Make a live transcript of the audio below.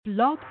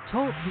Blog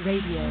Talk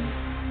Radio.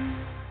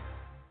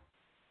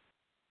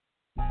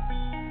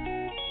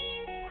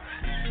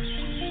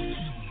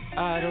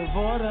 Out of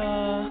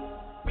order.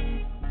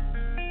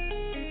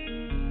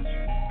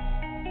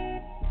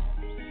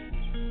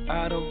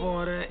 Out of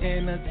order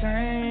entertainment.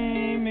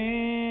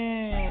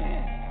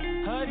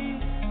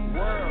 Huddy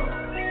World.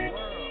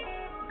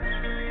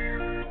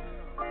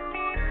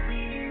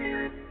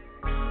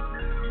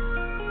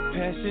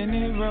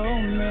 Passionate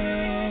romance.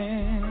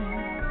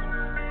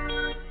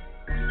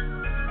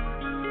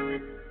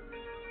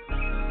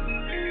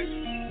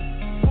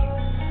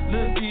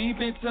 Look deep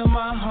into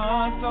my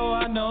heart so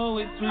I know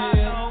it's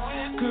real.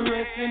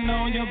 Caressing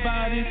on your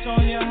body,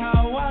 showing you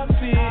how I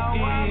feel.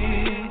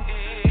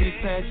 It's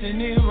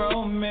passionate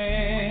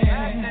romance.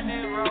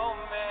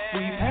 We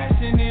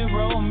passionate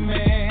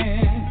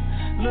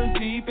romance. Look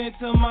deep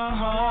into my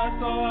heart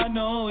so I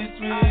know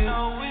it's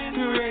real.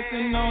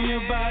 Caressing on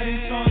your body,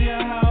 showing you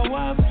how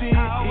I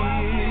feel.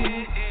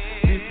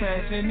 It's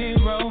passionate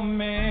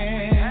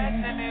romance.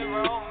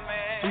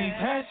 We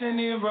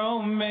passionate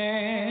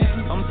romance.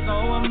 I'm so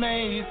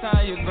amazed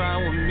how you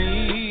grind with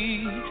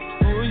me.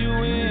 Pull you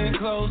in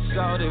close,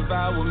 shout it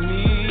vibe with me.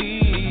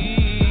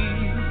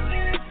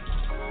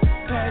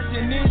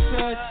 Passionate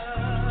touch.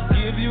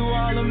 Give you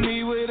all of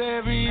me with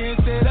every inch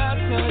that I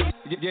touch.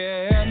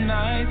 Yeah,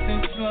 nice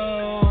and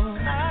slow.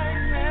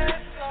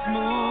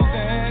 Smooth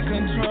and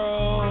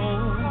control.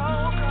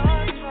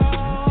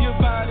 Your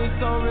body's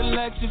so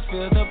relaxed, you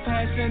feel the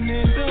passion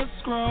in the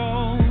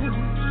scroll.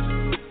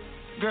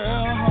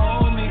 Girl,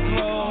 hold me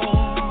close.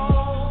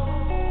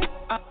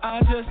 I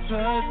just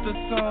trust the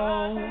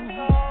soul.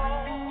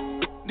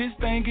 This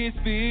thing is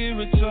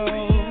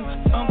spiritual.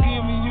 I'm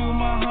giving you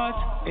my heart,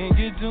 and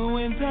you're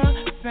doing the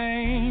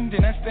same.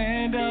 Then I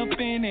stand up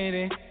in it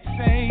and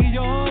say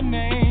your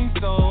name.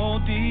 So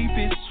deep,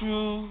 it's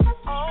true.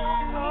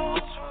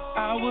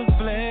 I was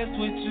blessed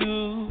with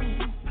you,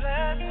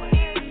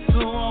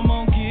 so I'm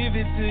gonna give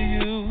it to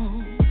you.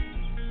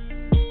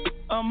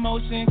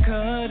 Emotion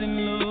cutting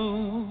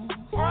loose.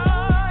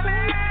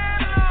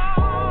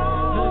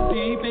 Look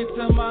deep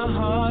into my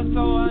heart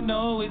so I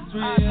know it's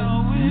real.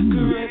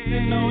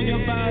 Caressing on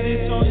your body,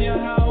 showing you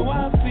how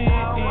I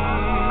feel.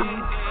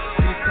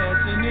 It's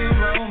passionate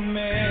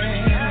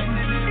romance.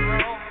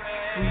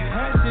 We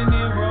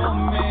passionate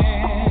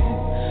romance.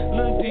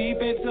 Look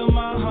deep into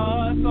my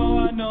heart so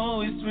I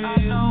know it's real.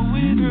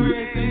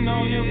 Caressing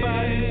on your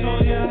body,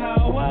 showing you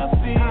how I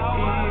feel.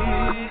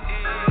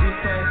 It's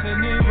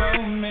passionate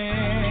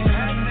romance.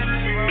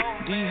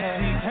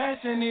 D-Hud,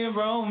 passionate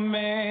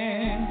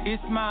romance.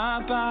 It's my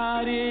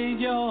body,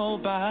 your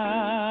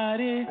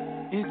body.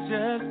 It's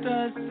just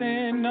us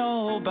and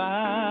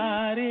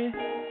nobody.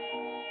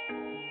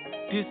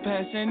 This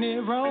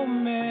passionate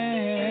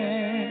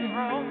romance.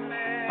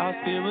 Our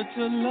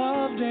spiritual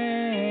love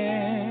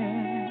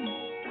dance.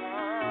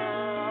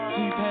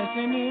 This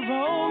passionate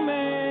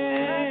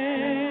romance.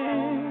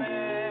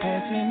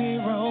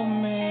 Passionate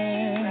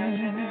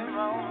romance.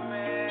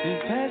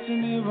 This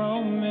passionate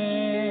romance.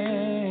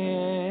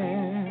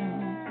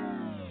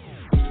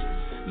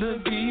 Look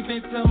deep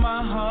into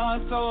my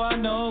heart so I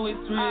know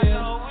it's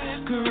real.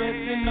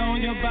 Caressing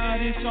on your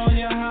body, showing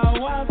you how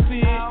I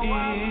feel.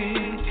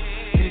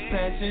 It's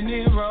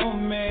passionate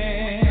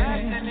romance.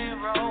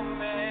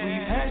 We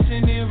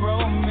passionate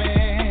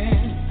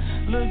romance.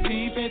 Look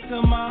deep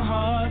into my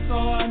heart so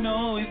I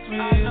know it's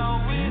real.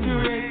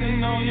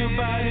 Caressing on your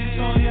body,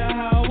 showing you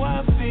how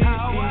I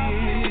feel.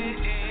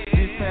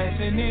 It's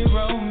passionate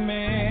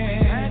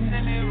romance.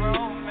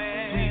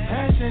 We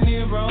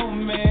passionate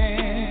romance.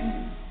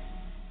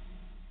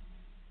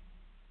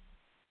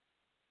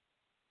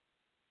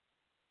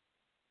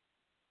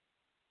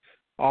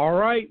 All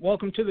right,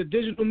 welcome to the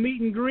digital meet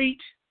and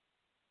greet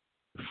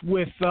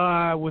with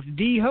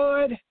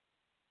D-Hud,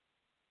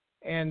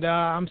 and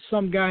I'm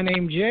some guy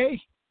named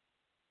Jay.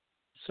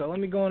 So let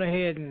me go on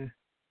ahead and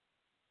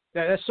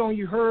that song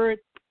you heard,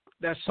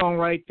 that song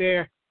right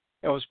there,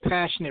 that was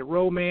Passionate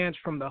Romance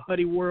from the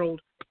Huddy World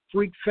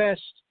Freak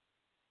Fest.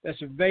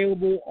 That's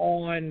available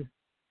on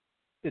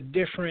the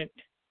different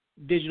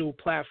digital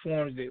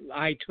platforms, the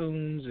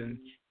iTunes and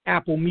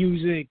Apple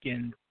Music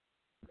and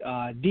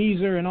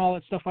Deezer and all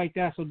that stuff like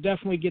that. So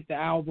definitely get the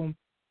album.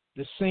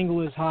 The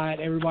single is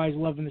hot. Everybody's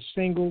loving the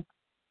single.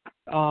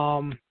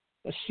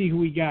 Let's see who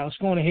we got. Let's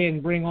go on ahead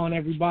and bring on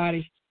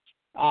everybody.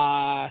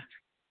 I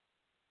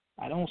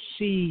don't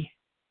see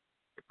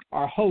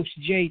our host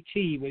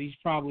JT, but he's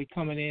probably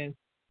coming in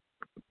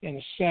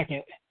a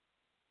second.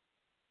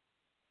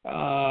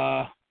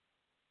 So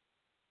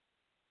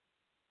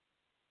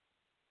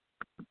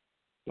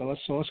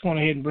let's go on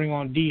ahead and bring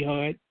on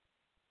D-Hud.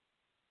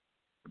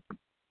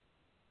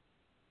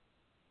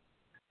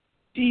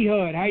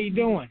 D-Hud, how you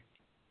doing?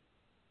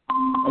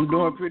 I'm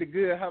doing pretty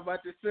good. How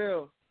about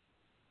yourself?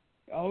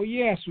 Oh,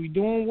 yes, we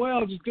doing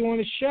well. Just doing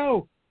the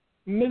show.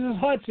 Mrs.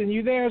 Hudson,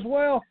 you there as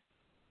well?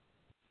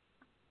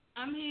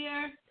 I'm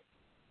here.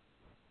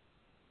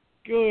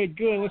 Good.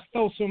 Let's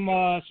throw some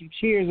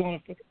cheers on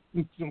it.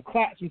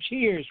 Some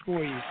cheers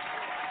for you.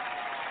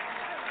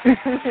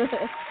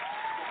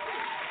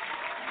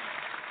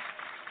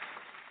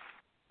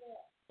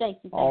 Thank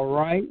you. All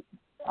right.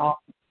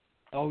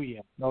 Oh,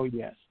 yes. Oh,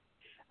 yes.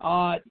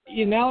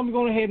 Now I'm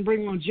going ahead and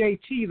bring on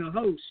JT, the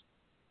host,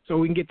 so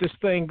we can get this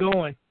thing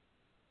going.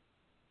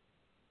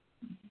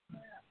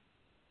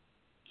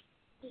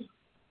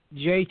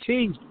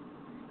 JT.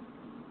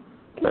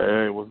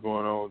 Hey, what's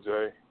going on,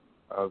 Jay?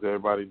 How's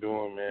everybody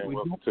doing, man?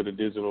 Welcome to the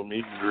digital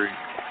meet and greet.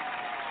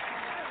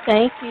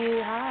 Thank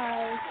you.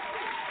 Hi.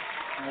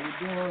 How you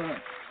doing?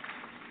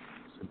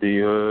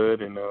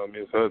 D-Hud and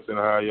Miss Hudson,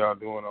 how y'all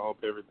doing? I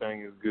hope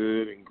everything is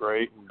good and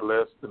great and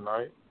blessed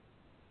tonight.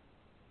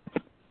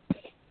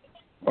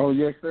 Oh,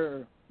 yes,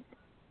 sir.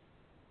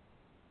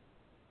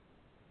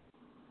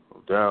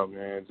 No doubt,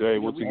 man. Jay,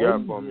 what you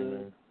got for me,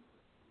 man?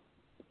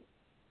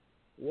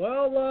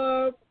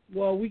 Well,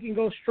 we can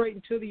go straight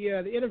into the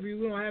interview.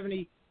 We don't have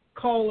any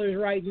callers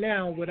right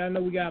now, but I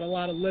know we got a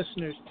lot of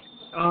listeners.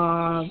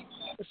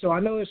 So I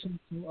know there's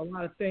a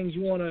lot of things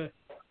you want to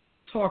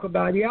talk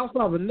about. You also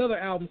have another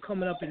album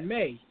coming up in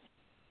May,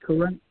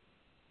 correct?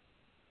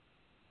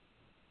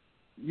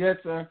 Yes,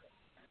 sir.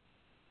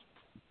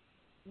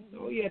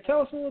 Oh, yeah.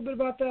 Tell us a little bit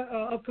about that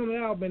upcoming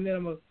album, and then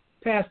I'm going to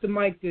pass the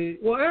mic to...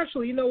 Well,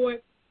 actually, you know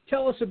what?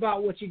 Tell us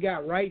about what you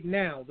got right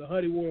now, the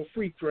Huddy World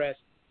Freak Dress,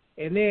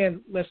 and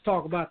then let's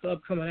talk about the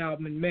upcoming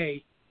album in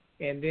May,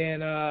 and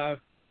then,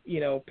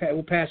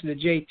 we'll pass it to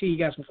JT. He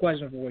got some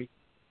questions for you.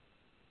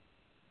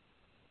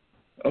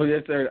 Oh,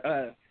 yes,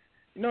 sir.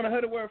 The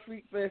Huddy World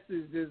Freak Fest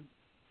is just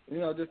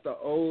the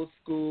old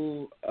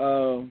school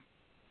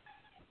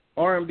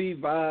R&B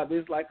vibe.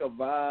 It's like a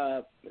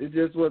vibe. It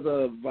just was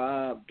a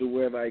vibe to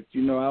where, I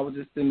was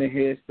just in the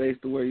headspace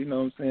to where,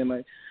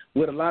 like,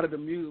 with a lot of the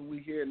music we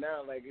hear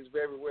now, like, it's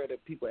very rare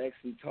that people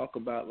actually talk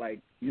about, like,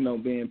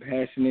 being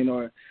passionate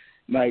or,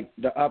 like,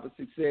 the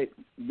opposite sex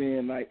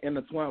being, like,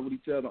 intertwined with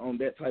each other on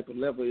that type of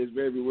level is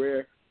very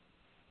rare.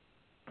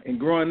 And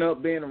growing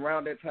up being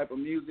around that type of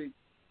music,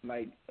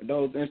 like,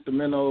 those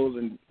instrumentals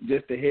and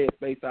just the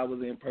headspace I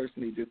was in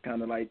personally just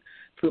kind of, like,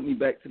 took me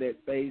back to that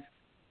space,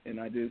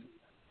 and I just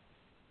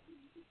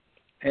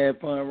had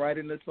fun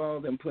writing the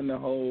songs and putting the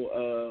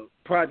whole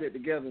project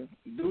together.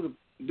 Due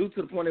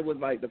to the point it was,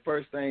 like, the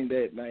first thing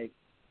that, like,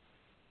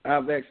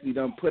 I've actually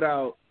done put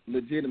out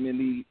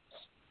legitimately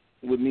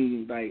with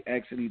me, like,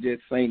 actually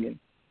just singing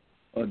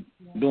or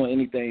doing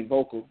anything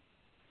vocal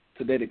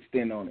to that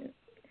extent on it.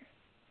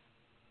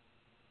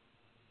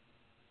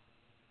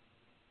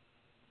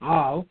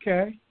 Oh,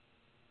 okay.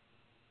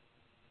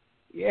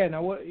 Yeah.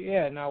 Now what?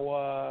 Yeah.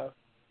 Now,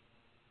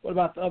 what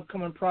about the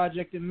upcoming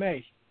project in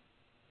May?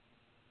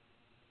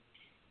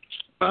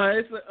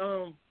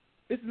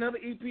 It's another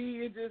EP.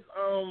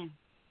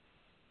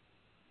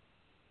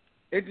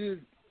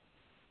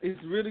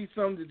 It's really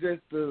something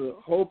to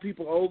hold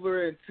people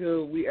over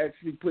until we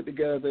actually put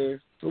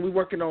together. So we're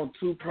working on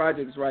 2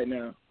 projects right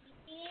now.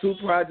 2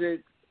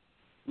 projects.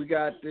 We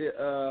got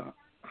the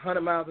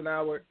 100 Miles an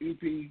Hour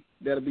EP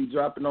that'll be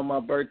dropping on my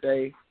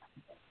birthday,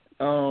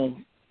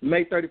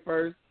 May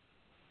 31st.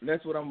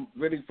 That's what I'm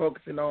really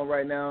focusing on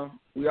right now.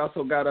 We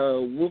also got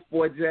a Wolf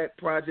Boy Jack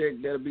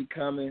project that'll be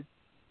coming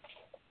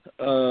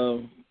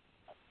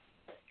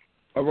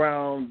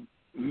around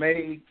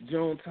May,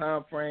 June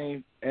time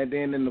frame. And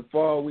then in the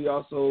fall, we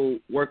also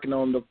working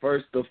on the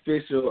first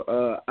official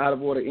Out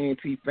of Order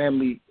ENT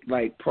family,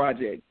 like,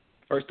 project.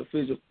 First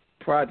official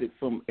project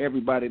from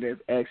everybody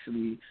that's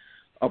actually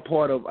a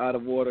part of Out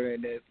of Order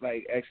and that's,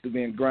 like, actually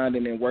been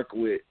grinding and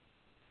working with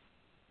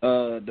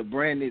the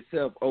brand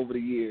itself over the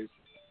years.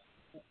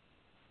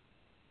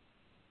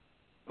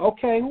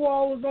 Okay, who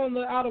all was on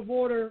the Out of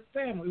Order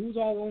family? Who's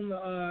all on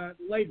the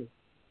label?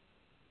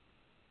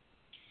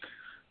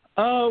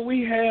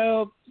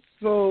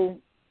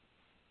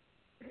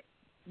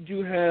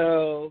 You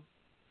have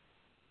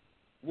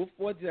Wolf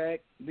Boy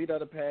Jack, lead of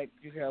the pack.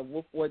 You have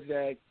Wolf Boy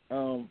Jack,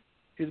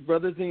 his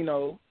brother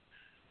Zeno.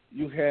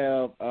 You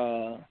have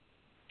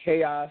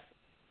Chaos,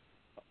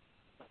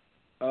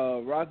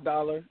 Rock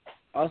Dollar.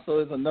 Also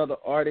is another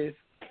artist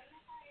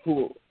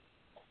who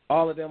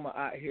all of them are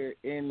out here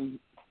in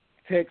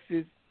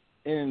Texas,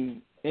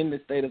 in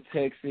the state of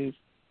Texas.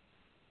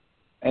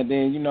 And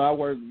then, I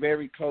work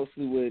very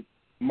closely with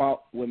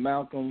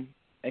Malcolm,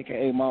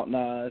 a.k.a. Mount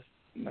Nas.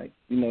 Like,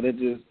 he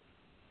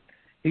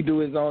do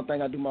his own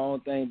thing, I do my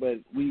own thing, but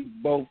we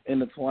both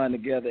intertwine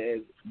together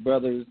as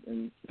brothers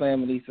and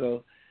family.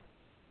 So,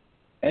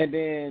 and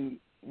then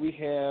we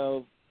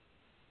have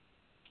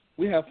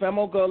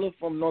Famo Gullah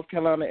from North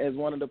Carolina as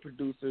one of the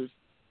producers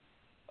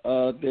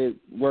that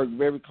work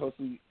very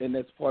closely, and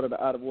that's part of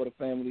the Out of Order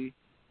family.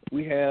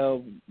 We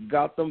have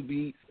Gotham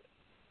Beats,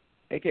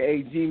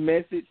 a.k.a. G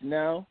Message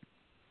now,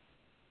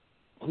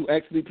 who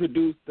actually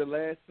produced the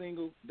last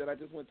single that I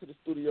just went to the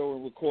studio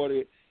and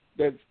recorded.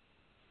 That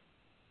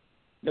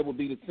would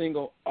be the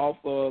single off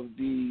of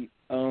the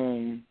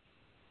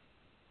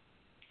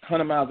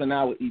 100 Miles an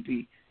Hour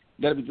EP.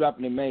 That'll be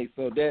dropping in May.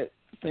 So that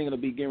single will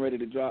be getting ready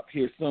to drop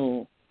here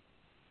soon.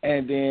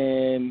 And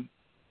then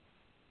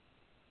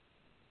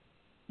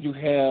you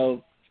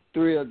have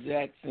Thrill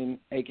Jackson,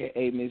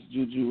 a.k.a. Miss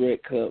Juju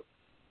Red Cup,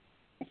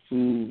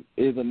 who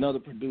is another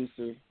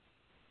producer.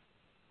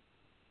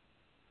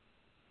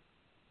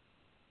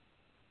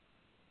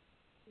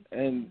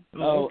 And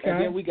and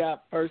then we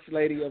got First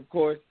Lady, of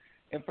course,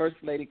 and First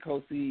Lady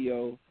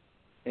co-CEO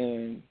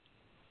and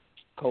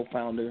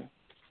co-founder,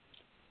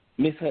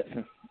 Miss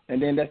Hudson.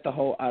 And then that's the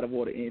whole Out of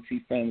Order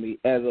NT family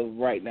as of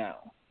right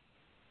now.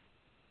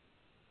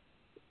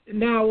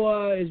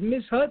 Now, is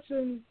Miss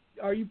Hudson,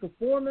 are you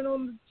performing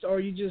on, or are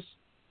you just,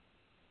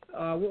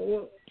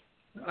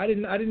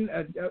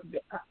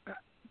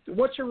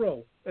 what's your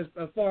role as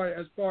far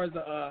as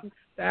the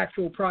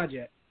actual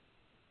project,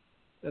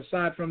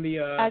 aside from the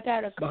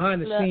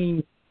behind the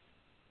scenes?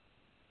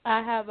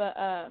 I have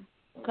a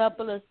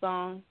couple of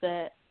songs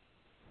that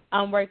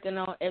I'm working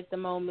on at the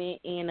moment,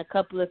 and a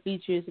couple of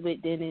features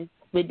with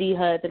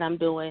D-Hud that I'm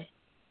doing.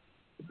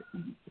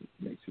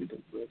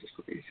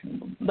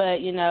 But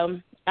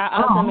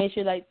I also make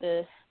sure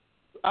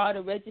all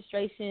the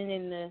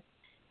registration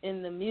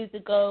and the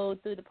music go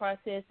through the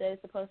process that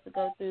it's supposed to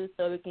go through,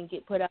 so it can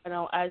get put out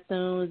on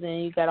iTunes,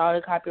 and you got all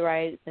the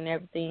copyrights and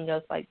everything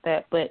else like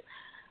that. But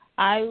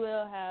I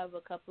will have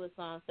a couple of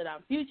songs that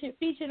I'm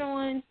featured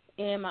on,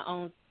 and my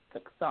own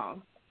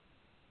song.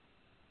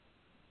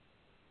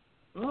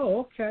 Oh,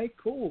 okay,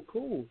 cool.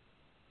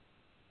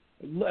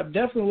 I'm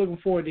definitely looking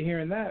forward to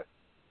hearing that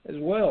as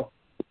well.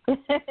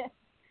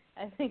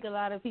 I think a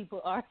lot of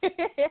people are.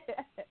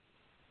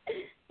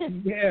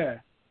 Yeah,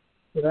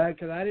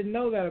 because I didn't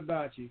know that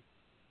about you.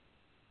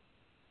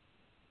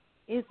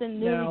 It's a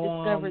newly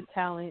discovered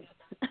talent.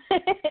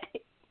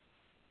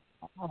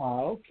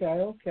 Oh,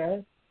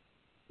 okay.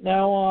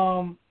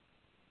 Now,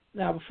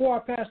 before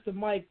I pass the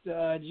mic to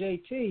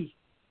JT,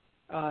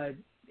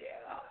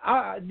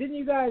 didn't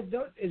you guys?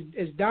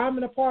 Is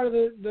Diamond a part of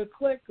the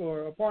clique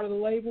or a part of the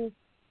label?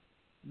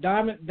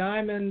 Diamond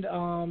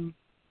Love.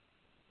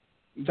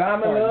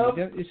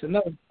 It's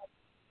another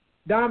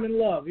Diamond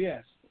Love.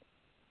 Yes.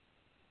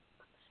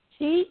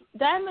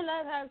 Diamond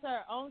Love has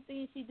her own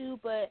thing she do,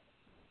 but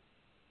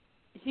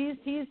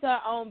she's her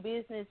own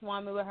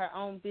businesswoman with her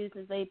own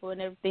business label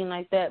and everything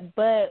like that.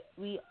 But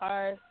we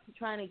are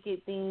trying to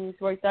get things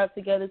worked out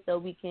together so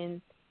we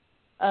can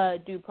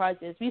do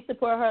projects. We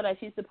support her like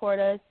she support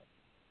us,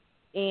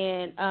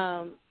 and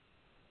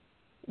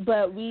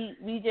but we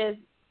just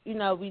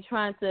we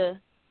trying to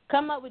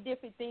come up with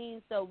different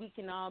things so we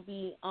can all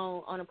be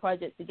on a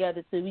project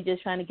together. So we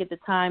just trying to get the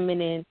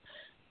timing and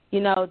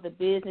the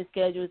business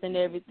schedules and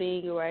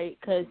everything right,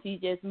 because she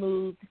just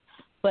moved.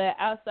 But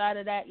outside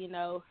of that,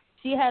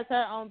 she has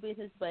her own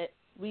business, but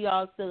we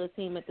all still a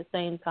team at the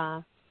same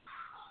time.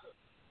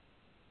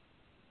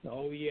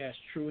 Oh, yes,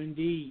 true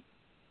indeed.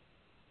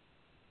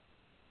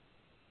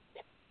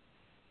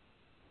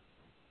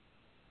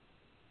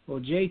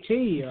 Well,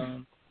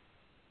 JT.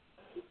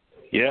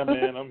 Yeah,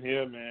 man, I'm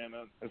here, man.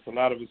 It's a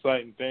lot of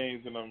exciting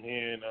things, and I'm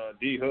hearing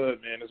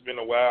D-Hud, man. It's been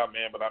a while,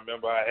 man, but I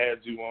remember I had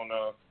you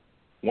on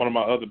one of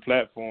my other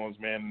platforms,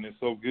 man, and it's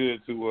so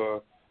good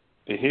to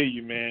hear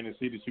you, man, and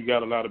see that you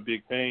got a lot of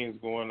big things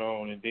going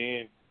on. And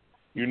then,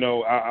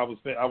 I was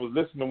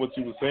listening to what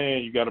you were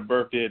saying. You got a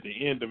birthday at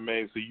the end of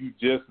May, so you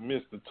just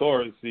missed the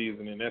Taurus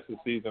season, and that's the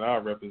season I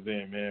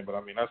represent, man. But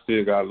I mean, I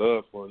still got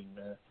love for you,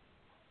 man.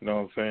 You know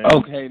what I'm saying?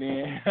 Okay,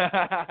 then.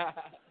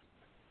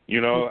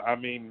 I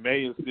mean,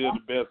 May is still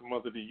the best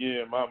month of the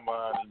year in my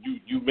mind,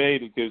 and you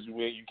made it because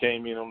you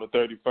came in on the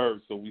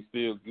 31st, so we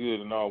still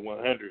good in all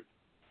 100.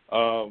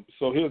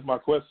 So here's my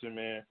question,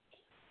 man.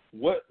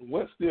 What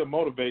still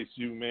motivates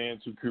you, man,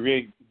 to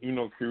create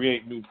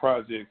new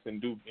projects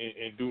and do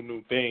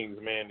new things,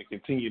 man, to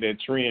continue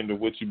that trend of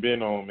what you've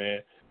been on,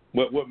 man?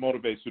 What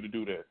motivates you to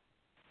do that?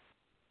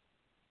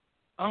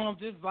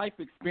 Just life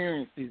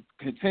experiences,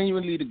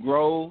 continually to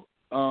grow.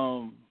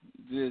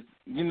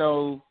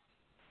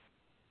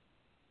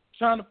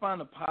 Trying to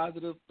find a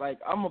positive. Like,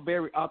 I'm a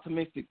very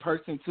optimistic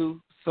person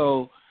too,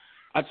 so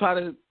I try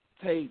to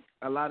take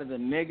a lot of the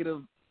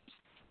negative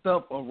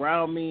stuff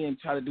around me and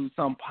try to do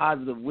something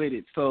positive with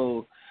it.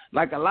 So,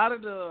 like, a lot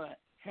of the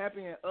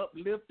happy and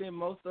uplifting,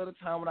 most of the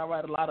time when I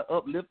write a lot of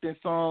uplifting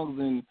songs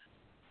and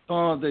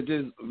songs that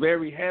just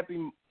very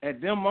happy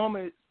at them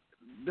moments,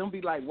 them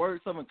be like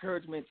words of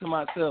encouragement to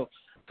myself.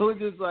 So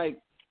it's just like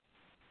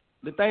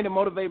the thing that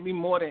motivates me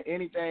more than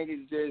anything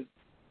is just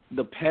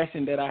the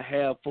passion that I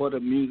have for the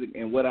music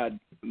and what I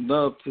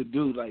love to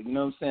do. Like, you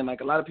know what I'm saying?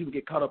 Like, a lot of people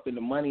get caught up in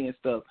the money and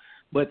stuff,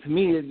 but to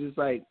me it's just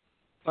like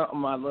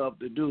something I love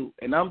to do.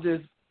 And I'm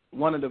just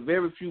one of the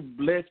very few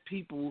blessed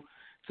people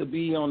to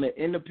be on the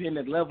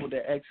independent level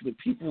that actually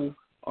people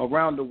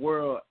around the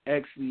world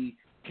actually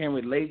can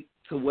relate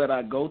to what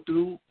I go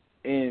through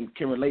and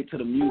can relate to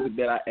the music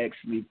that I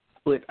actually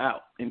put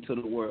out into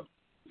the world.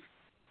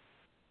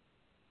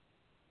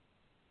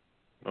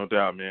 No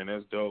doubt, man.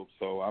 That's dope.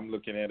 So I'm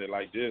looking at it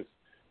like this.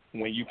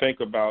 When you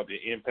think about the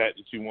impact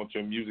that you want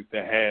your music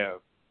to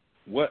have,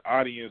 what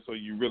audience are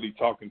you really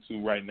talking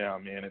to right now,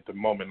 man, at the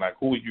moment? Like,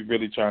 who are you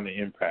really trying to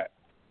impact?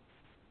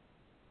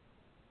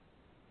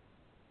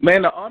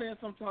 Man, the audience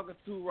I'm talking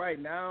to right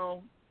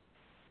now,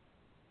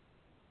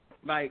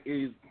 like,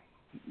 is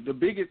the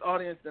biggest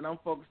audience that I'm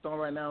focused on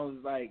right now is,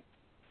 like,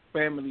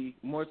 family,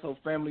 more so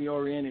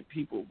family-oriented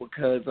people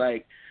because,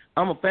 like,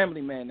 I'm a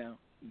family man now.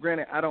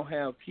 Granted, I don't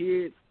have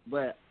kids,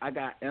 but I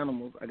got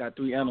animals. I got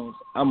 3 animals.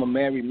 I'm a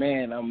married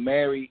man. I'm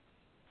married,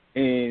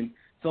 and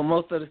so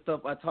most of the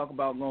stuff I talk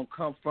about going to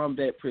come from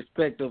that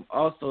perspective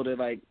also that,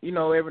 like, you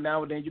know, every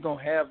now and then you're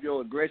going to have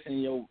your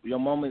aggression, your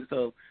moments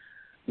of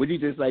when you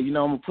just, like, you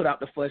know, I'm going to put out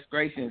the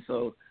frustration.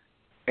 So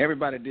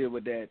everybody deal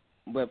with that.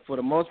 But for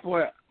the most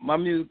part, my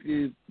music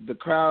is the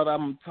crowd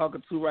I'm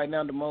talking to right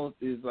now the most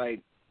is, like,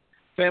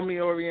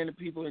 family-oriented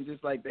people and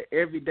just, like, the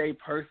everyday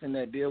person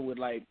that deal with,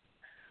 like,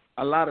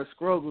 a lot of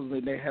struggles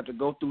and they have to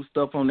go through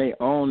stuff on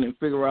their own and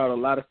figure out a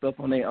lot of stuff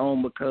on their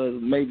own because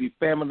maybe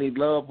family,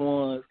 loved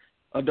ones,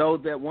 or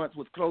those that once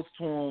was close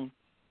to them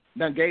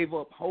done gave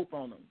up hope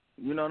on them.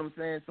 You know what I'm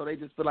saying? So they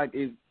just feel like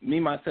it's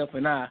me, myself,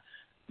 and I.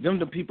 Them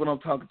the people I'm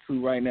talking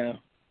to right now,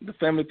 the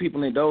family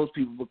people and those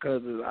people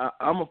because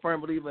I'm a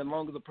firm believer as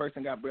long as a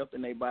person got breath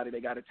in their body,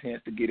 they got a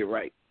chance to get it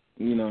right,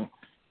 you know.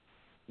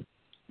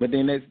 But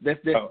then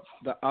that's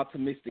the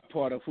optimistic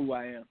part of who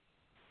I am.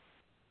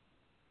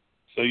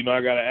 So, you know,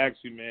 I got to ask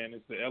you, man,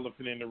 it's the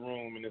elephant in the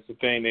room, and it's the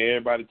thing that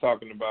everybody's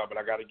talking about, but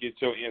I got to get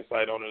your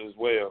insight on it as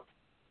well.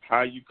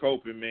 How you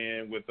coping,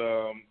 man, with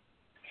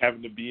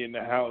having to be in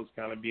the house,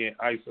 kind of being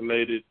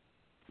isolated,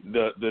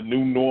 the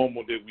new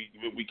normal that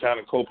we kind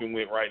of coping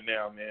with right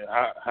now, man?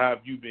 How have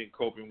you been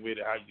coping with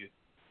it?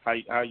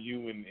 How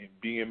you and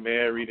being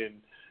married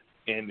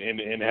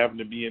and having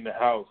to be in the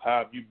house?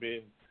 How have you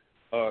been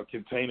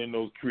containing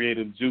those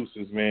creative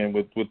juices, man,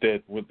 with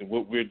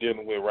what we're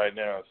dealing with right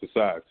now in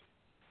society?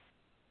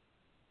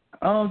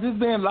 Just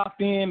being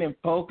locked in and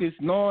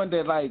focused, knowing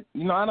that, like,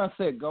 you know, I done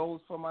set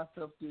goals for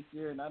myself this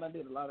year, and I done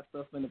did a lot of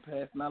stuff in the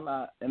past,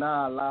 and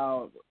I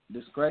allowed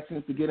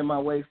distractions to get in my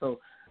way. So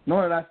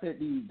knowing that I set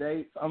these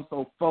dates, I'm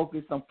so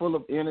focused, I'm full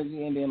of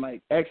energy, and then,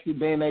 like, actually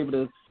being able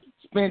to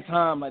spend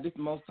time, like, this is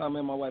the most time me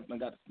and my wife and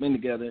I got to spend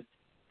together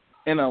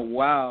in a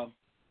while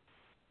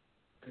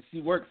because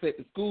she works at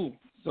the school.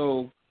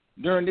 So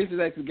during this, it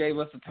actually gave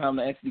us the time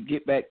to actually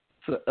get back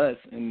to us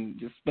and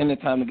just spending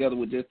time together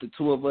with just the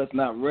two of us,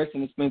 not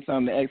rushing to spend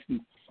time to actually,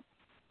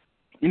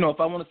 you know, if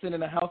I want to sit in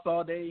the house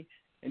all day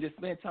and just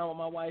spend time with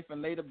my wife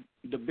and lay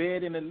the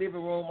bed in the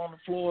living room on the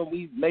floor,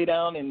 we lay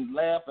down and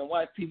laugh and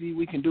watch TV,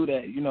 we can do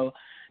that, you know,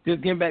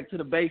 just getting back to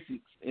the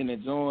basics and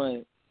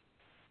enjoying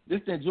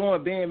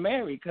being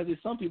married because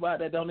there's some people out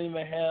there that don't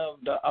even have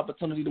the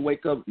opportunity to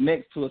wake up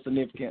next to a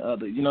significant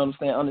other, you know what I'm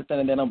saying,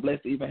 understanding that I'm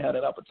blessed to even have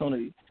that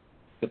opportunity.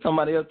 Because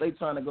somebody else, they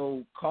trying to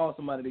go call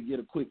somebody to get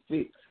a quick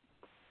fix.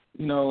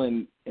 You know,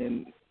 and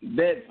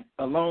that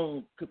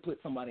alone could put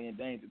somebody in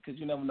danger because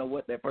you never know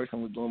what that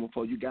person was doing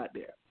before you got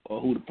there or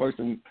who the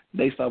person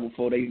they saw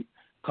before they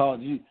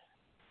called you.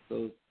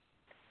 So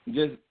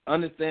just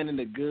understanding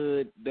the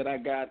good that I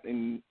got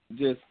and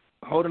just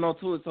holding on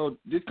to it. So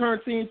this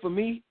quarantine for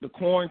me,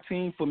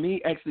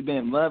 actually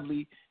been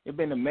lovely. It's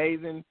been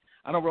amazing.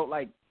 I done wrote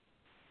like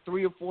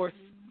 3 or 4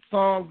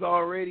 songs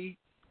already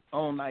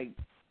on like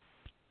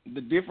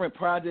the different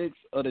projects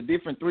or the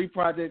different 3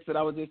 projects that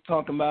I was just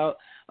talking about.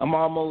 I'm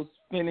almost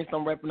finished.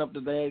 I'm wrapping up the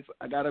legs.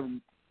 I got to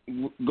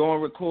go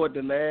and record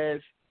the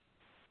last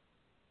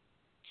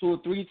 2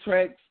 or 3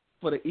 tracks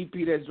for the EP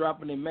that's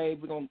dropping in May.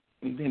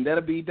 And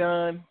that'll be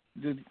done.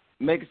 Just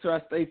making sure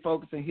I stay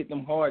focused and hit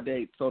them hard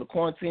dates. So the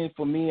quarantine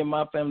for me and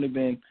my family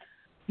been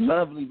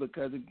lovely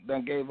because it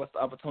done gave us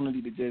the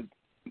opportunity to just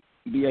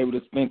be able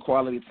to spend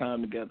quality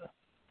time together.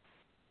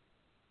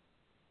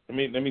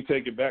 Let me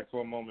take it back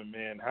for a moment,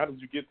 man. How did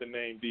you get the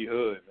name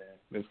D-Hud, man?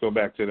 Let's go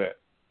back to that.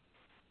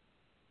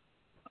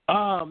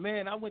 Oh,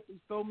 man, I went through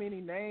so many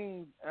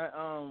names.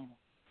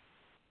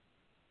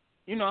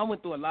 You know, I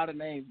went through a lot of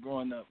names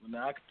growing up.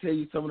 Now, I could tell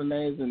you some of the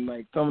names and,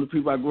 like, some of the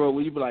people I grew up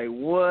with, you'd be like,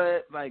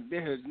 what? Like,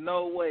 there's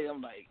no way.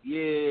 I'm like,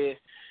 yeah.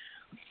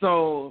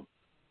 So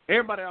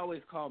everybody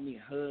always called me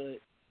Hud.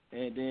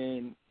 And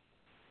then,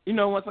 you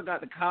know, once I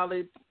got to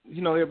college,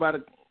 you know, everybody,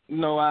 you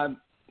know,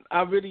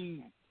 I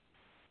really,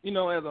 you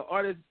know, as an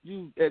artist,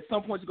 you at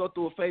some point you go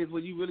through a phase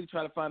where you really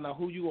try to find out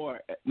who you are,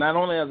 not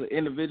only as an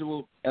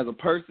individual, as a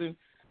person,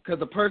 because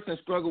the person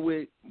struggle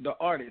with the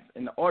artist,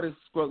 and the artist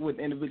struggle with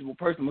the individual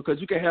person,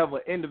 because you can have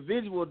an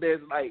individual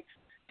that's, like,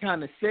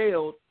 kind of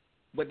shelled,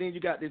 but then you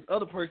got this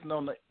other person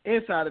on the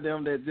inside of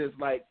them that's just,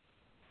 like,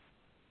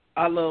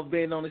 I love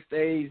being on the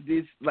stage,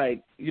 this,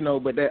 like, you know,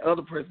 but that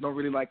other person don't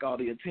really like all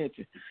the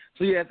attention.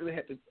 So you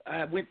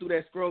I went through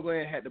that struggle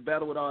and had to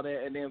battle with all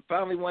that, and then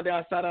finally one day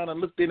I sat down and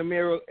looked in the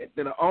mirror, and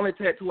the only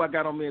tattoo I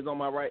got on me is on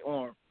my right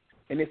arm,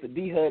 and it's a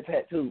D-Hud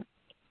tattoo.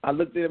 I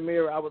looked in the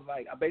mirror,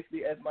 I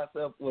basically asked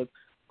myself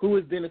who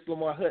is Dennis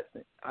Lamar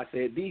Hudson? I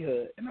said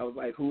D-Hud, and I was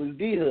like, who is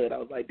D-Hud? I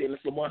was like, Dennis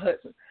Lamar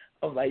Hudson.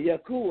 I was like, yeah,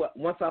 cool.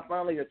 Once I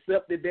finally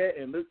accepted that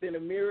and looked in the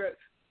mirror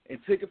and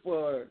took it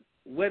for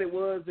what it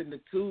was, and the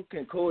two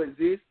can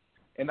coexist,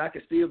 and I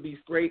can still be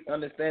straight,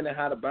 understanding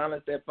how to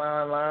balance that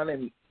fine line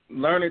and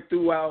learning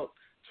throughout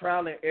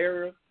trial and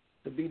error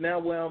to be now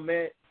where I'm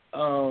at.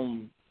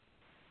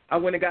 I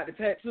went and got the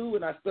tattoo,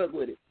 and I stuck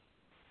with it.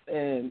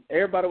 and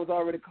everybody was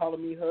already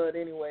calling me Hud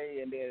anyway,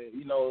 and then,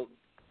 you know,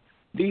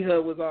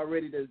 D-Hud was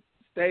already the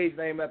stage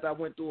name after I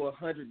went through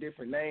 100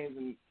 different names,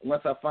 and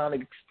once I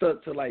finally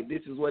stuck to, like,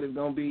 this is what it's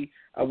going to be,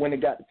 I went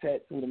and got the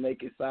tattoo to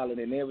make it solid,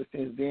 and ever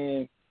since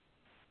then,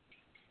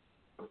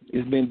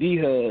 it's been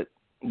D-Hud.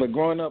 But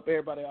growing up,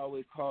 everybody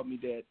always called me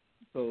that,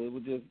 so it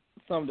was just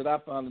something that I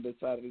finally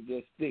decided to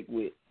just stick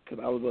with,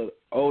 because I was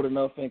old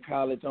enough in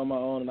college on my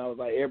own, and I was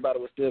like, everybody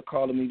was still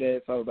calling me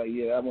that, so I was like,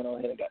 yeah, I went on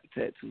ahead and got the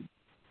tattoo.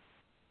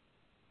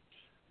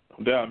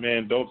 No doubt,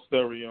 man. Dope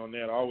story on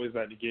that. I always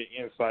like to get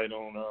insight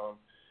on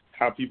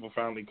how people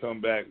finally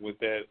come back with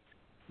that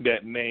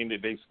name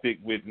that they stick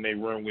with and they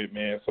run with,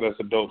 man. So that's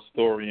a dope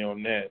story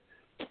on that.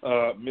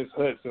 Miss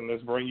Hudson,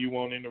 let's bring you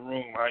on in the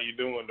room. How you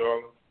doing,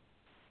 darling?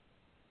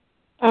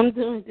 I'm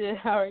doing good.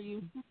 How are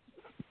you?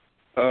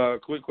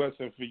 Quick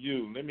question for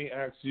you. Let me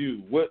ask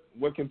you, what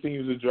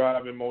continues to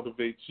drive and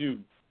motivate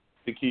you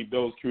to keep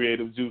those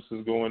creative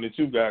juices going that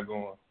you got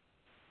going?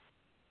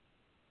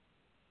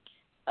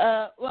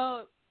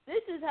 Well,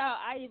 this is how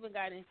I even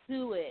got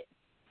into it.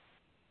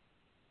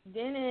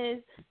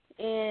 Dennis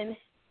and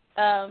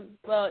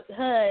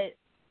Hud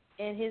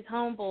and his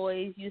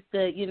homeboys used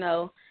to, you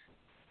know,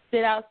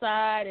 sit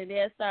outside and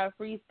they'll start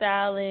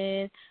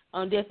freestyling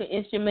on different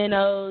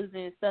instrumentals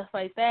and stuff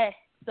like that.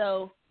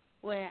 So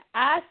when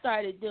I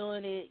started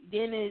doing it,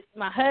 Dennis,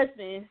 my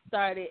husband,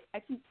 started. I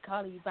keep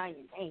calling you by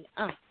your name.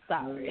 I'm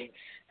sorry,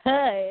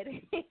 Hud.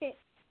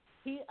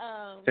 He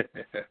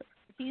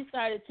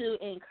started to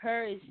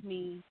encourage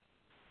me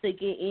to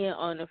get in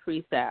on the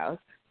freestyles.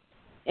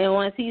 And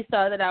once he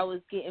saw that I was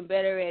getting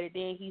better at it,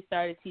 then he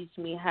started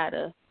teaching me how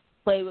to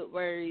play with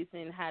words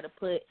and how to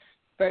put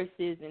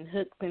verses and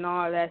hooks and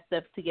all that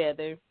stuff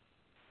together.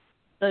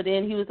 So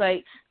then he was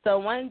like,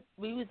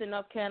 we was in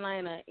North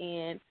Carolina,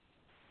 and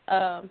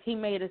he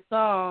made a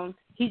song.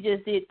 He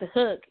just did the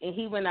hook, and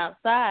he went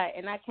outside,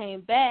 and I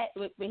came back.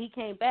 When he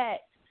came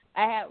back,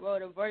 I had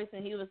wrote a verse,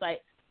 and he was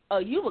like, oh,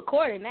 you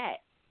recording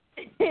that.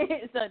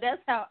 So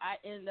that's how I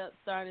ended up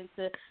starting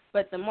to.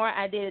 But the more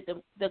I did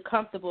it, the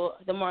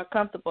more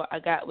comfortable I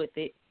got with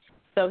it.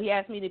 So he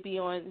asked me to be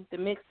on the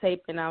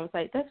mixtape, and I was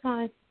like, that's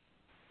fine.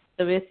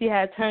 So we'll see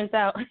how it turns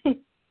out.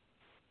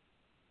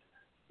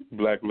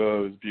 Black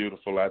love is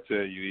beautiful, I tell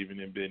you, even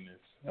in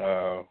business.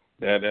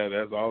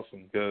 That's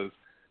awesome, because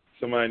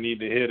somebody need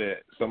to hear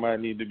that.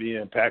 Somebody need to be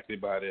impacted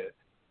by that.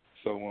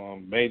 So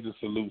major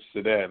salutes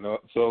to that.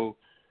 So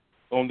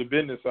on the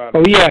business side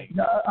of things,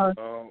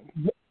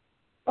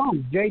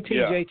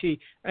 JT.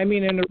 I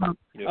mean,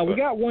 we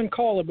got one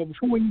caller, but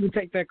before we even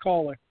take that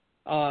caller,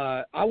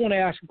 I want to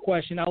ask a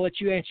question. I'll let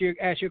you ask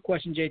your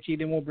question, JT,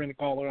 then we'll bring the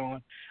caller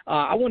on.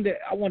 I wanted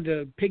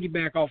to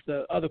piggyback off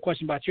the other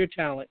question about your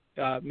talent,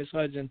 Miss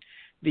Hudson,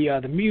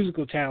 the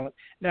musical talent.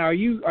 Now, are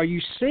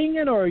you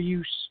singing or are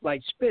you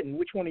like spitting?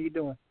 Which one are you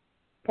doing?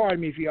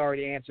 Pardon me if you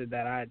already answered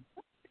that. I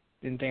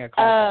didn't think I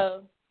caught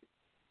that.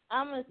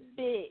 I'm a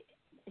spit.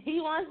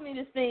 He wants me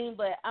to sing,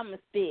 but I'm a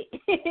spit.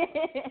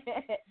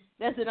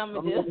 That's what I'm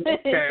gonna do.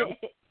 Okay.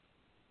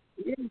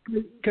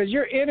 Because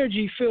your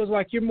energy feels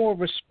like you're more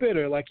of a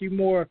spitter, like you're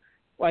more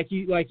like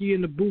you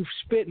in the booth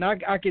spitting.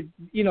 I could,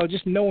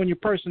 just knowing your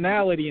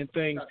personality and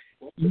things,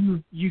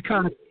 you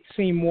kind of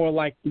seem more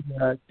like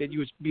that you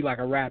would be like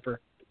a rapper.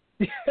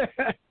 In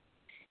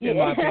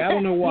my opinion. I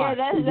don't know why.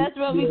 Yeah, that's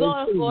what we're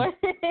going for.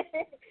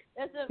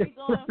 That's what we're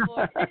going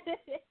for.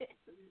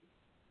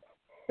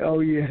 Oh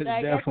yes,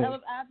 I definitely.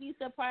 guess I'll be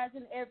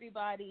surprising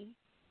everybody.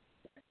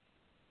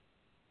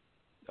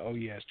 Oh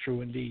yes,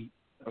 true indeed.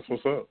 That's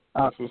what's up.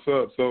 That's what's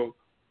up. So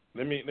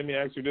let me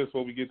ask you this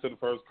before we get to the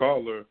first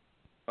caller.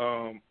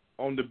 On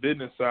the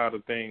business side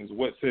of things,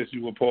 what sets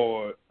you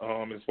apart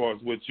as far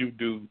as what you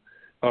do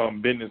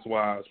business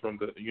wise from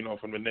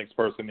the next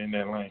person in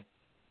that lane?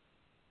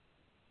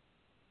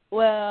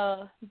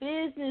 Well,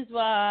 business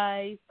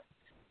wise,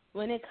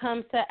 when it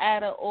comes to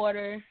out of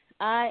order,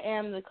 I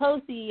am the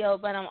co-CEO,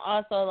 but I'm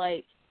also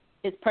like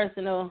his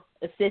personal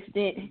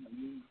assistant,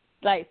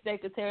 like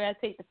secretary. I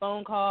take the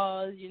phone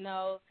calls,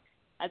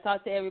 I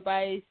talk to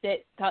everybody,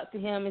 talk to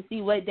him and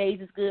see what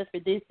days is good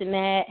for this and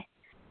that.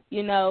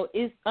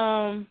 It's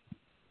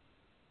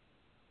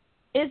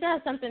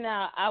not something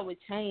that I would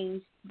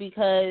change,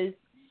 because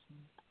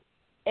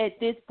at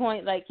this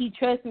point, like, he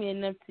trusts me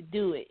enough to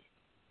do it.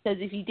 Because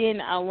if he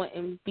didn't, I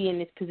wouldn't be in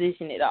this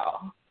position at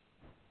all.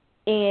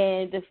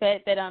 And the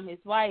fact that I'm his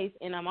wife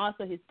and I'm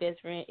also his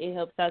best friend, it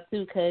helps out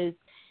too, because,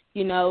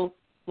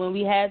 when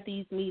we have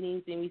these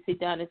meetings and we sit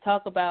down and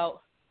talk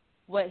about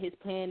what his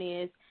plan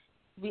is,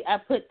 I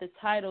put the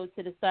title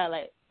to the side,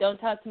 like, don't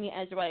talk to me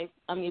as your wife,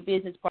 I'm your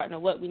business partner,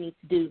 what we need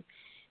to do.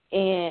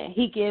 And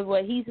he give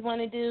what he want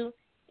to do,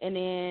 and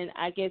then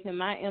I give him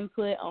my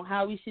input on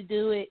how we should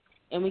do it,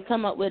 and we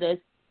come up with a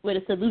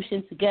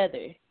solution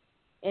together.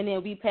 And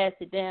then we pass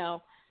it down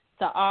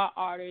to our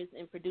artists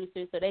and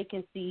producers so they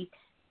can see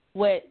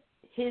what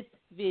his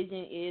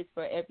vision is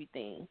for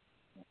everything.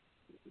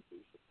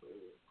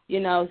 It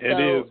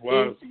is.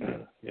 Wow.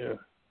 Yeah.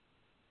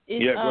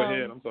 Go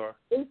ahead. I'm sorry.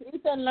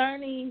 It's a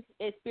learning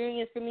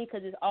experience for me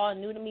because it's all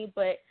new to me,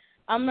 but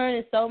I'm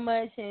learning so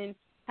much and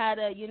how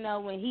to,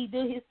 when he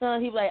do his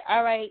song, he be like,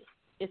 all right,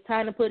 it's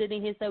time to put it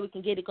in here so we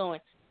can get it going.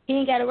 He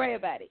ain't got to worry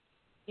about it.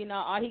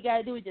 All he got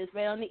to do is just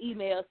wait on the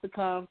emails to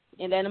come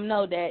and let him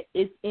know that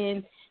it's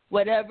in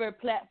whatever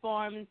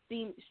platform,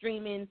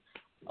 streaming,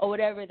 or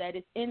whatever that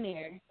is in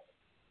there.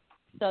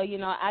 So,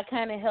 I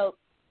kind of help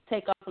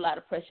take off a lot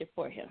of pressure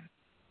for him.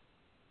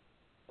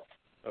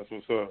 That's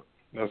what's up.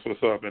 That's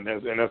what's up, and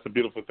that's a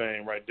beautiful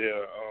thing right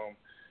there.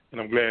 And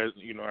I'm glad,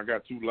 I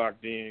got you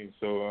locked in.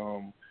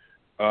 So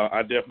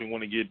I definitely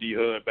want to get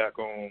D-Hud back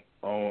on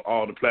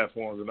all the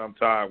platforms that I'm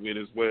tied with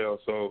as well.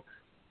 So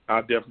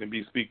I'll definitely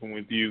be speaking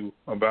with you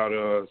about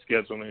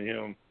scheduling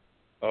him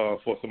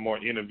for some more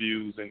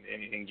interviews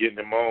and getting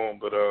him on.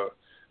 But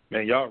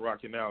man, y'all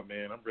rocking out,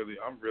 man. I'm really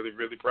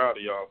proud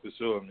of y'all for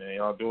sure, man.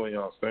 Y'all doing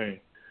y'all's thing.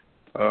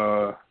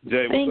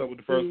 Jay, what's up with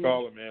the first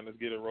caller, man? Let's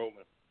get it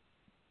rolling.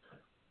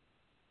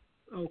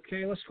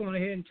 Okay, let's go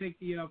ahead and take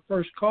the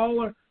first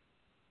caller.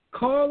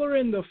 Caller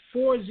in the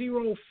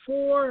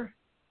 404-916.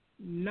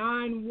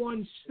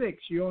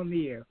 You're on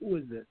the air. Who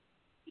is this?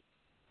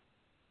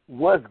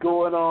 What's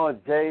going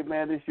on, Jay,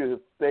 man? This is your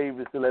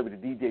favorite celebrity,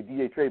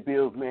 DJ Trey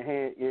Bills, man,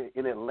 here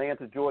in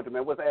Atlanta, Georgia,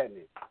 man. What's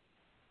happening?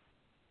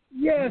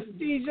 Yes,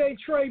 DJ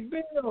Trey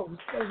Bills.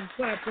 There's a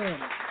clap on it.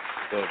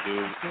 What's up,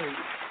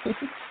 dude?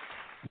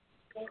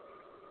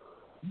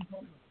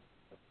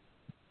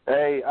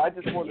 Hey, I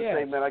just want to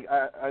say, man,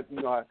 I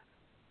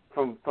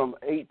from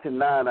 8 to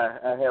 9,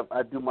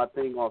 I do my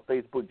thing on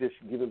Facebook, just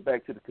giving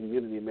back to the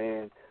community,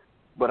 man.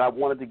 But I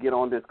wanted to get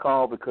on this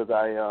call because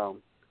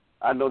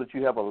I know that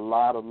you have a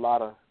lot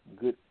of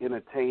good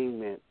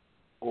entertainment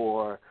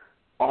or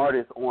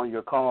artists on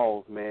your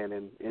calls, man,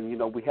 and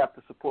we have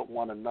to support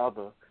one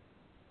another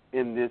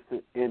in this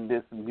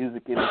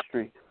music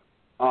industry.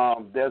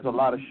 There's a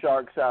lot of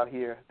sharks out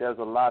here. There's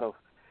a lot of,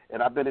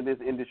 and I've been in this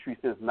industry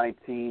since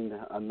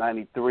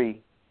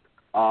 1993.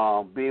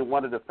 Being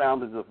one of the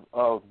founders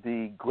of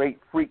the Great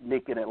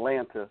Freaknik in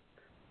Atlanta.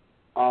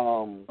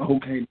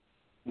 Okay.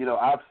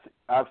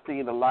 I've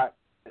seen a lot.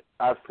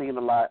 I've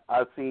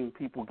seen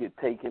people get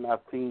taken.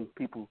 I've seen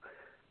people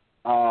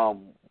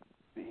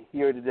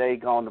here today,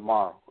 gone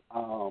tomorrow.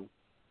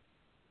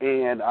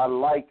 And I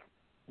like,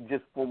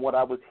 just from what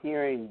I was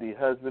hearing, the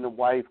husband and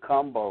wife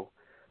combo.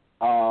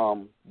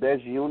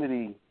 There's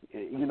unity.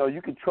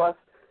 You can trust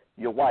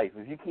your wife.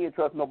 If you can't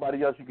trust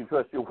nobody else, you can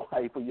trust your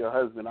wife or your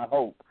husband, I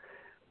hope.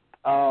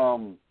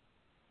 Out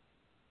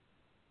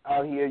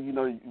here,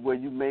 where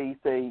you may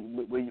say,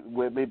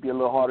 where it may be a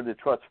little harder to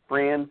trust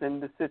friends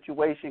in this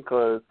situation,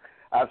 because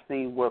I've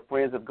seen where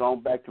friends have gone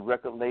back to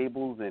record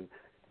labels and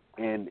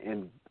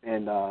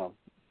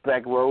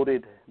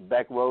backroaded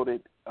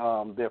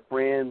their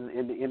friends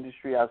in the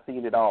industry. I've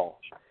seen it all.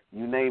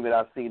 You name it,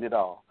 I've seen it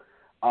all.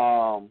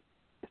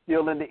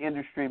 Still in the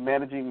industry,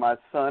 managing my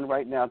son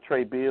right now,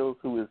 Trey Bills,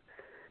 who is,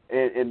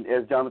 and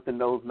as Jonathan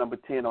knows, number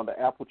 10 on the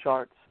Apple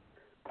charts.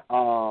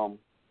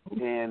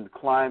 And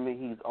climbing,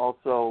 he's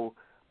also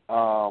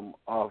a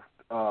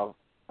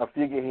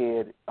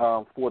figurehead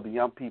for the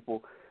young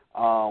people.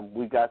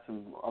 We got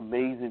some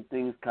amazing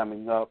things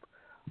coming up.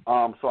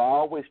 So I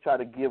always try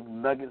to give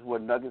nuggets where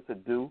nuggets are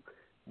due.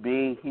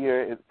 Being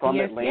here from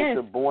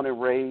Atlanta, born and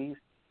raised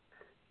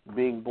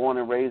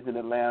in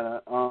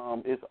Atlanta,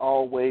 it's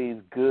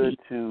always good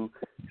to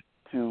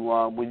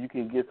when you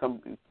can get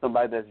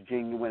somebody that's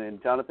genuine.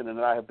 And Jonathan and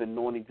I have been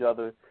knowing each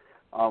other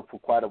for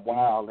quite a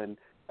while, and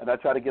I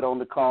try to get on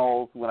the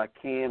calls when I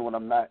can, when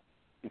I'm not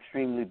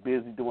extremely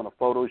busy doing a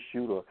photo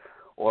shoot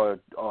or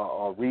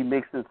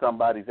remixing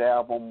somebody's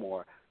album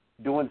or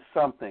doing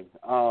something.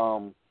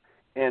 And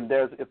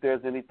if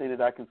there's anything that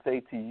I can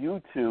say to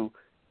you two,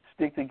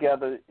 stick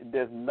together.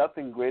 There's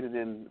nothing greater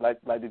than,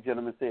 like the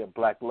gentleman said,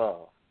 black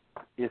love.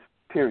 It's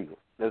period.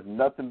 There's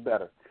nothing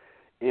better.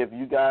 If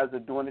you guys are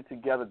doing it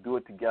together, do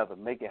it together.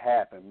 Make it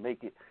happen.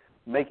 Make it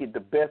the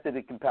best that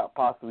it can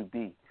possibly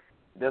be.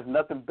 There's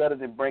nothing better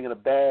than bringing a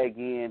bag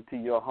into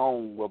your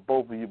home where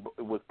both of you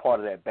was part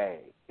of that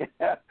bag.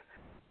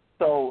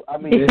 So, I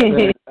mean,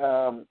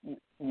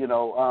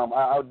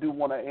 I do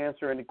want to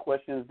answer any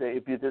questions that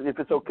if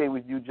it's okay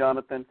with you,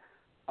 Jonathan.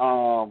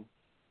 Jonathan,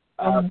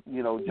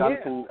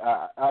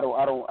 I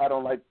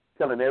don't like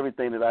telling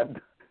everything that I'm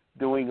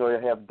doing or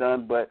have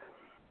done, but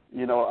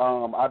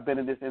I've been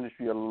in this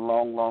industry a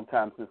long, long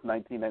time, since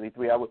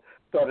 1993. I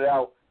started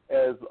out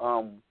as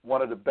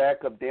one of the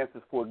backup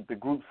dancers for the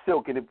group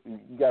Silk. And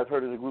you guys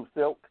heard of the group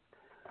Silk?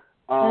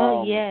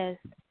 Yes.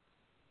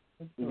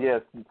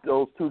 Yes,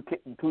 those two of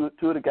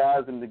the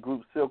guys in the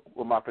group Silk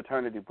were my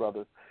fraternity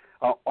brothers,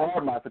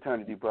 are my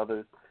fraternity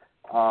brothers.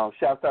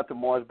 Shouts out to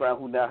Morris Brown,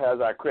 who now has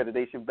our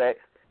accreditation back.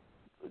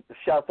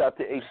 Shouts out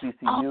to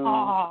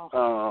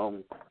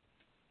HBCU.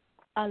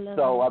 I love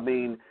so, I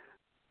mean,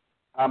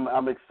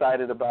 I'm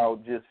excited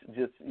about just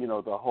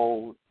the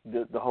whole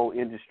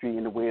industry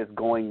and the way it's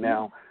going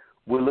now.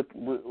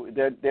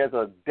 There's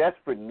a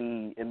desperate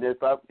need, and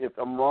if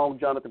I'm wrong,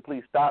 Jonathan,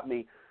 please stop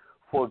me,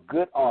 for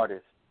good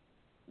artists.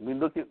 The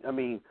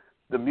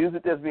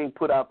music that's being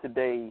put out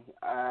today,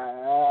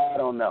 I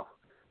don't know.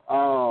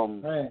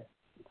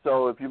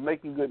 So if you're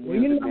making good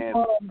music, man,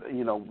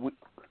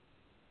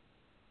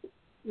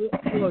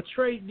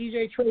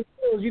 DJ Trey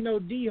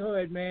Bills,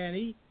 D-Hud, man,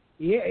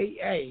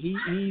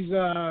 he's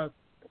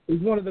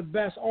one of the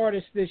best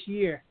artists this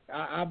year,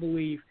 I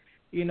believe.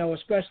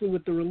 Especially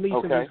with the release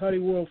of his Huddy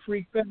World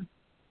Freak Fest.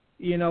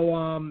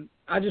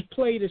 I just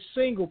played a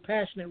single,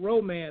 Passionate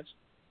Romance,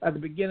 at the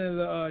beginning of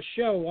the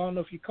show. I don't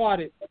know if you caught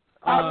it.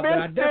 But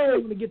I definitely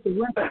want to get the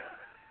record.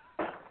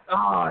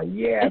 Oh,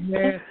 yeah,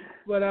 man.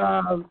 But,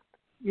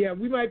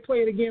 we might play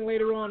it again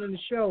later on in the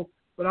show.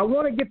 But I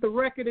want to get the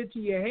record into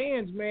your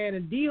hands, man.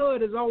 And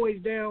D-Hud is always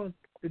down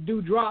to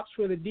do drops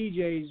for the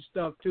DJs and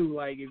stuff, too.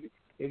 Like,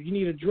 if you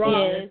need a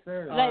drop. Yes,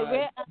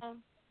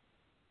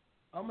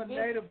 I'm a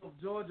native of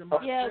Georgia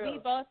myself. Yeah, we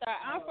both are.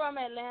 I'm from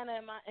Atlanta,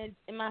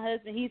 and my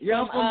husband, he's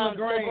I'm from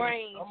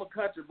LaGrange. I'm a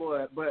country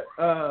boy, but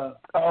down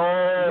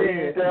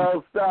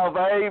south,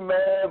 hey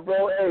man,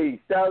 bro, hey,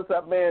 down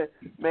south, man,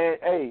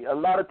 hey, a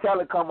lot of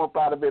talent come up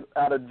out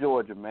of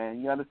Georgia,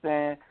 man. You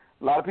understand?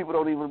 A lot of people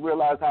don't even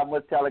realize how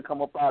much talent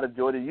come up out of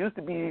Georgia. It used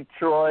to be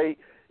Detroit,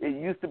 it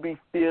used to be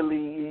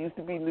Philly, it used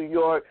to be New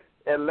York,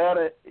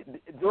 Atlanta.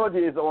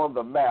 Georgia is on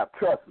the map.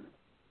 Trust me.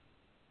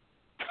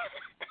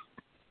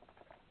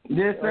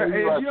 Yes, sir.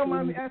 Hey, if you don't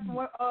mind me asking,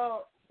 what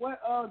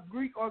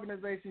Greek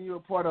organization you're a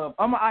part of?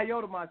 I'm an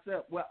IOTA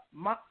myself. Well,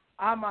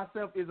 I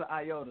myself is an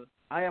IOTA.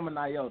 I am an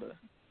IOTA.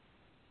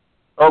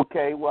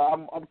 Okay,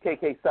 well, I'm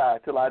KK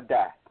side till I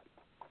die.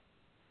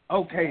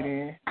 Okay,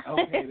 then.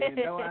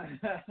 No,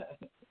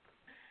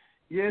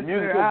 yes,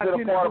 music sir. has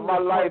been a part of my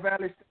life.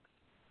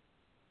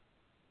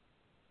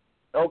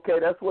 Okay,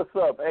 that's what's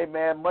up. Hey,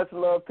 man, much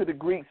love to the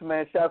Greeks,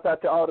 man. Shouts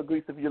out to all the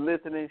Greeks if you're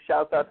listening.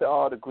 Shouts out to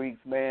all the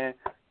Greeks, man.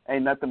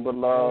 Ain't nothing but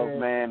love,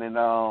 man, and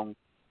I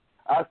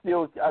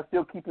still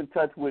keep in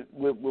touch with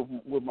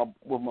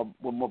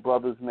my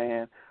brothers,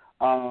 man.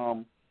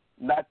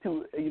 Not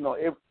too,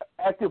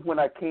 active when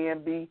I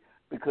can be,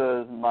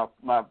 because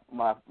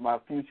my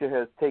future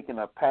has taken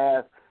a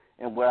path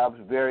and where I was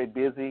very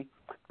busy,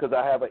 because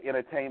I have an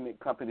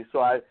entertainment company, so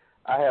I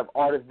have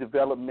artist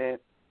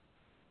development.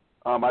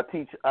 I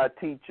teach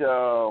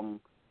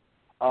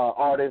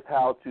artists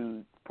how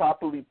to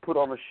properly put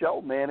on a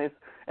show, man.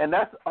 And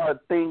that's a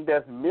thing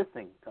that's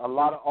missing. A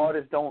lot of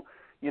artists don't,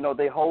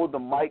 they hold the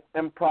mic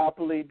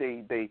improperly.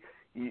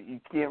 You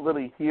can't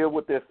really hear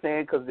what they're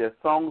saying because their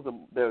songs,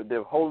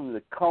 they're holding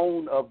the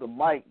cone of the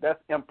mic. That's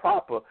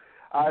improper.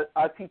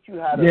 I teach you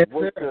how to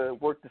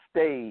work the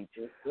stage.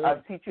 I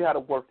teach you how to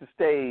work the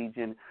stage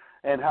and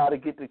how to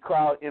get the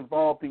crowd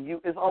involved in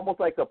you. It's almost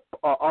like a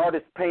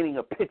artist painting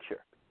a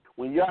picture.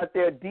 When you're out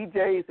there,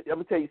 DJs, let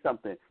me tell you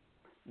something.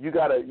 You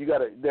gotta.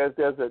 There's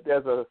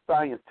a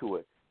science to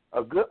it.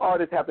 A good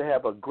artist have to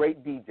have a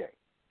great DJ.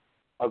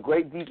 A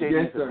great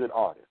DJ is a good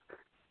artist,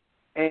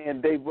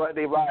 and they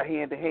ride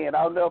hand to hand.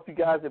 I don't know if you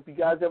guys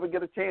ever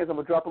get a chance, I'm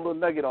gonna drop a little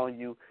nugget on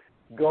you.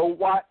 Go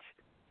watch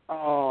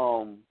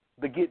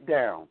the Get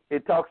Down.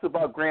 It talks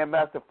about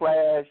Grandmaster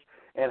Flash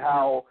and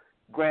how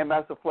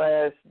Grandmaster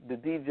Flash, the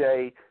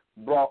DJ,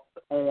 brought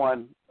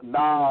on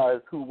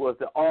Nas, who was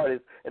the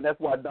artist, and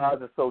that's why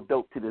Nas is so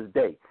dope to this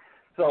day.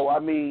 So I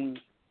mean.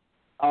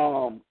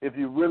 If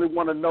you really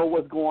want to know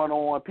what's going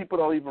on, people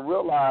don't even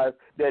realize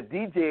that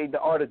the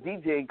art of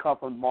DJing comes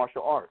from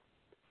martial arts.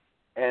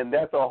 And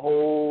that's a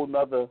whole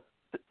nother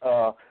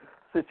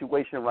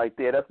situation right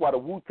there. That's why the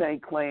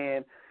Wu-Tang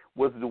Clan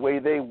was the way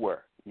they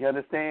were. You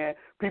understand?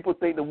 People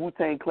think the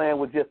Wu-Tang Clan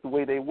was just the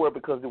way they were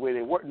because of the way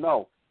they were.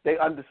 No, they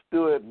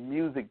understood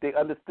music. They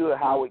understood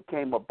how it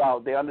came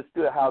about. They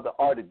understood how the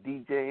art of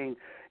DJing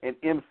and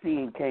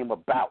MCing came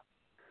about.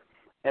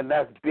 And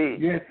that's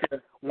big. Yes,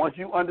 sir. Once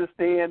you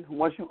understand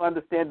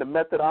the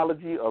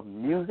methodology of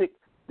music,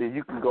 then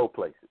you can go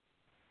places.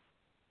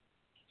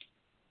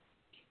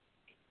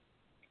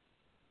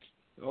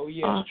 Oh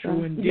yes,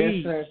 true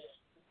indeed. Yes, sir.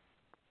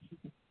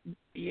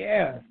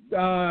 Yeah, but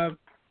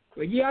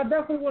I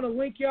definitely want to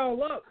link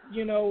y'all up.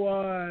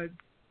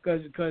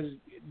 Because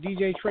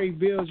DJ Trey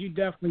Bills, you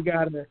definitely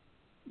gotta,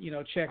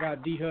 check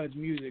out D-Hud's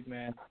music,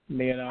 man.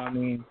 I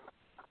mean,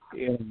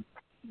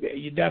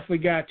 you definitely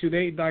got to.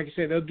 They, like I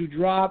said, they'll do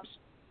drops.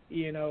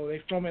 They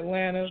from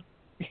Atlanta.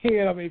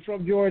 They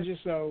from Georgia.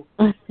 So,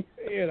 I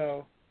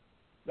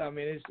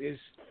mean,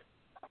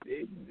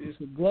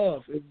 it's a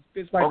glove.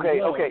 It's like a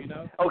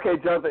glove.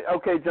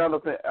 Okay,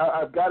 Jonathan.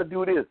 I've got to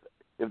do this.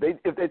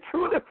 If they're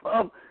truly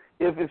from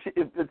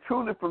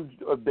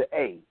the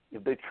A,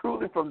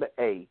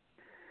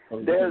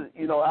 there's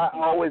I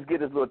always get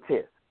this little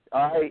test.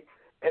 All right,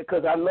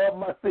 because I love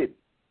my city.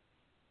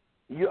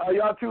 Are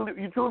y'all truly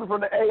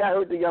from the A? I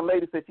heard the young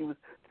lady said she was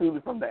truly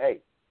from the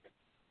A.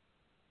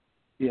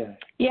 Yeah.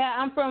 Yeah,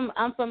 I'm from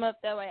up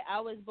that way.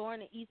 I was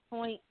born in East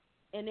Point,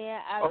 and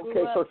then I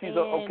grew up so she's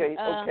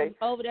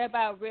over there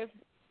by River.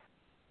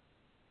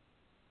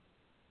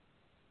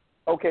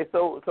 Okay,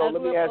 so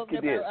let me ask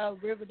you this.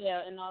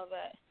 Riverdale and all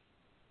that.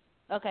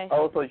 Okay.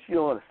 Oh, so she's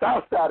on the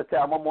south side of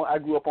town. I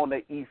grew up on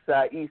the east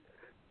side, East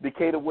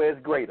Decatur,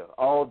 West Greater,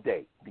 all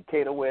day.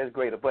 Decatur, West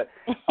Greater, but.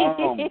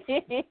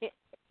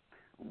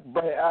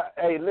 But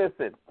hey,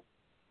 listen.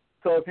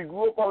 So if you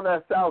grew up on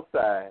that south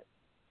side,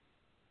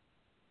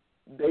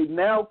 they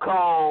now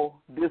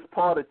call this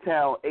part of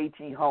town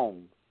H.E.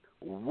 Holmes.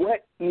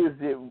 What is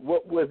it?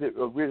 What was it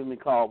originally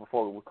called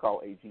before it was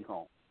called H.E.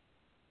 Holmes?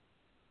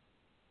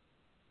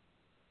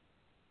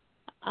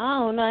 I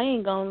don't know. I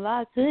ain't gonna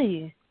lie to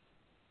you.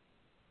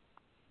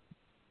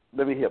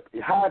 Let me help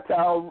you.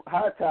 Hightower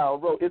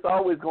Road. It's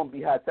always gonna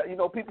be Hightower. You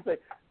know, people say,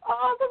 "Oh,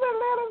 I'm from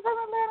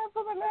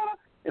Atlanta."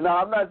 And no,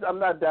 I'm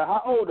not that.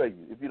 How old are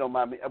you, if you don't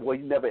mind me? Well,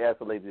 you never asked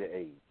a lady their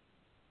age.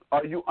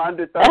 Are you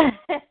under 30?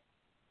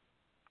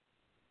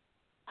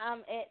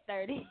 I'm at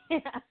 30.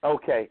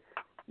 Okay.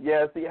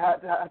 Yeah, see,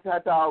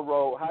 Hightower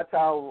Road.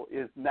 Hightower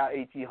is now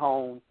H.E.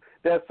 Holmes.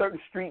 There are certain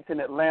streets in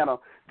Atlanta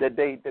that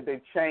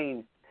they've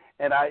changed.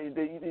 And I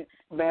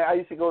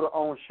used to go to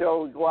on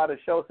shows, go out of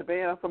shows, say,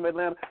 man, I'm from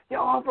Atlanta.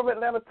 Yo, I'm from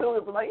Atlanta too.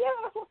 It was like, yeah,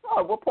 that's what's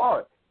up. What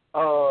part?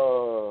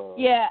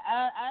 Yeah,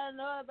 I don't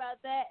know about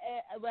that,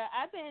 but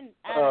I've been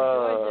out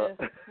of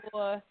Georgia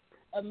for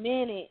a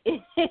minute.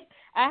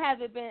 I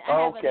haven't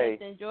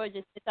lived in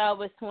Georgia since I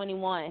was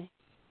 21,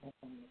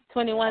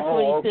 22.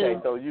 Okay,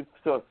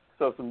 so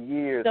some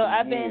years. So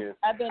I've been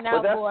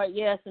out for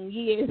some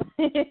years.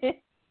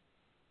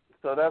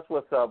 So that's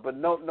what's up. But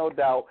no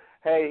doubt.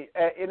 Hey,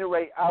 at any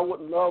rate, I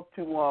would love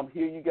to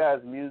hear you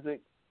guys'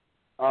 music.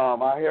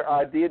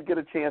 I did get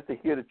a chance to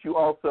hear that you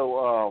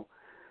also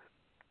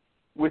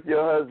with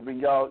your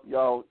husband,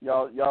 y'all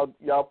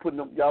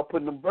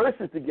putting them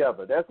verses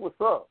together. That's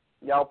what's up.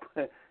 Y'all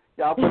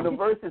putting them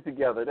verses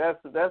together.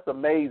 That's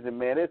amazing,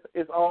 man.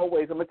 It's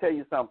always. I'm gonna tell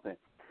you something.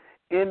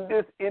 In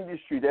this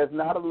industry, there's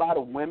not a lot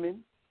of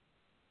women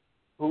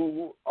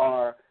who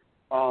are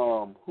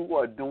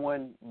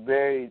doing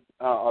very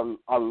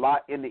a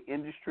lot in the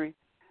industry.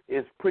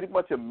 It's pretty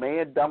much a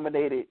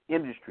man-dominated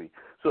industry.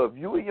 So if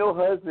you and your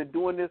husband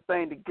doing this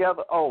thing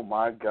together, oh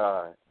my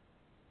God.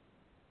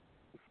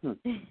 The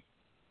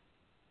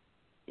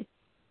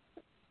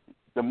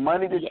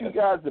money that you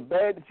guys, the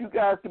bag that you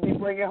guys could be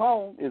bringing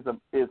home is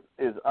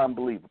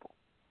unbelievable.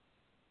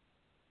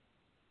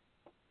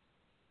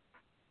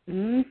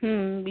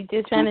 Mhm. We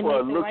just trying to make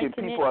the right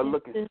connection. People are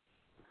looking.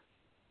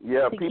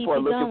 Yeah, people are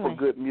looking for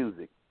good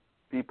music.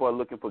 People are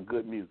looking for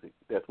good music.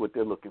 That's what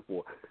they're looking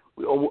for.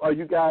 Are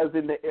you guys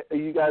in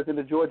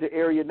the Georgia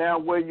area now?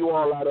 Where are you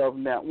all out of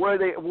now? Where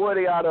are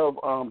they out of,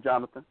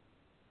 Jonathan?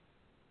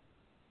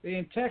 They're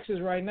in Texas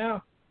right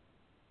now.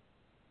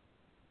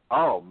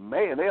 Oh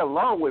man, they're a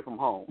long way from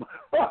home.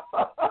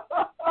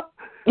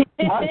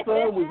 My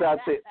son was out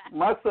there.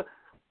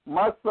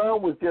 My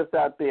son was just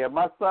out there.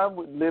 My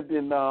son lived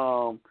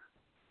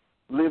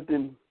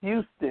in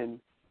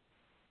Houston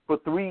for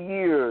 3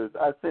 years.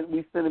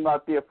 We sent him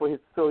out there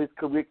so his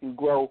career can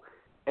grow,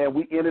 and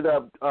we ended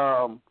up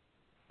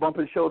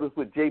bumping shoulders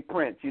with Jay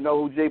Prince. You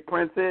know who Jay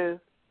Prince is?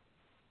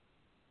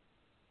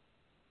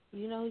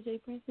 You know who Jay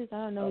Prince is? I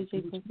don't know who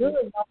Jay Prince is.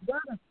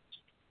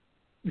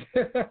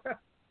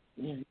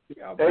 Hey,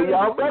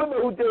 y'all better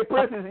know who Jay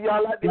Prince is.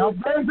 Y'all like y'all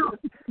better know.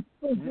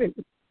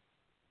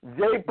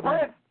 Jay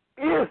Prince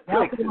is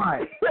Texas.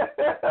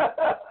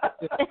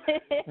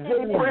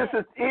 Jay Prince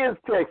is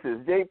Texas.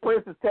 Jay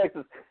Prince is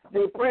Texas.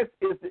 Jay Prince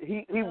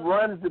he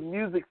runs the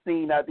music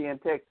scene out there in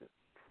Texas,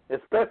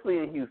 especially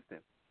in Houston.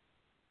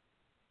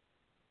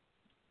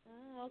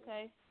 Oh,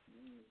 okay.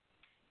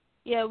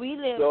 Yeah, we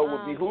live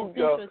in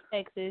Central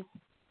Texas,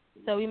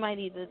 so we might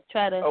need to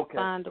try to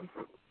find them.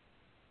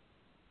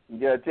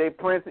 Yeah, Jay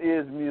Prince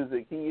is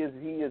music. He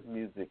is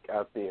music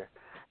out there,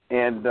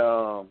 and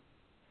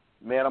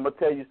man, I'm gonna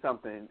tell you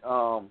something.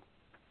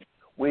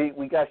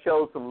 We got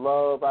showed some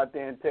love out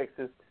there in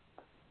Texas,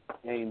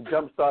 and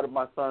jump started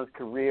my son's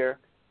career.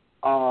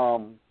 I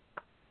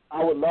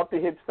would love to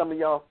hit some of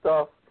y'all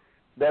stuff.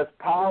 There's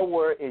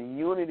power in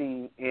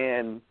unity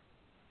in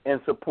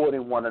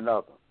supporting one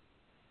another.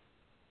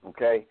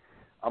 Okay,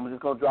 I'm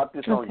just gonna drop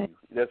this on you.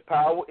 There's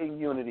power in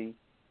unity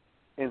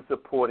in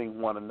supporting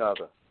one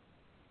another.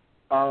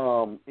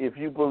 If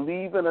you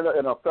believe in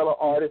a fellow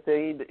artist,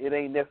 it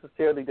ain't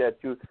necessarily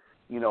that this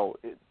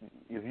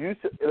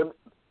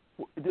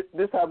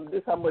how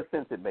much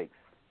sense it makes.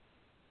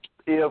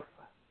 If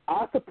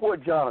I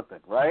support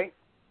Jonathan, right?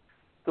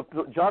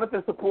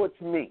 Jonathan supports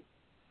me,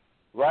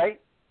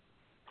 right?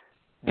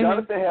 Mm-hmm.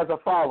 Jonathan has a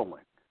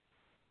following.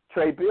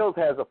 Trey Bills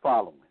has a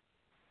following.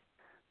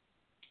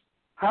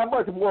 How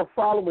much more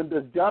following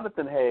does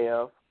Jonathan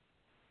have,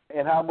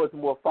 and how much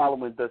more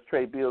following does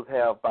Trey Bills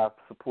have by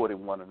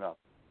supporting one another?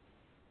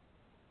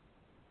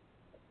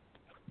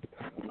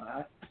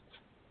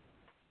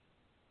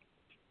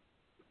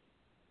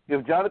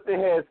 If Jonathan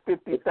has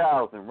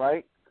 50,000,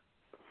 right?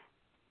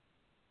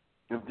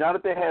 If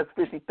Jonathan has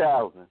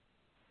 50,000,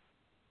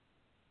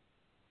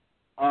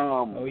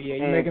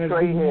 you're making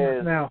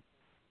a now.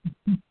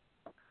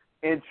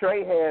 And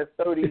Trey has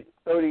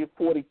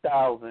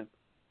 40,000.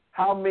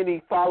 How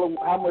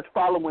much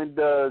following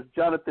does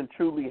Jonathan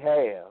truly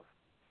have?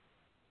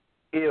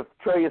 If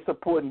Trey is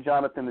supporting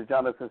Jonathan and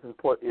Jonathan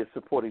is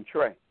supporting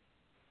Trey,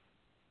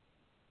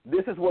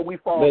 this is what we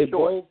fall short.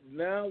 Both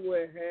now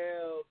will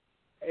have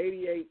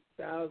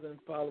 88,000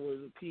 followers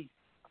apiece.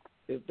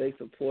 if they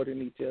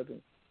supporting each other.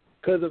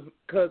 Because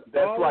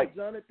That's all right. of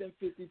Jonathan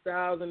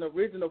 50,000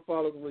 original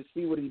followers will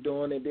see what he's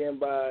doing, and then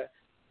by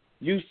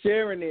you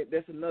sharing it,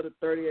 that's another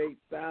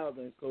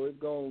 38,000. So it's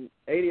going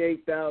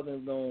 88,000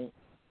 is going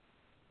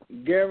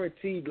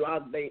guaranteed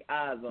lock their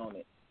eyes on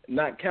it.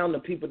 Not counting the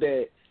people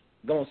that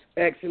going to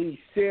actually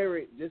share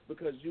it just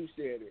because you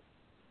shared it,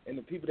 and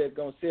the people that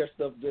going to share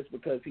stuff just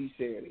because he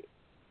shared it.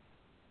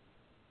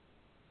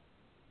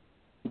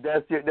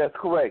 That's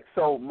correct.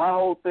 So my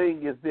whole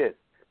thing is this: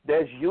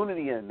 there's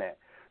unity in that.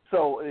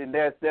 So and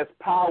there's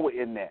power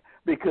in that,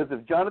 because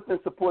if Jonathan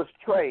supports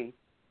Trey,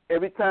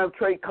 every time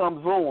Trey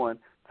comes on,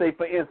 say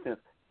for instance,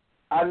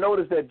 I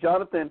noticed that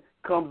Jonathan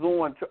comes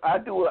on. I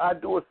do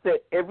a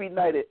set every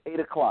night at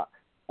 8:00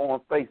 on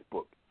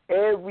Facebook.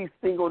 Every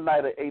single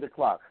night at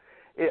 8:00.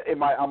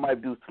 I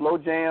might do slow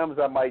jams.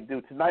 I might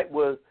do tonight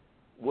was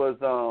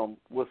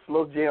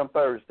slow jam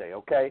Thursday.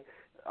 Okay.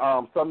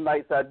 Some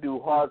nights I do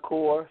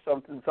hardcore.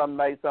 Some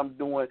nights I'm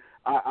doing.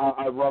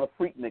 I run a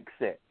Freaknik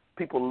set.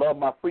 People love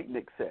my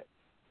Freaknik set.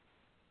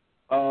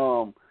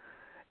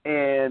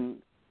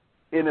 And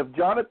if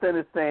Jonathan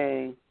is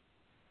saying,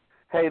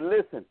 "Hey,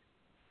 listen,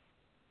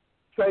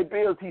 Trey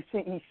Bills, he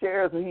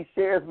shares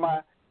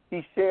my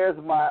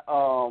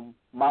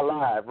my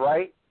live,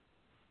 right?"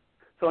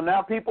 So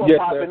now people are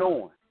popping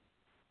on.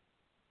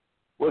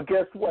 Well,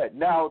 guess what?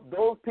 Now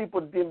those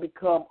people then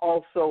become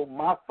also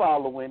my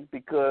following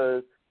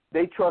because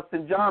they trust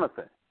in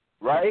Jonathan,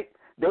 right?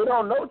 They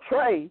don't know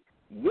Trey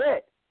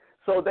yet,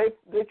 so they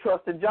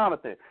trust in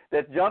Jonathan,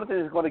 that Jonathan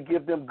is going to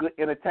give them good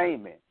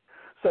entertainment.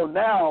 So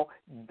now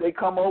they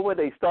come over,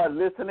 they start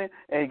listening,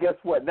 and guess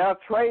what? Now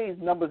Trey's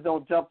numbers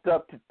don't jump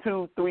up to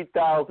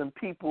 2,000-3,000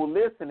 people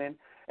listening,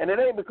 and it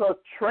ain't because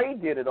Trey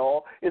did it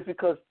all. It's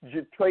because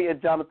Trey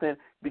and Jonathan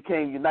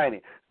became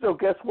united. So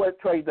guess what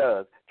Trey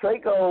does? Trey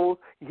goes,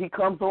 he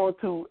comes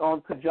onto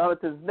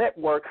Jonathan's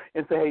network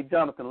and say, "Hey,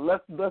 Jonathan,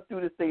 let's do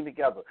this thing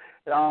together."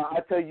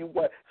 I tell you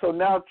what. So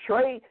now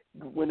Trey,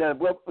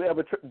 whenever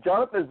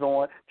Jonathan's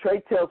on,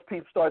 Trey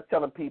starts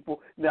telling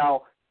people.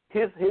 Now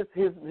his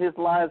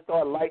lines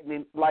start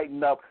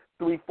lighting up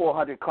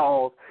 300-400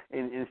 calls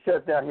and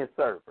shuts down his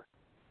server.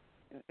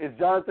 Is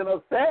Jonathan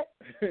upset?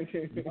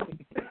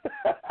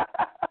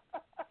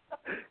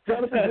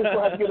 Jonathan just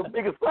trying to get a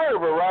bigger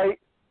server, right?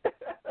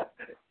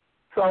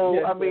 So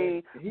yes, I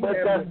mean, but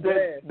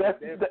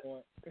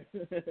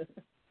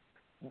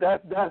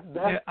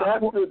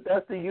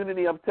that's the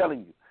unity I'm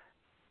telling you.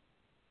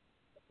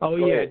 Oh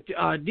yeah,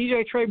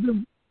 DJ Trey.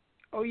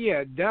 Oh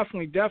yeah,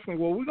 definitely.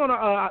 Well, we're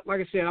gonna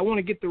like I said, I want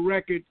to get the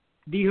record,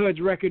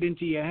 D-Hud's record,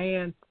 into your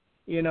hand,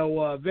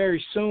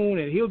 very soon,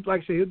 and he'll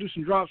do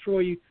some drops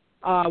for you.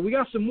 We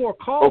got some more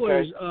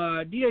callers.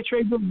 Okay. DJ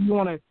Trey, you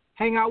want to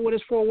hang out with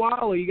us for a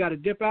while, or you got to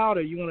dip out,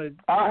 or you want to?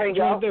 I'll hang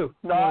out.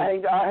 No, I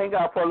hang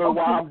out for a little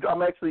while.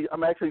 I'm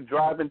actually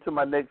driving to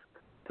my next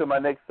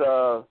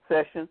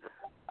session.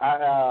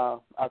 I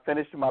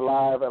finished my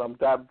live, and I'm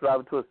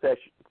driving to a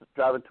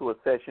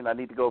session. I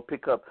need to go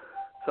pick up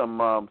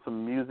some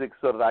music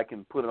so that I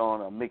can put it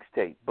on a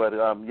mixtape. But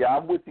yeah,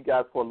 I'm with you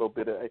guys for a little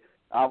bit.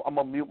 I'm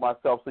gonna mute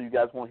myself so you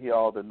guys won't hear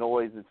all the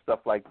noise and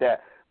stuff like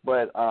that.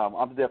 But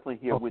I'm definitely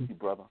here with you,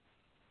 brother.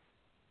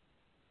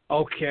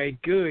 Okay,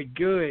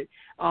 good.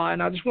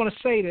 And I just want to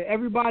say to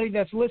everybody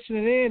that's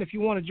listening in, if you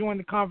want to join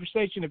the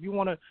conversation, if you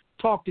want to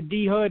talk to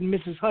D-Hud and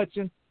Mrs.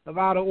 Hudson of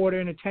Out of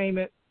Order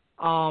Entertainment,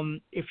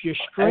 if you're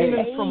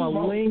streaming from a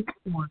link,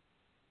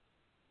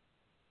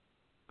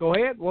 go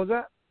ahead. What was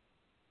that?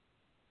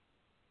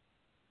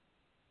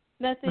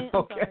 Nothing.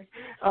 Okay.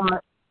 Oh,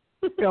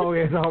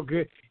 yeah, it's all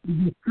good.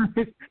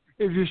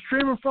 If you're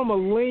streaming from a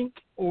link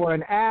or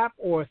an app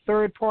or a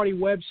third-party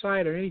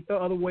website or any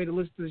other way to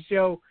listen to the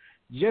show,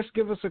 just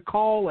give us a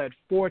call at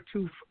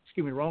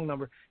wrong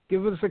number.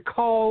 Give us a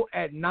call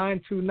at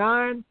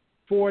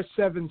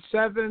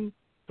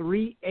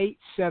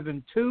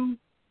 929-477-3872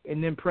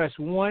 and then press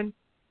 1.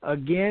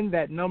 Again,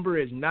 that number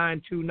is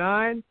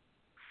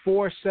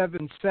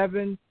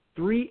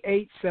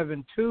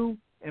 929-477-3872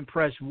 and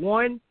press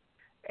 1.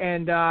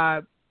 And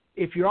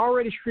if you're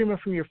already streaming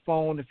from your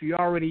phone, if you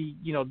already,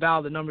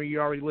 dial the number,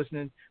 you're already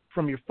listening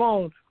from your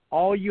phone,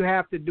 all you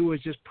have to do is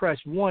just press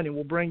 1 and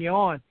we'll bring you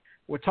on.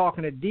 We're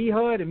talking to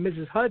D-Hud and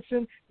Mrs.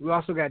 Hudson. We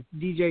also got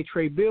DJ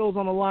Trey Bills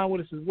on the line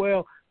with us as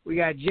well. We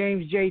got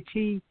James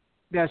JT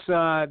that's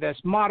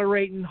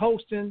moderating,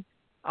 hosting.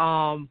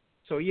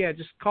 So, yeah,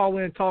 just call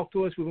in and talk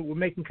to us. We're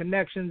making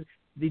connections.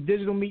 The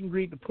digital meet and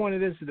greet, the point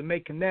of this is to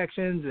make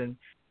connections and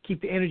keep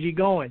the energy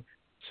going.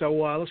 So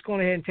let's go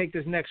ahead and take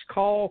this next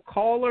call.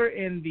 Caller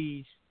in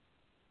the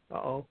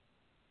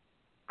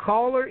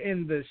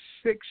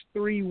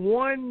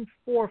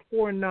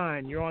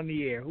 631-449. You're on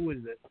the air. Who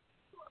is this?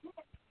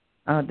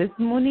 This is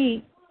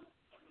Monique.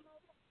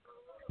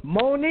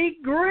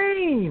 Monique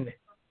Green.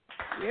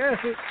 Yes.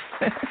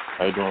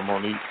 How you doing,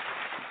 Monique?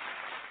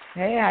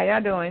 Hey, how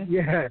y'all doing?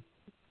 Yeah.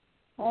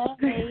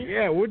 Okay.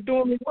 Yeah, we're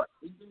doing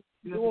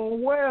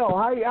well.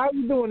 How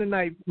you doing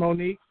tonight,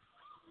 Monique?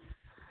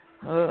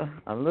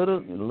 A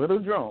little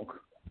drunk.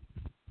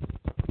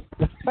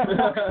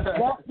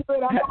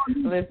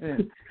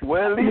 Listen.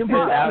 Well, at least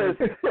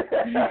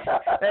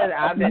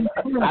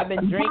I've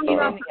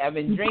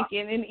been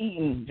drinking and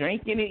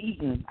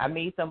eating. I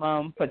made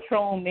some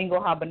Patron Mango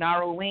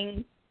Habanero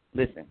wings.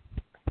 Listen.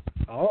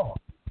 Oh.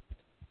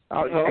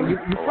 You're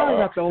probably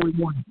not the only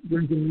one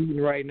drinking and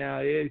eating right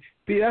now.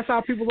 That's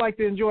how people like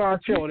to enjoy our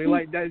show. They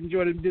like to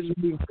enjoy the digital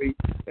meet and greet.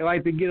 They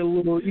like to get a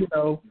little, get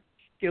a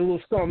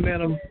little something in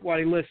them while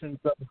they listen.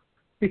 So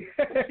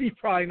you're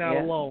probably not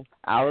alone.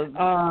 I was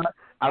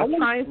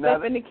trying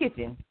stuff in the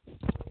kitchen.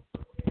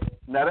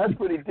 Now that's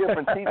pretty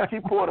different.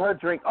 She poured her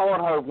drink on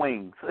her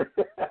wings.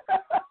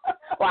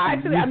 Well,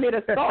 actually, I made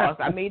a sauce.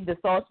 I made the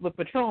sauce with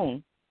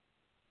Patron.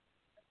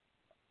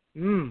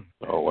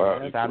 Oh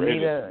wow! Yes, I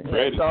made a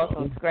sauce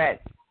from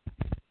scratch.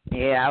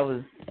 Yeah, I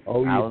was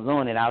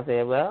on it. I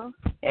said, well,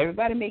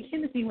 everybody make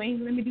Hennessy wings.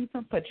 Let me do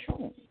some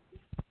Patron.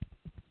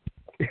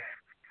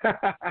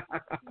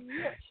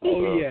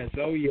 Oh yes.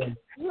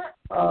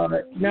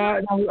 Now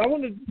I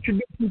want to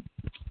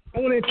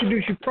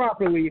introduce you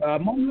properly.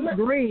 Monique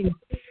Green,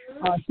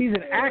 she's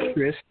an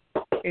actress,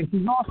 and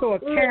she's also a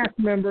cast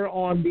member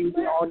on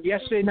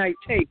Yesterday Night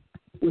Tape,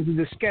 which is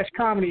a sketch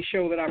comedy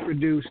show that I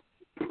produced.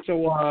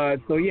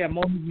 So yeah,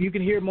 you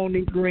can hear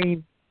Monique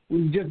Green.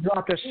 We just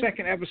dropped our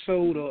second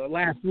episode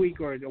last week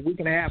or a week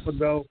and a half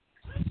ago,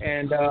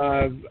 and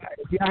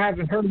if y'all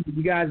haven't heard it,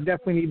 you guys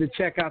definitely need to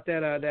check out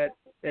that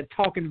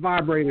talking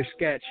vibrator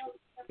sketch.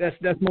 That's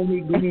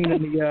Monique Green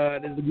and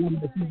the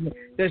woman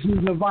that's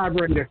using a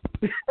vibrator.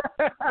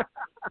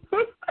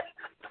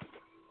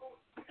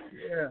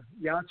 Yeah,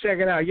 y'all check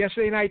it out.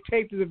 Yesterday Night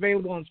Tape is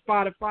available on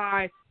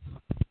Spotify.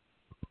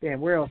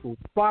 Damn, where else?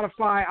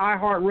 Spotify,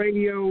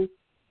 iHeartRadio,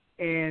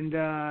 and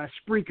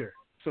Spreaker.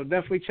 So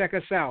definitely check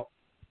us out.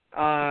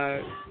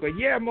 But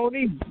yeah,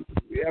 Monique,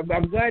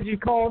 I'm glad you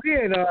called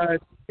in.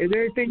 Is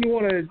there anything you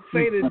want to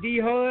say to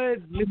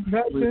D-Hud, Mrs.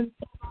 Hudson?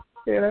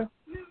 Yeah.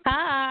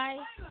 Hi.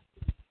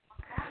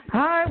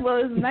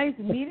 Well, it's nice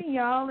meeting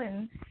y'all.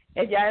 And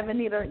if y'all ever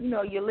need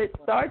your lit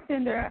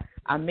bartender,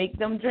 I make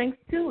them drinks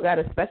too. Got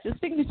a special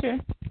signature.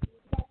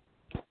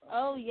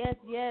 Oh yes,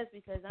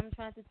 because I'm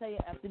trying to tell you,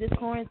 after this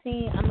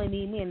quarantine, I'm gonna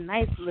need me a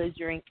nice little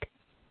drink.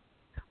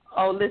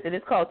 Oh, listen,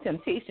 it's called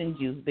Temptation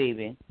Juice,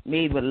 baby.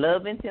 Made with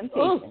love and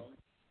temptation.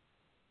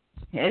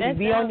 And if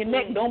you be on your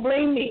neck, don't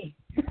blame me.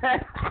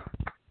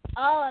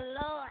 Oh,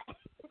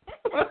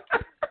 Lord.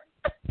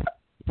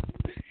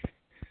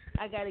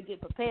 I got to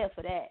get prepared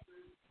for that.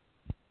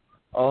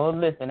 Oh,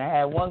 listen, I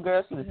had one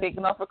girl, she was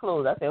taking off her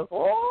clothes. I said,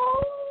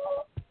 oh.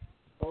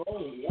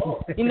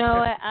 You know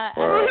what?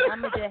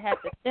 I'm going to just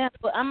have to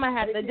sample. I'm going to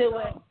have to do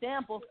a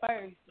sample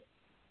first.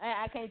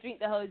 I can't drink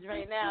the whole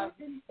drink now.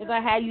 If I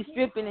have you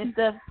stripping and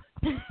stuff.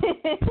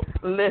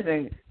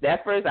 Listen,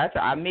 that first,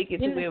 I make it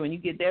to where when you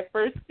get that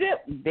first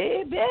sip,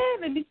 baby,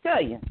 let me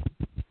tell you.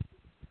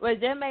 Well,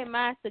 just make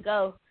mine to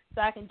go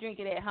so I can drink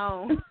it at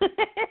home.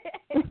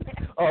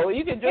 Oh,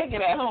 you can drink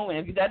it at home, and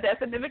if you got that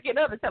significant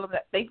other, tell them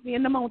that. Thank me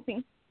in the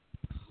morning.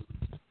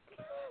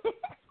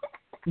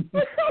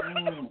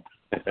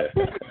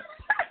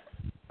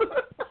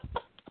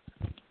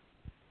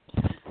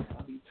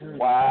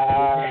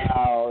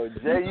 Wow,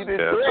 Jay, you didn't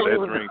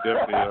that drink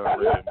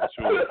definitely ready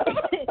mature.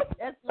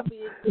 That's gonna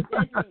be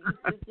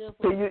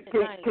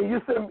Can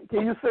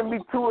you send me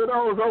 2 of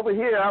those over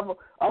here? I'm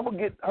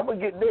gonna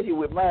get naked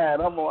with mine.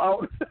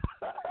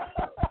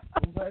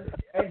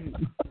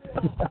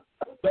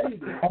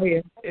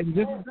 Hey, and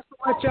just to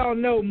let y'all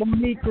know,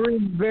 Monique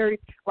Green is very,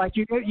 like,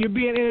 you're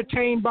being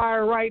entertained by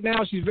her right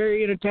now. She's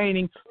very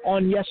entertaining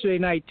on Yesterday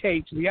Night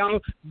Tape. So y'all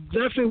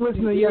definitely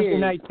listen to Yesterday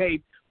Night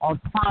Tape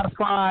on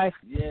Spotify,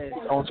 Deezer,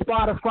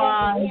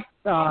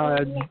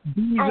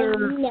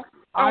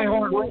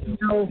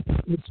 iHeartRadio.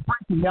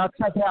 Y'all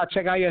check it out.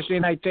 Check out Yesterday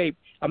Night Tape.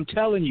 I'm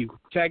telling you,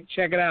 check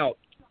it out.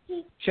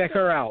 Check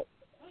her out.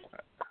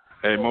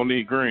 Hey,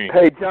 Monique Green.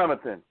 Hey,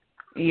 Jonathan.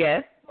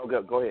 Yes.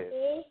 Okay, go ahead.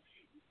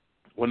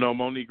 Well, no,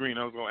 Monique Green,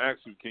 I was going to ask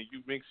you, can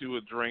you mix you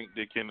a drink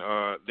that can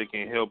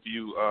help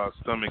you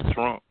stomach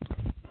Trump?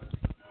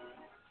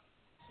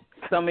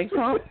 Stomach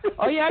Trump?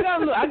 Oh yeah, I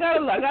got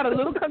a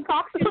little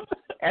concoction.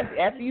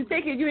 After you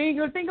take it, you ain't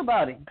gonna think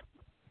about it.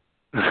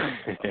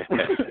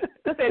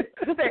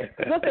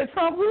 What's that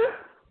Trump root?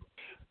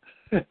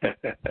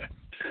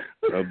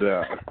 No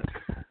doubt.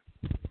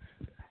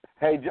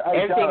 Hey,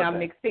 everything Jonathan. I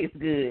mix tastes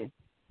good.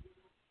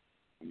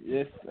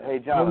 Yes. Hey,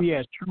 Jonathan. Oh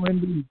yes, true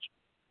indeed.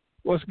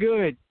 What's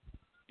good,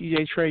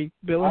 DJ Trey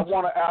Billings? I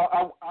want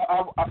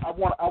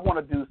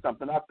to do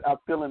something. I'm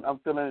feeling.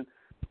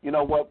 You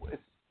know what?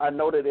 I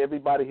know that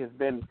everybody has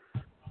been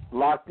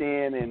locked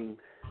in, and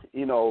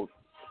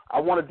I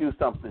want to do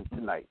something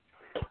tonight.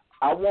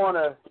 I want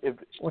to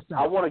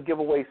give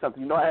away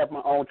something. I have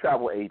my own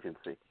travel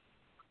agency.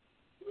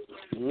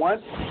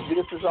 Once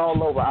this is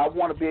all over, I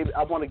want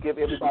to give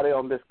everybody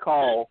on this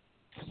call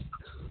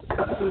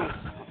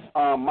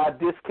my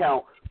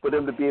discount for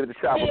them to be able to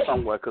travel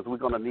somewhere, because we're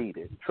going to need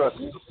it. Trust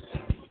me.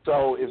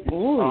 So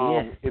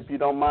if you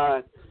don't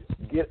mind,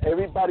 get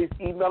everybody's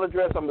email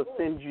address. I'm going to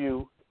send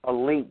you a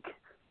link.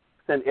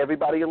 Send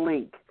everybody a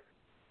link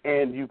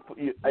and you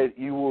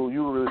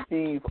will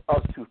receive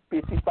up to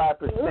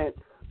 55%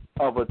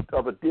 of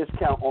a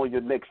discount on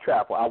your next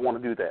travel. I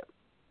want to do that.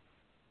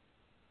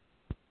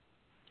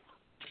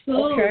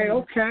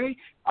 Okay.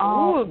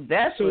 Oh,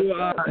 that's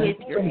so. great.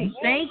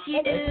 Thank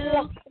you.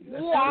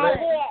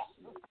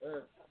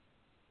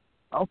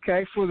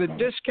 Okay, for the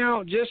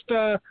discount, just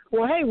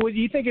well, hey, would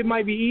you think it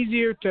might be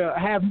easier to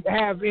have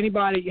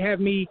anybody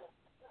have me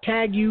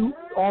tag you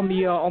on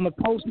the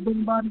post of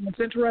anybody that's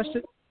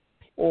interested,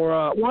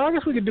 or well, I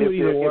guess we could do it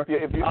either or.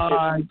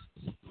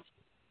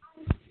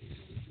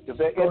 If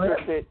they're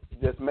interested,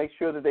 just make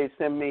sure that they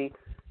send me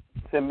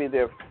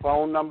their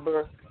phone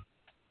number,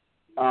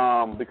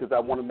 because I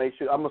want to make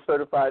sure I'm a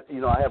certified.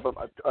 I have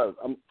I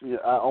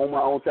own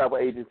my own travel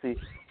agency,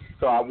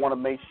 so I want to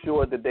make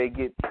sure that they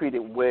get treated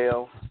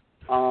well.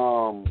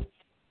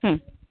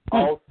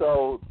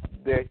 Also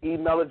their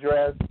email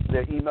address,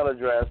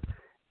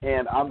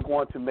 and I'm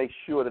going to make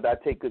sure that I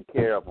take good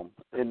care of them.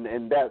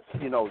 And that's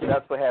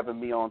that's for having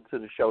me on to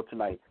the show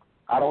tonight.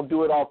 I don't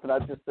do it often. I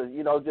just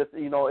it was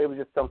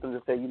just something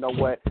to say, you know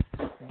what,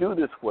 do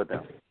this for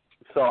them.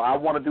 So I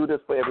want to do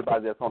this for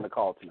everybody that's on the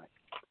call tonight.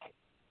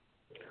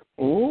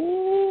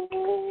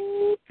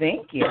 Oh,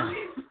 thank you.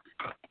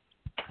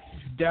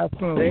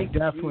 Definitely.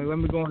 Let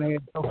me go ahead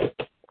and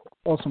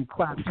throw some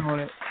claps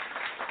on it.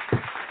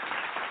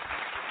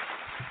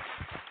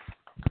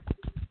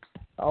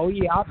 Oh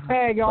yeah, I'll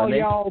tag all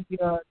y'all.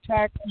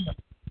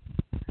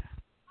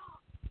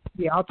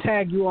 I'll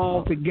tag you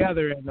all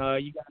together, and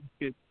you guys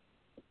could,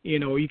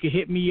 you can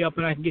hit me up,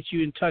 and I can get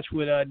you in touch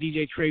with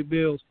DJ Trey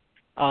Bills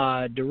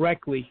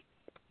directly.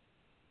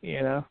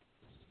 And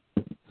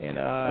give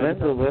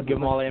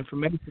them all the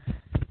information.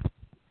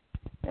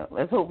 Yeah,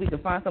 let's hope we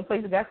can find some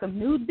place that got some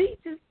nude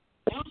beaches.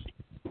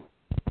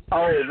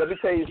 Oh, let me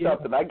tell you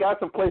something. I got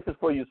some places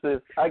for you, sis.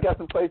 You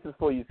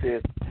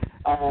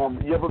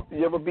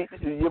ever been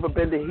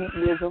to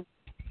hedonism?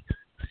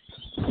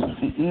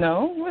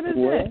 No. What is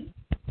that?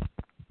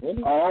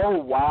 Oh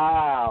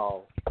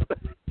wow!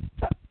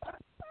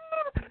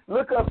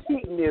 Look up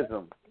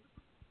hedonism.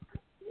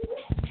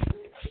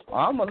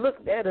 I'm gonna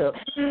look that up.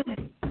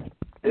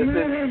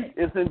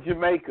 It's in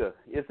Jamaica.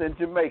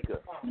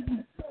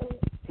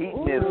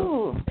 Hedonism.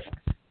 Ooh.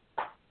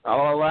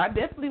 Oh, well, I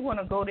definitely want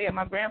to go there.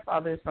 My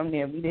grandfather is from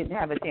there. We didn't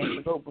have a chance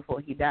to go before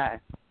he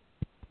died.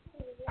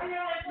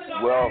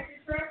 Well,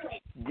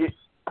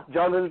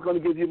 Jonathan's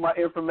going to give you my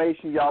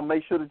information. Y'all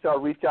make sure that y'all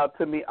reach out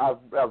to me. I've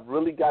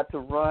really got to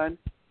run.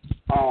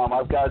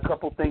 I've got a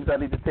couple things I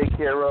need to take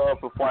care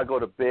of before I go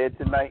to bed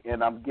tonight,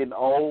 and I'm getting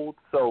old,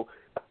 so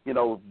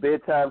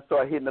bedtime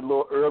start hitting a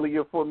little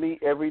earlier for me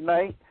every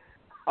night.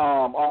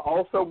 I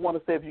also want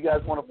to say, if you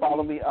guys want to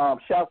follow me,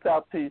 shouts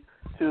out to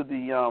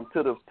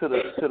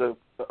the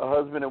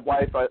husband and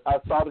wife. I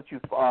saw that you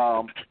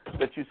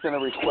sent a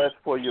request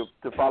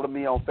to follow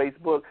me on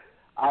Facebook.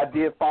 I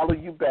did follow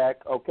you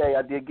back, okay?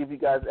 I did give you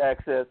guys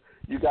access.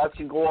 You guys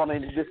can go on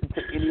and listen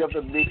to any of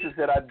the mixes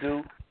that I've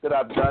done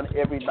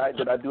every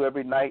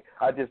night,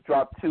 I just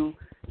dropped 2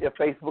 if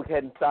Facebook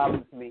hadn't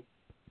silenced me.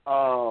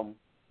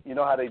 You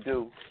know how they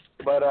do.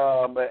 But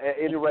at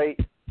any rate,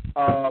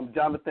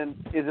 Jonathan,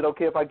 is it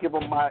okay if I give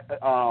them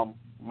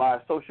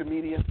my social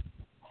media?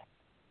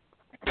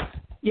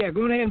 Yeah,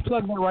 go ahead and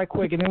plug that right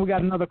quick, and then we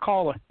got another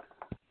caller.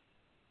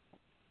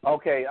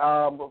 Okay,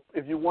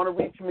 if you want to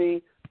reach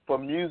me for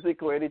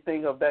music or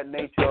anything of that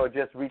nature, or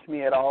just reach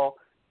me at all,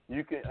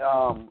 you can.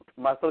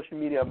 My social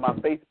media, my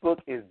Facebook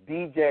is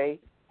DJ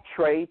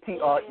Trey Trey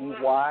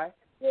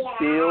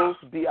Bills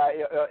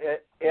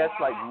BILLS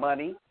like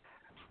money,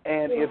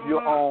 and if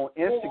you're on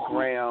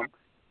Instagram,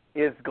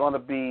 it's gonna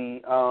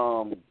be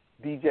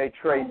DJ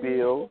Trey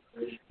Bills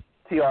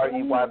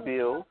TREY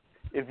Bills.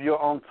 If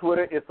you're on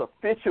Twitter, it's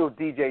official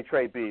DJ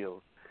Trey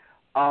Bills.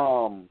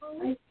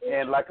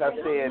 And like I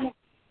said,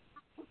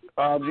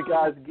 you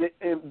guys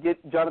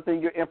get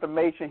Jonathan your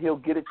information. He'll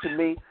get it to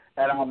me,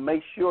 and I'll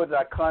make sure that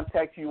I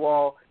contact you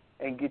all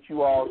and get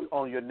you all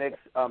on your next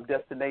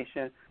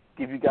destination.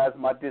 Give you guys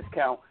my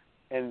discount,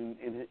 and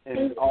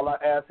all I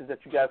ask is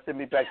that you guys send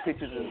me back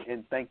pictures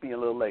and thank me a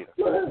little later.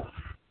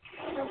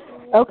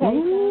 Okay,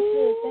 sounds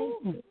good.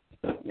 Thank you.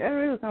 That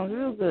really sounds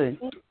real good.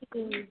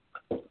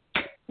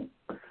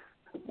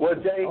 Well,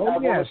 Jay, I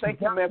want to thank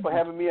you, man, for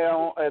having me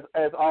on.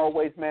 As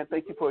always, man,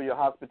 thank you for your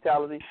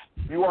hospitality.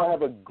 You all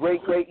have a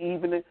great, great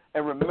evening.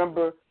 And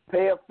remember,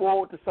 pay it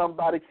forward to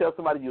somebody. Tell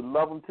somebody you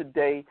love them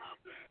today.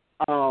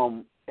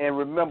 And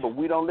remember,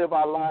 we don't live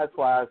our lives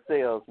for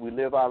ourselves. We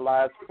live our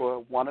lives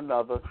for one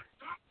another.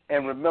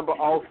 And remember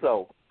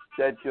also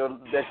that your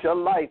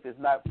life is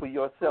not for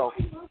yourself.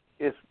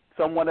 It's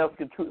someone else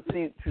can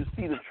see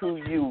the true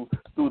you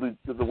through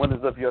the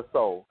windows of your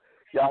soul.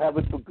 Y'all have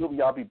it good.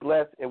 Y'all be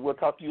blessed, and we'll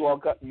talk to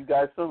you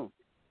guys soon.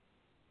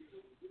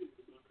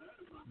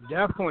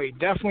 Definitely.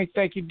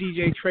 Thank you,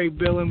 DJ Trey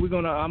Bill, and I'm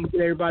gonna get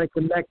everybody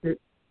connected.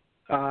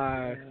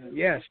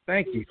 Yes,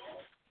 thank you.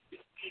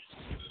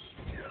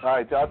 All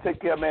right, y'all take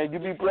care, man. You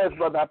be blessed,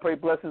 brother. I pray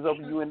blessings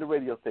over you in the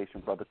radio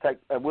station, brother.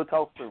 And we'll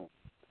talk soon.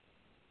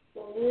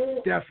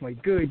 Definitely.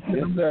 Good. Yes,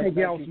 I'm sir. going to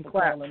take out Thank some you for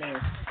claps. calling in.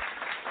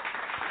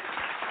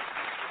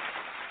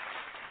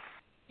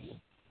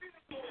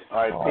 All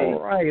right,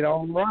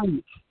 All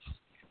right.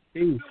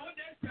 Peace.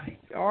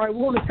 All right,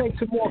 we're going to take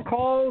some more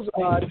calls.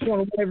 I just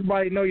want to let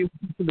everybody know you're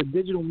listening to the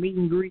digital meet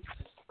and greet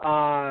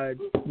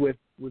with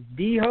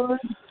D-Hud,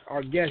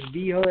 our guest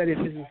D-Hud and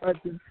Mrs.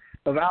 Hudson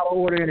of Out of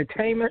Order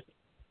Entertainment.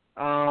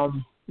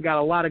 Got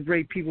a lot of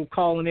great people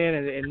calling in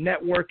and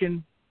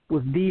networking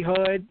with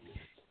D-Hud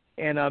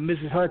and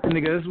Mrs. Hudson.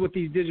 This is what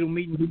these digital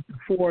meet and greets are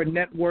for: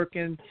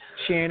 networking,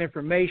 sharing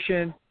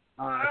information,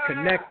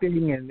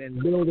 connecting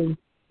and building.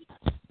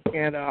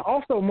 And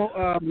also,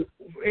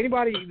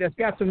 anybody that's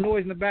got some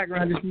noise in the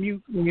background, just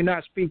mute when you're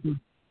not speaking.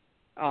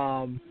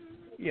 Also,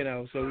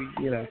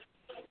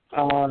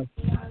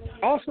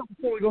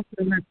 before we go to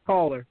the next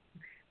caller,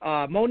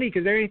 Monique,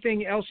 is there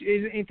anything else?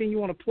 Is there anything you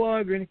want to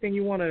plug, or anything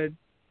you want to,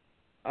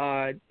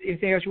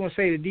 anything else you want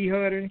to say to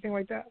D-Hud or anything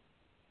like that?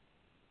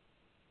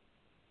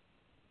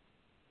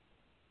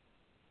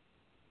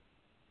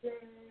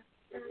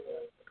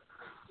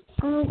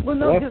 Well,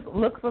 no, just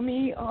look for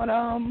me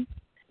on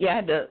Yeah, I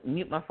had to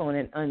mute my phone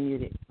and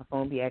unmute it. My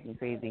phone be acting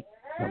crazy.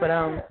 But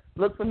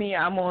look for me.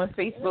 I'm on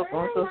Facebook,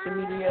 on social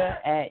media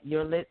at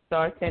Your Lit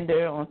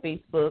Bartender on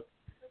Facebook,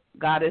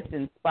 Goddess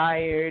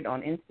Inspired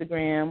on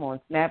Instagram, on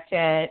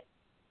Snapchat.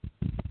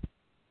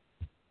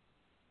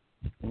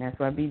 And that's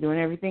where I be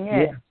doing everything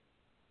at. Yeah.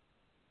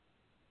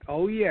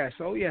 Oh, yes.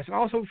 And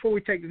also, before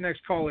we take the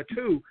next caller,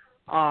 too,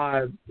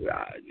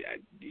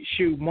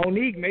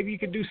 Monique, maybe you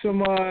could do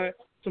some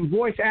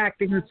voice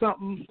acting or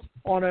something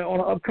on an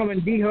upcoming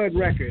D-Hud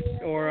record,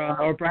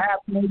 or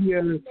perhaps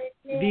maybe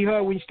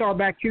D-Hud, when you start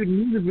back shooting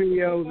music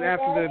videos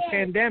after the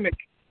pandemic,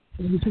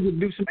 you could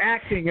do some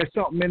acting or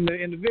something in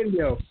the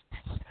video.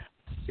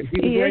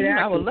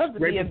 I would love to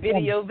be a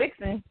video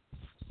vixen.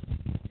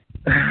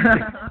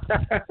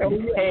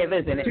 Hey,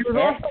 listen,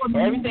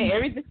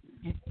 everything.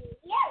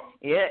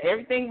 Yeah,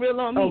 everything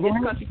real on me. This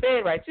country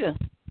fed right here.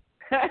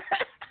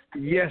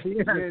 Yes.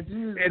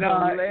 And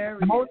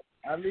hilarious.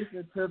 I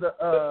listened to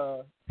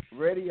the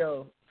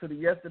radio, to the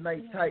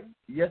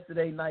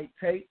yesterday night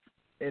tape,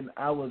 and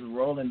I was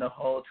rolling the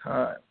whole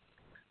time.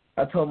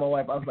 I told my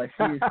wife, I was like,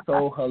 she is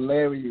so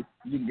hilarious.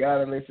 You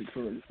gotta listen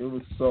to it. It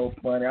was so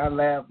funny. I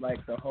laughed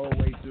like the whole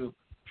way through.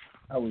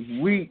 I was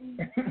weak.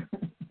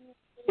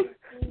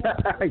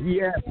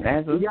 Yeah,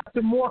 we got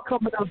some more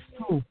coming up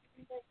soon.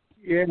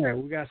 Yeah,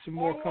 we got some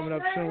more coming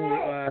up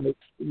soon.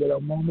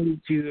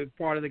 Monique, she's a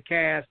part of the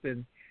cast,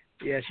 and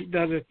yeah, she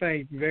does her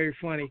thing. Very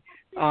funny.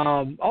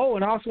 And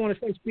I also want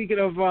to say, speaking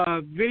of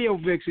video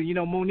vixen,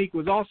 Monique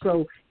was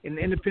also in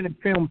the independent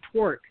film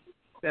Twerk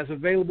that's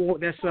available.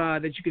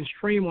 That you can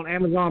stream on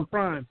Amazon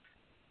Prime.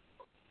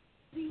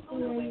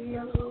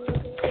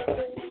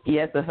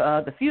 Yes,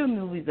 the few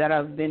movies that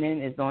I've been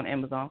in is on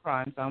Amazon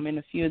Prime, so I'm in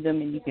a few of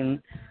them, and you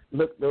can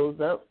look those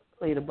up.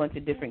 Played a bunch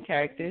of different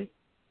characters.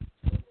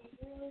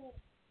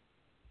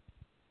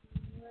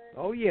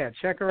 Oh yeah,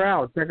 check her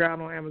out. Check her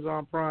out on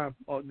Amazon Prime.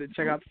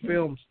 Check out the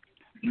films.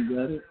 You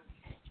got it.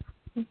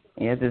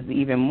 Yeah, there's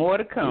even more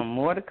to come.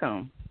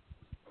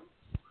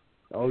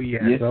 Oh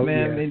yeah. Yes,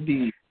 ma'am,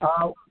 indeed.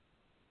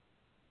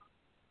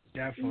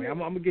 Definitely. I'm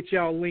gonna get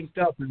y'all linked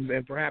up,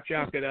 and perhaps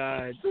y'all could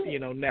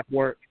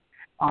network.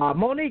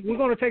 Monique, we're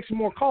gonna take some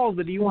more calls,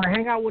 but do you want to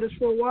hang out with us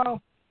for a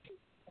while?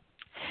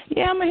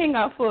 Yeah, I'm gonna hang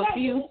out for a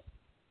few.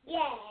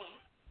 Yeah.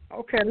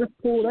 Okay, that's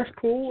cool.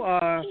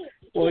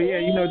 Well,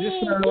 yeah,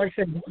 just like I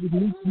said,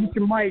 mute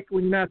your mic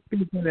when you're not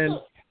speaking, and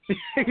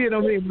you know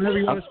what I mean. Whenever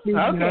you want to speak,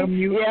 okay.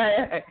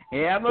 Unmute.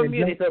 Yeah, I'm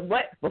unmuted. So,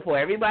 but before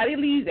everybody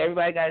leaves,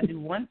 everybody got to do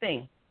one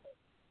thing.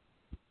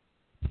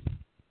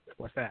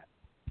 What's that?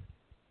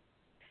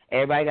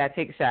 Everybody got to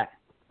take a shot.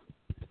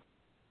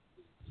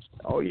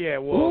 Oh yeah,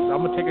 well,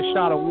 I'm gonna take a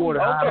shot of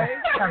water. Okay.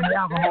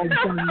 Alcohol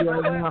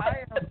right now.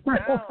 I am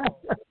down.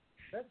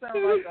 That sounds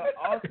like an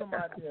awesome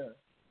idea.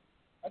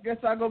 I guess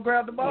I'll go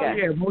grab the bottle.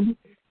 Yeah, Monique.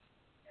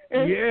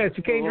 Yes,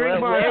 you can't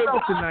drink by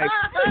yourself tonight.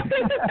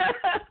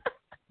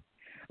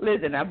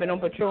 Listen, I've been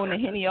on Patron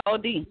and Henny all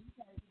day.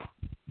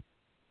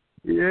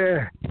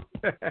 Yeah.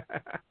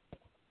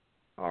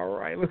 All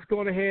right, let's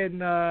go ahead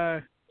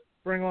and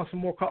bring on some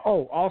more calls.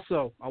 Oh,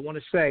 also, I want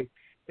to say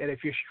that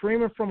if you're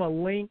streaming from a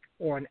link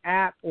or an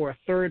app or a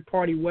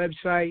third-party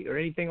website or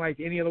anything like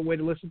any other way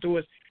to listen to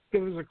us,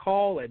 give us a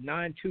call at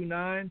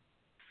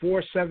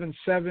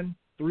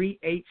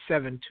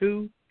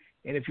 929-477-3872.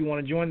 And if you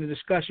want to join the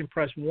discussion,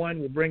 press 1.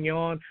 We'll bring you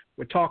on.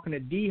 We're talking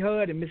to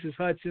D-Hud and Mrs.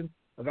 Hudson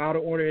of Out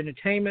of Order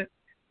Entertainment.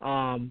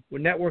 We're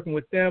networking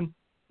with them.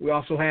 We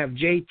also have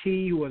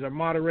JT, who is our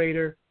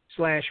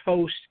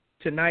moderator/host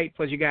tonight.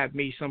 Plus, you got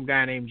me, some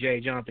guy named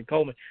Jonathan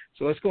Coleman.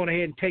 So let's go ahead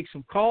and take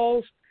some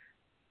calls.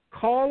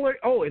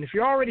 And if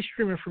you're already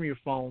streaming from your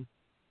phone,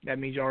 that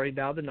means you already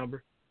dialed the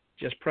number.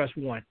 Just press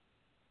 1.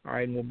 All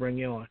right, and we'll bring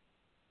you on.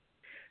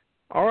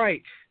 All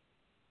right.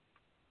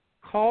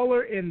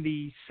 Caller in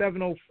the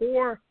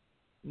 704-953.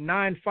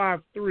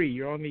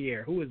 You're on the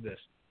air. Who is this?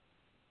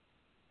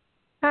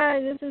 Hi,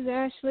 this is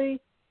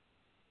Ashley.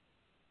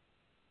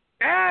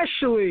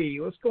 Ashley.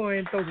 Let's go ahead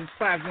and throw some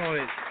claps on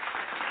it.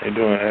 How you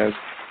doing, Ash?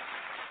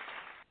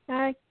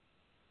 Hi.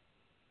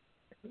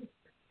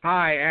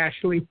 Hi,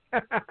 Ashley.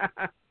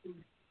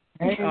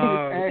 Hey,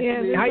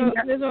 Ashley.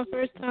 This is my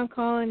first time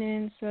calling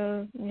in,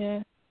 so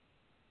yeah.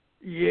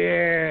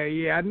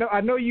 Yeah.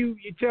 I know. You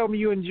tell me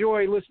you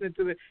enjoy listening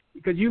to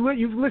because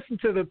you've listened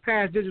to the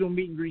past digital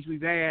meet and greets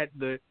we've had,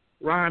 the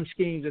rhyme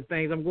schemes and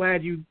things. I'm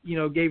glad you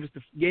gave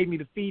me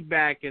the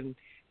feedback and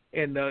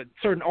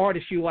certain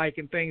artists you like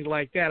and things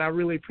like that. I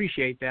really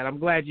appreciate that. I'm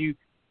glad you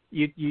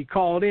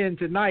called in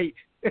tonight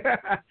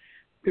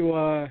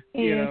to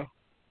Yeah.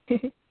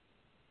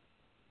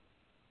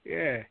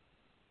 Yeah.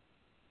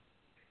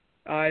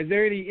 Is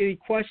there any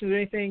questions or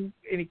anything?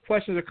 Any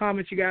questions or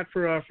comments you got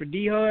for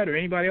D-Hud or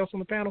anybody else on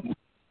the panel?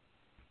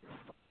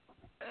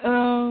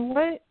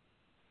 What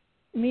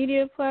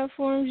media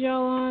platforms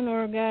y'all on,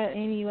 or got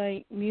any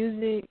like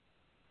music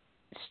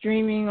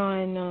streaming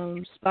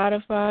on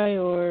Spotify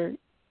or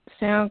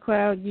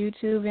SoundCloud,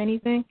 YouTube,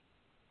 anything?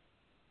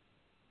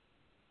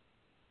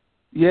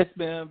 Yes,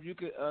 ma'am. You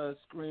could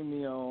stream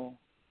me on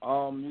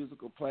all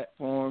musical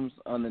platforms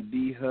on the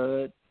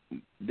D-Hud.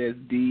 That's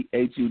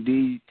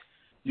D-H-U-D.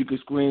 You can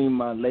stream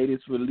my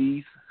latest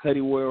release,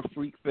 Huddy World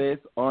Freak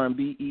Fest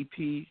R&B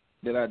EP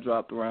that I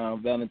dropped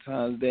around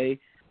Valentine's Day.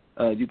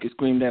 You can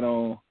stream that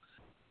on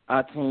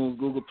iTunes,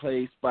 Google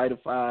Play,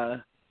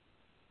 Spotify,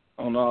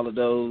 on all of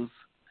those.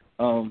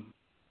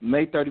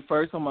 May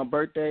 31st on my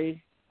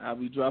birthday, I'll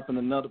be dropping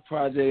another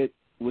project,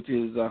 which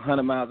is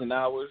 100 Miles an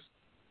Hour.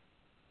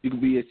 You can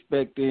be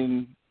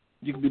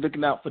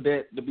looking out for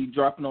that to be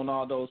dropping on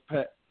all those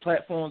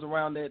platforms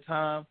around that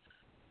time.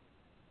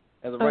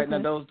 As of right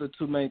now, those are the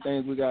two main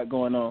things we got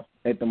going on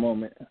at the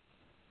moment.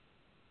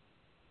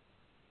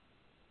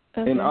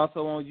 Okay. And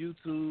also on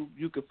YouTube,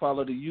 you can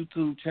follow the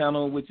YouTube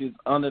channel, which is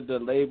under the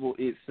label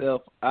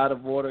itself, Out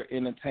of Order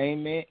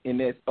Entertainment, and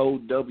that's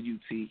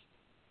OWT.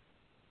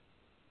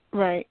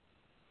 Right.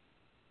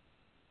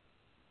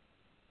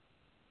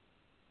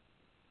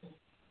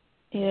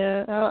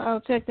 Yeah,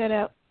 I'll check that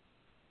out.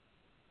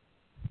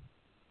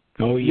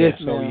 Oh yes,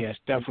 ma'am.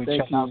 definitely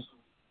Thank check you. out.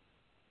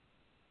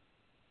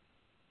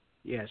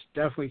 Yes,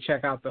 definitely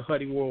check out the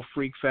Huddy World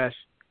Freak Fest,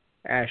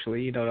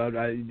 Ashley.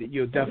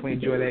 You'll definitely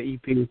enjoy that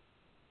EP.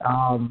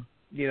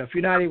 If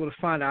you're not able to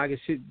find it, I can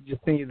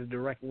just send you the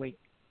direct link.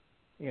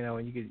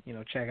 And you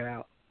can check it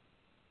out.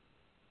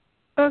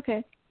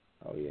 Okay.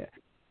 Oh yeah,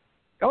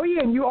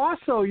 and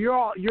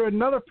you're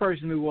another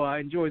person who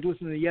enjoys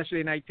listening to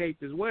Yesterday Night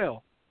Tape as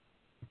well.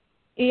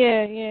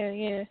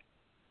 Yeah.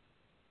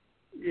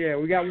 Yeah,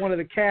 we got one of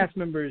the cast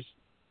members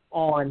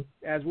on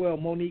as well,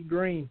 Monique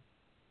Green.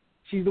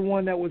 She's the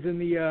one that was in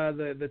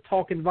the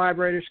talking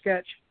vibrator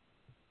sketch.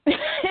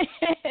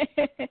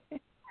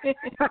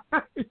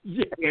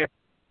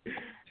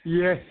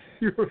 Yeah.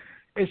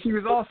 And she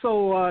was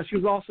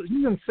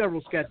in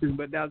several sketches,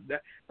 but that's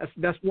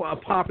a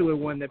popular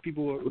one that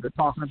people were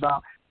talking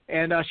about.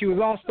 And she was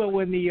also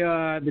in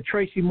the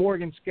Tracy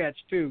Morgan sketch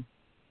too.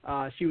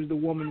 She was the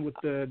woman with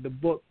the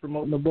book,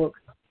 promoting the book.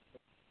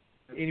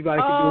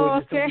 Anybody can do it.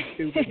 Just don't be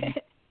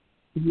stupid.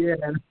 Yeah.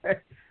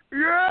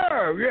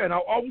 Yeah.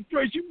 Now I was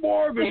Tracy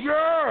Morgan.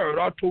 Yeah, and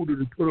I told her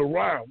to turn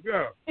around.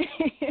 Yeah.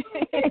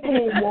 Come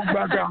on, walk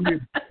back out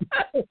here.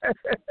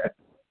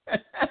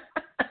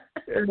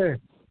 Yeah.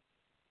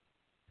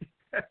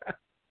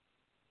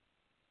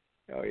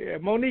 Oh yeah,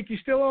 Monique, you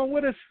still on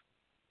with us?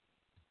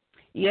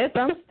 Yes,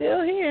 I'm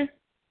still here.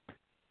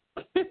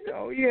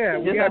 Oh yeah,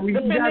 we got some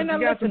fans.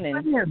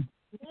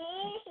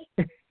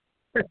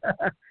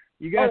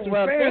 You got some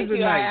fans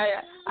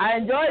tonight. I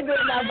enjoyed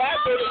doing my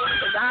birthday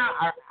because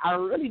I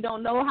really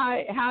don't know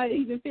how it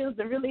even feels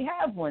to really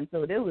have one.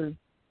 So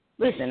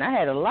listen, I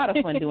had a lot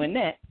of fun doing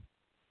that.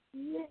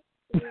 Yeah.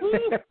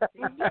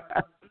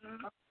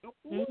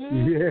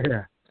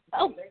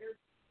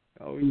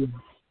 Oh yeah.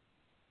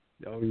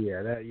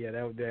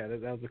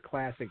 That was a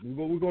classic.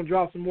 We're gonna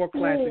drop some more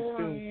classics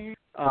soon.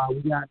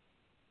 We got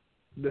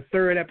the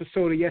third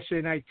episode of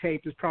Yesterday Night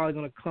Tape is probably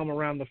gonna come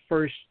around the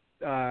first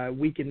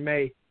week in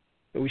May.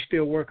 So we're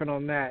still working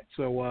on that.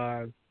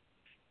 So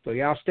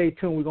y'all stay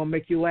tuned. We're gonna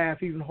make you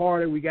laugh even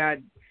harder.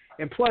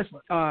 And plus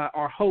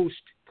our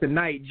host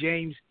tonight,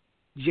 James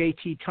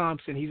JT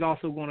Thompson, he's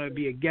also gonna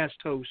be a guest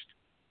host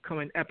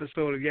coming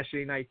episode of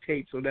Yesterday Night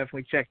Tape. So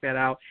definitely check that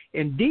out.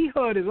 And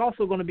D-Hud is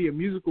also gonna be a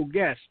musical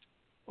guest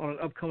on an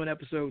upcoming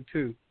episode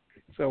too.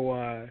 So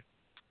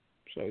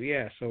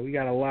we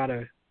got a lot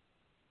of,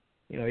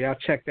 y'all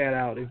check that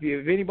out.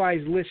 If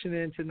anybody's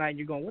listening tonight and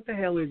you're going, what the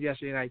hell is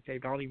Yesterday Night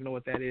Tape? I don't even know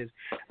what that is.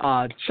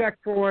 Check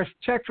for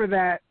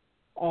that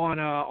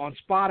on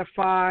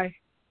Spotify,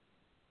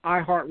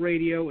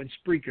 iHeartRadio, and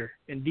Spreaker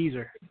and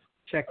Deezer.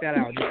 Check that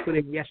out. Just put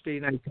in Yesterday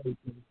Night Tape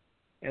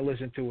and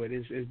listen to it.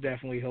 It's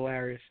definitely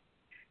hilarious.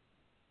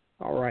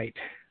 All right.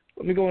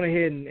 Let me go on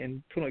ahead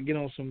and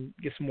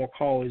get some more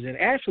callers in.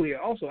 Ashley,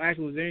 is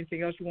there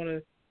anything else you want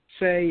to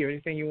say or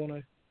anything you want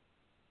to?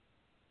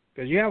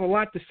 Because you have a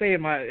lot to say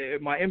in my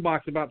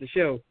inbox about the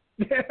show.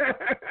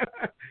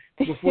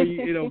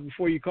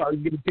 before you call, you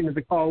get a chance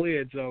to call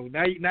in. So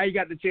now you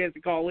got the chance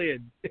to call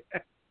in.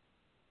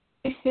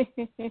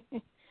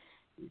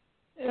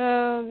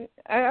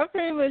 I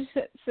pretty much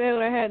said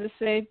what I had to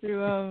say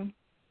through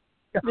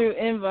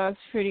inbox,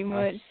 pretty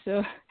much.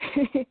 So,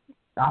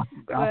 I'm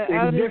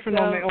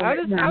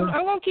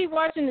gonna keep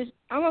watching this.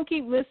 I'm gonna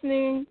keep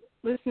listening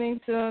to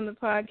the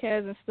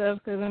podcast and stuff.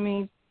 Because I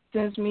mean,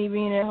 since me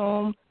being at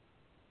home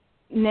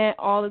net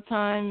all the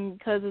time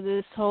because of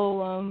this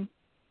whole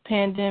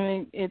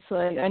pandemic, it's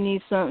like I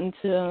need something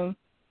to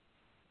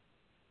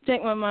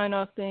take my mind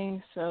off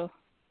things. So,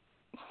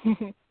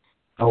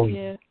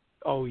 yeah.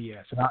 Oh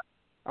yes.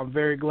 I'm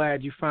very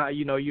glad you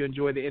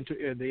enjoy the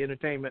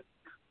entertainment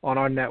on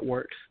our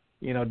networks.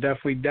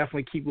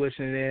 Definitely keep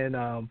listening in.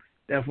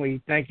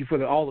 Definitely thank you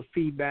for all the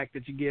feedback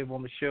that you give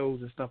on the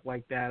shows and stuff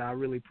like that. I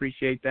really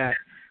appreciate that.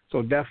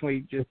 So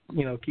definitely just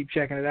keep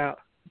checking it out.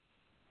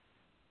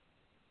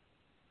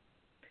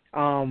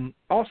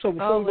 Also,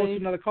 before we go to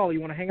another call, you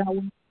want to hang out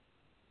with me?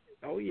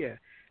 Oh yeah,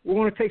 we're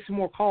going to take some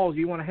more calls.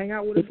 You want to hang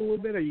out with us a little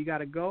bit, or you got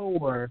to go,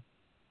 or?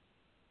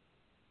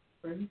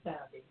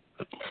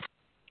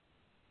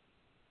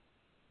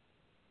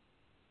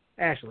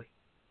 Ashley.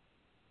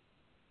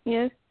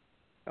 Yes.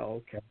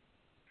 Oh, okay.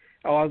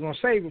 Oh, I was going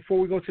to say, before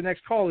we go to the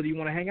next caller, do you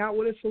want to hang out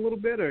with us a little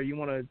bit, or you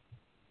want to,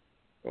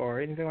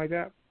 or anything like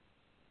that?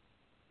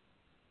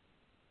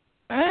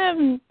 I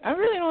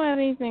really don't have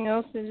anything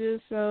else to do,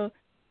 so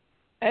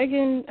I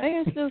can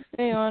still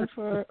stay on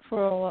for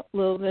a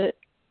little bit.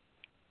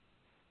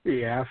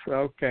 Yeah,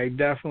 okay,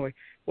 definitely.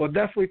 Well,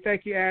 definitely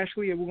thank you,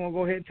 Ashley, and we're going to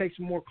go ahead and take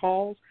some more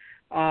calls.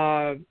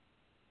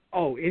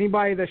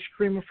 Anybody that's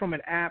streaming from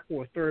an app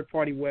or a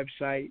third-party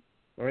website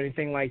or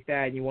anything like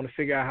that, and you want to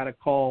figure out how to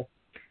call,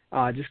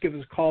 just give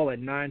us a call at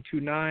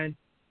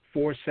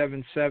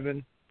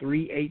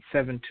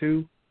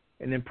 929-477-3872,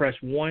 and then press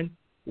 1.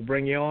 We'll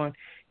bring you on.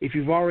 If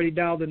you've already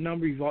dialed the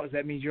number,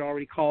 that means you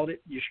already called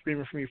it. You're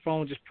streaming from your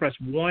phone, just press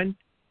 1,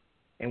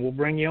 and we'll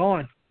bring you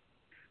on.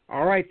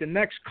 All right, the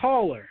next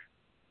caller.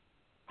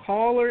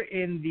 Caller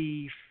in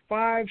the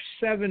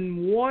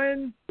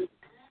 571-383.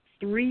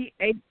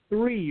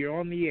 You're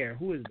on the air.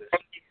 Who is this?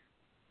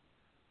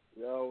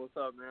 Yo, what's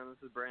up, man?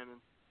 This is Brandon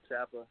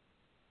Chapa.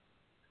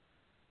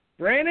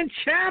 Brandon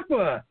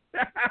Chapa.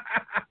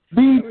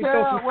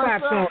 B-Town,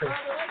 what's up?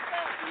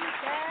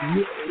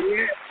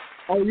 Yeah.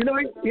 Oh, you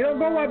don't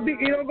go by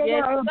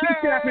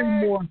B-Chap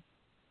anymore.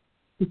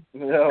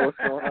 Yo, what's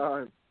going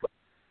on?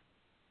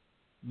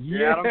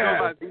 Yeah, I don't go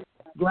by B-Chap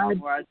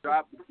anymore. I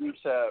dropped the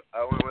B-Chap.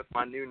 I went with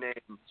my new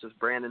name, just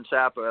Brandon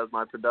Chapa as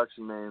my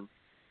production name.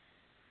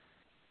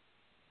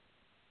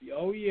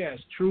 Oh, yes,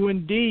 true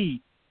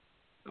indeed.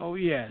 Oh,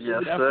 yes.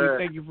 Yes, definitely. Sir.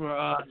 Thank you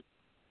for.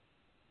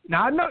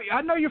 Now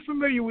I know you're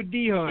familiar with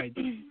D-Hud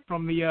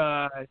from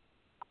the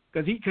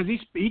because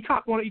he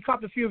copped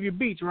a few of your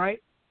beats, right?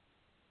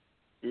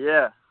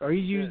 Yeah. Or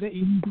he's used it.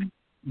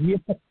 Yeah,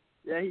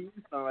 he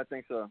used some. I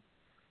think so.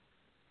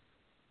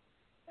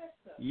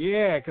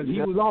 Yeah, because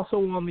he was also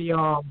on the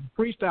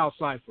freestyle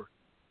cipher.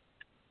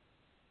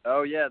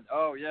 Oh yeah,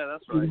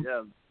 that's right.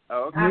 Yeah.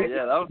 Oh, okay.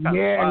 Yeah, that was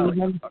kind of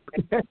fun.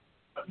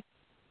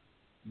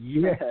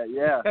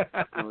 Yeah.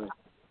 Definitely.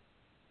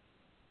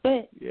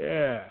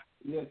 Yeah.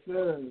 Yes,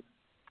 sir.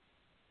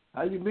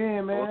 How you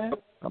been, man?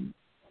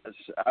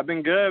 I've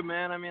been good,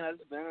 man. I mean, I've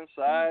just been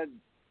inside,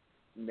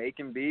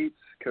 making beats,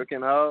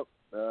 cooking up,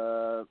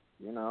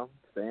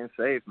 staying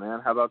safe,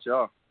 man. How about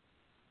y'all?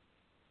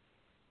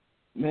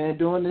 Man,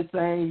 doing the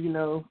same,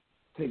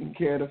 taking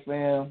care of the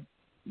fam.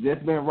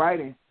 Just been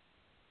writing.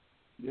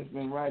 That's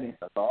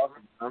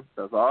awesome, man.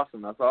 That's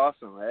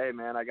awesome. Hey,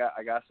 man, I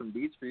got some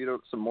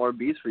more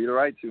beats for you to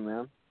write to,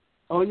 man.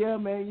 Oh yeah,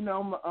 man.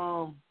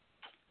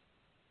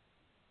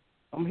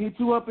 I'm gonna hit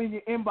you up in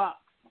your inbox.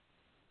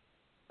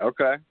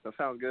 Okay, that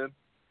sounds good.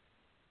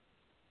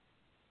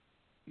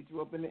 Hit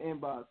you up in the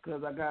inbox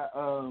because I got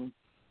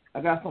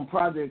some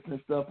projects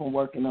and stuff I'm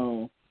working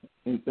on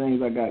and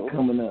things I got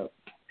coming up.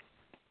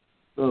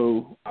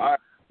 So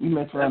we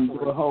may try to do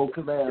a whole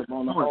collab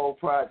on the whole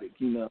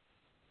project,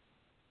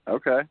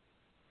 Okay.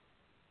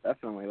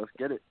 Definitely. Let's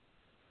get it.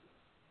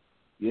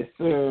 Yes,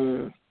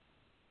 sir.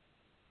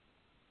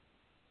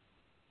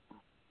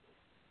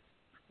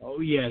 Oh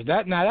yes,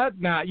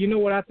 now you know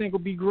what I think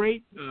would be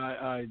great,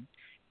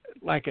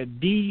 like a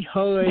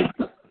D-Hud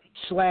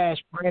 /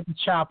 Brandon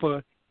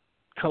Chapa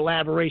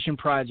collaboration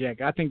project.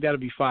 I think that'll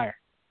be fire.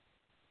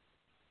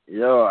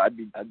 Yo, I'd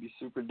be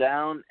super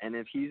down, and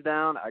if he's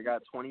down, I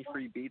got 20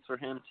 free beats for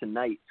him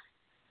tonight.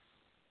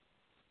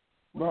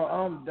 Bro,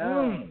 I'm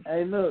down.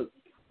 Hey, look,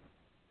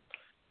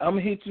 I'm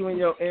gonna hit you in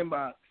your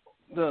inbox.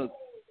 Look,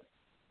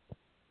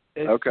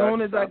 as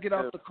soon as I get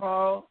off the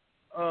call,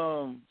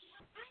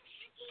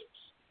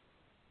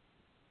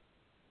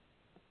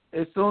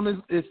 as soon as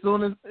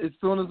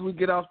we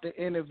get off the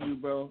interview,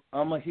 bro,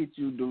 I'm gonna hit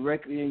you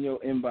directly in your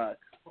inbox.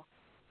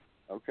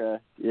 Okay.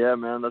 Yeah,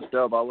 man, that's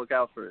dope. I'll look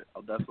out for it.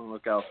 I'll definitely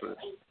look out for it.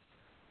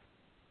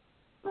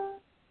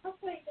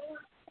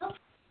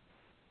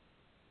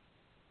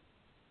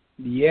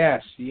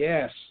 Yes.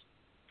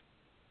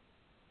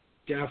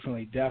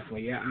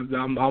 Definitely. Yeah,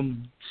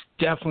 I'm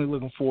definitely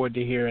looking forward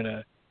to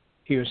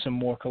hear some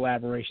more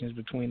collaborations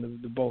between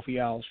the both of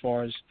y'all as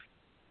far as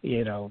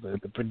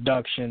the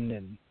production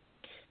and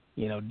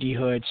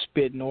D-Hud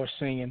spitting or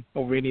singing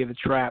over any of the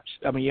traps.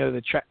 I mean,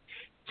 the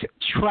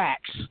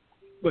tracks.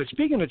 But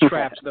speaking of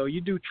traps, though,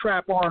 you do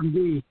trap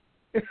R&B,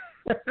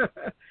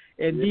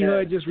 and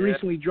D-Hud just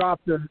recently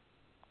dropped a.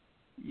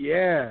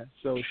 Yeah,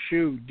 so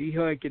shoot,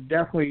 D-Hud could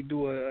definitely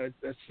do a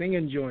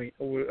singing joint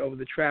over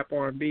the trap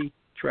R&B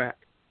track.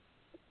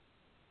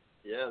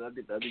 Yeah,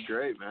 that'd be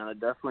great, man. I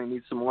definitely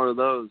need some more of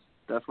those.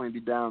 Definitely be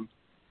down.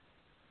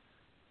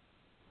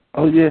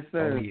 Oh yes,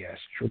 sir. Oh yes,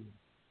 true.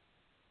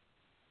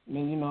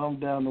 Man, I'm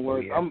down to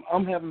work. Oh, yeah.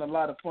 I'm having a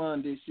lot of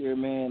fun this year,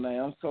 man. Like,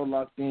 I'm so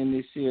locked in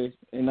this year,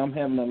 and I'm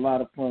having a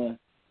lot of fun.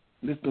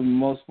 This is the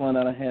most fun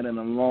that I had in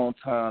a long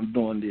time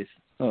doing this.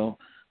 So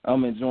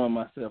I'm enjoying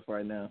myself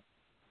right now,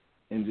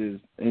 and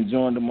just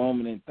enjoying the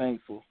moment and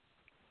thankful.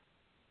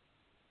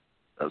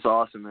 That's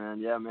awesome, man.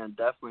 Yeah, man,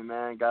 definitely,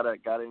 man. Gotta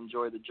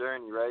enjoy the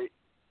journey, right?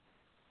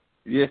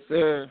 Yes,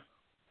 sir.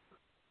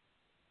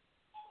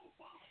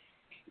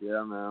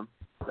 Yeah, man.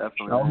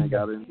 Definitely, man.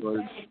 Gotta enjoy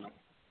it.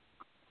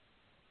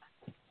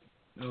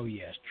 Oh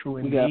yes, true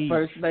We indeed. got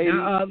First Lady.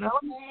 Now,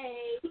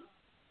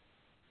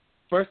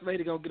 First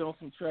Lady gonna get on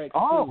some tracks.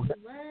 Oh.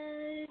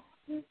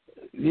 Too.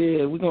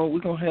 Yeah, we're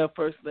gonna have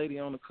First Lady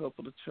on a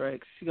couple of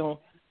tracks. She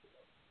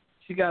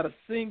got a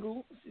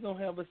single. She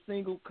gonna have a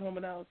single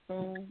coming out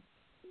soon.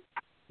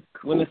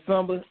 Cool. When it's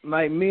summer,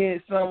 like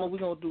mid-summer, we're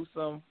gonna do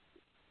some.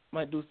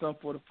 Might do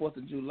something for the 4th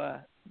of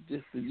July,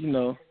 just to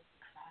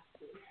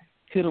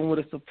hit them with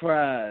a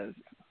surprise.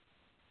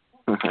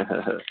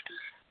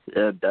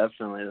 Yeah,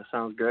 definitely. That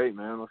sounds great,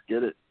 man. Let's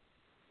get it.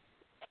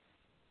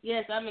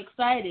 Yes, I'm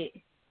excited.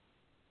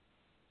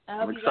 I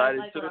hope I'm you guys excited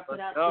like too. what I put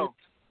Let's out go.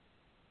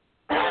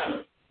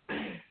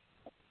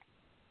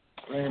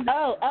 too.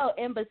 Oh,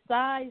 and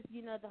besides,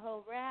 the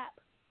whole rap,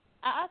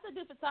 I also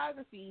do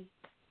photography.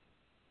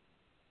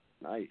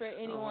 Nice. For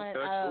anyone,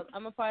 Okay.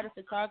 I'm a part of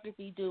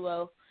photography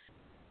duo,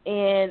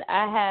 and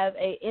I have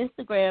a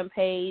Instagram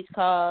page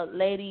called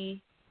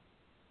Lady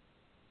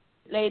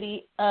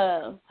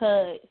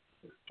Hud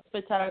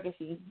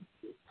Photography.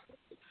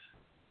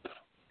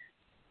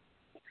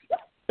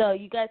 So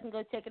you guys can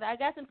go check it out. I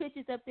got some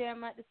pictures up there. I'm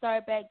about to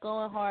start back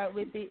going hard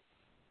with it,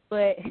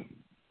 but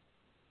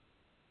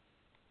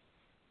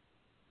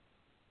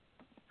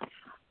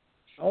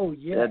oh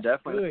yeah,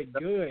 definitely.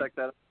 Good. Check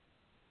that out.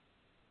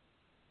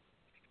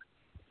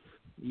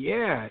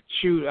 Yeah,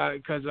 shoot,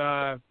 because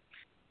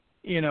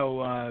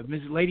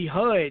Ms. Lady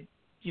Hud,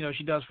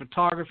 she does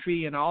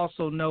photography, and I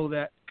also know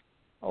that.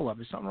 Hold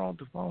up, is something wrong with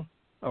the phone?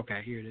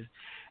 Okay, here it is.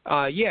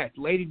 Yeah,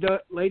 Lady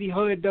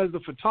Hud does the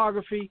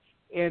photography,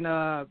 and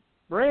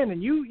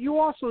Brandon, you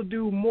also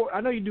do more.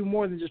 I know you do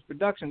more than just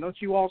production, don't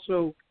you?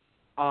 Also,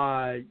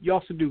 you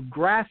also do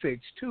graphics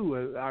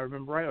too. I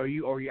remember right, or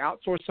you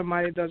outsource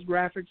somebody that does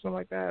graphics, something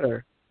like that,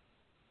 or?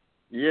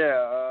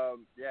 Yeah,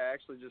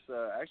 actually just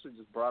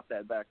brought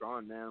that back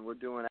on, man. We're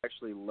doing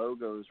actually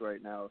logos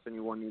right now. If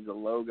anyone needs a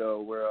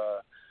logo,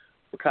 we're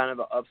kind of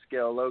an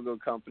upscale logo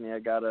company. I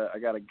got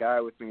a guy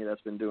with me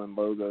that's been doing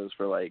logos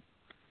for like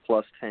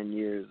plus 10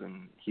 years,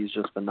 and he's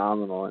just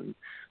phenomenal. And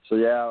so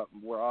yeah,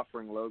 we're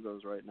offering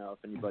logos right now if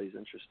anybody's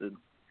interested.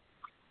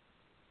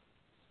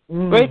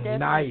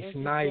 Nice.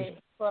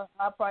 For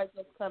our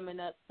project coming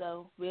up,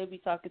 so we'll be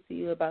talking to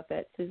you about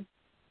that too.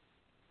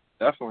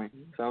 Definitely,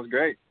 sounds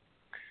great.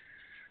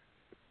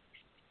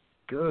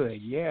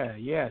 Good,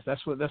 yes.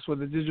 That's what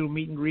the digital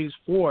meet and greet is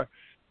for.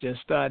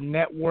 Just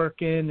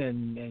networking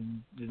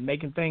and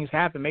making things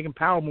happen, making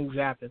power moves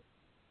happen.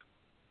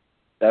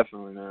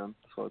 Definitely, man.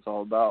 That's what it's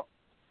all about.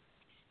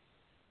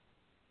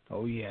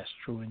 Oh yes,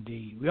 true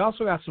indeed. We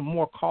also got some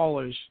more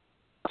callers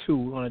too.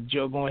 We're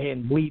gonna go ahead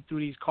and bleed through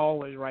these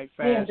callers right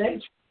fast.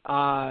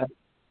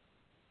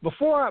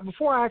 Before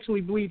I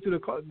actually bleed through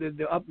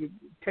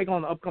take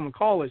on the upcoming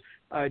callers,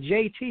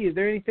 JT, is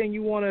there anything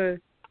you want to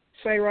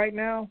say right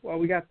now? Well,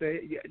 we got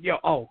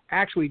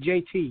actually,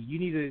 JT, you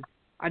need to.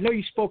 I know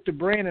you spoke to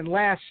Brandon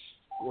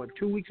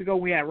 2 weeks ago.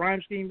 We had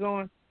Rhyme Schemes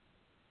on.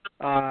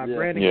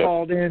 Brandon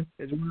called in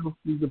as well.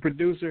 He's the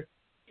producer.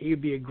 He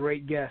would be a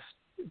great guest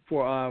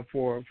for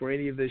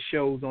any of the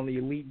shows on the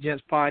Elite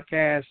Gents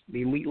podcast,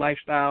 the Elite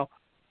Lifestyle,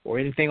 or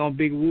anything on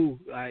Big Woo.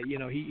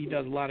 He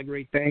does a lot of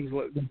great things,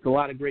 a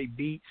lot of great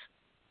beats.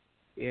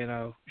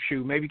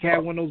 Maybe can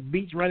have one of those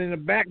beats running in the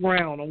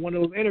background on one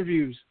of those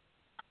interviews.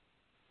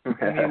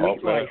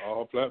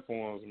 All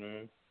platforms,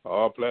 man.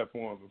 All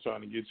platforms. I'm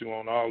trying to get you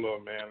on all of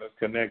them, man. Let's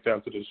connect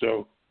after the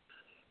show.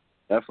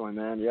 Definitely,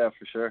 man. Yeah,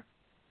 for sure.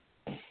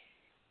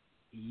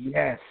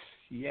 Yes.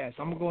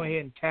 I'm gonna go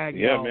ahead and tag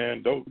you. Yeah,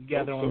 man. Dope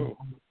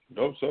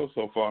show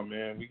so far,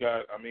 man. We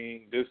got.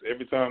 This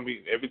every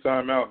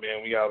time out,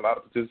 man. We got a lot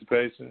of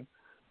participation.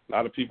 A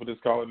lot of people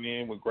that's calling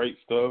in with great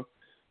stuff.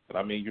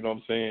 And you know what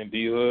I'm saying?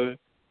 D-Hud,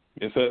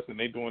 Miss Hudson,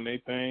 they doing their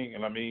thing,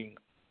 and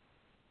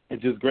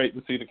it's just great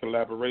to see the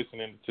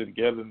collaboration and the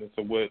togetherness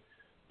of what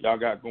y'all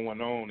got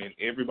going on, and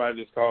everybody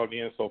that's called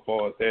in so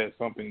far has had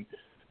something,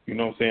 you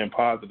know what I'm saying,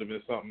 positive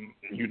and something,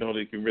 you know,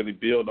 they can really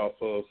build off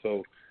of.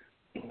 So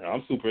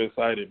I'm super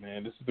excited,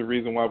 man. This is the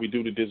reason why we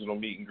do the digital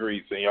meet and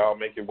greets, and y'all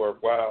make it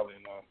worthwhile.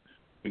 And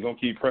we're going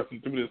to keep pressing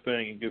through this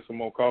thing and get some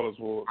more callers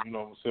for, you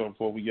know,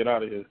 before we get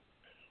out of here.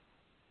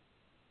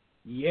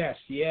 Yes,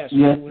 Yes,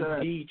 true sir.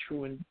 indeed,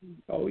 true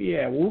indeed. Oh,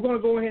 yeah. Well, we're going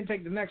to go ahead and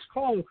take the next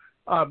call.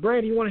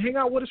 Brandon, you want to hang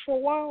out with us for a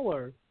while,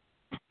 or?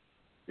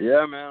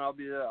 Yeah, man, I'll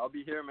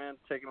be here, man,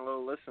 taking a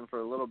little listen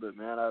for a little bit,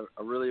 man. I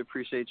really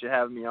appreciate you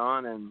having me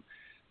on, and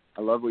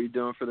I love what you're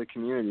doing for the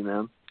community,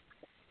 man.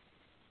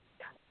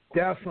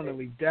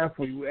 Definitely.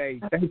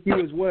 Hey, thank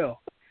you as well.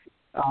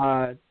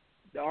 All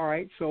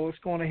right, so let's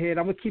go on ahead.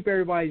 I'm going to keep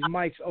everybody's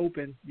mics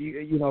open.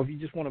 You know, if you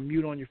just want to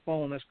mute on your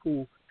phone, that's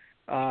cool.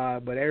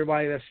 But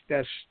everybody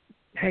that's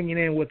hanging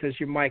in with us,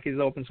 your mic is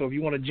open. So if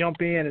you want to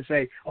jump in and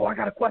say, oh, I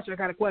got a question,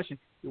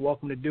 you're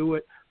welcome to do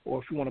it. Or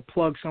if you want to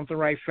plug something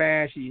right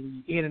fast,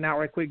 you in and out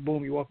right quick,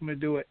 boom, you're welcome to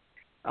do it.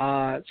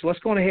 So let's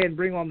go ahead and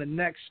bring on the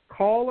next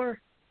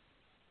caller.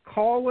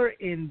 Caller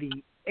in the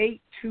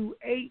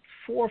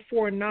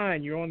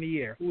 828-449. You're on the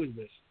air. Who is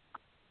this?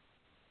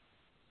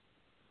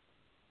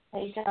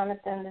 Hey,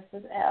 Jonathan, this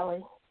is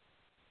Allie.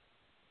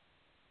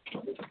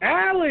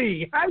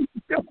 Allie, how you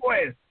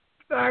doing?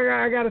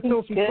 I got to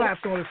throw some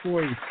claps on it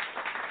for you.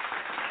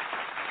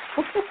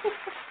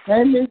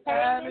 Hey, Miss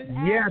Allie.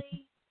 Yes.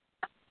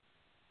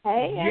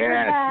 Hey,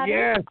 everybody.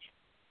 Yes.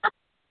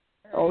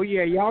 Oh,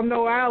 yeah. Y'all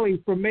know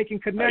Allie from Making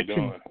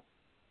Connections.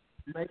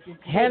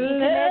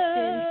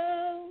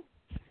 Hello.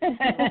 Yes,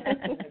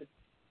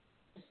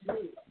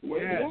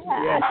 Making I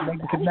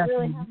didn't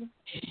really Connections.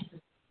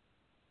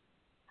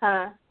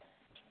 Huh?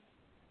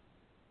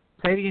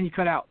 Say it again, you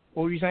cut out.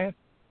 What were you saying?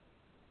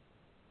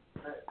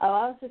 Oh,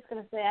 I was just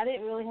going to say I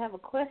didn't really have a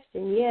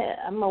question yet.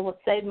 I'm going to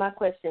save my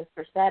questions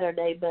for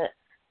Saturday, but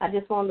I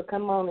just wanted to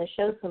come on and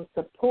show some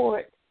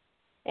support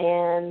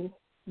and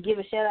give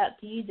a shout-out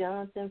to you,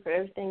 Jonathan, for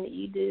everything that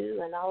you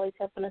do and always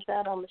helping us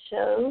out on the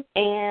show.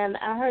 And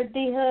I heard,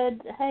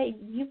 D-Hud, hey,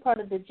 you part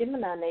of the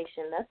Gemini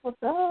Nation. That's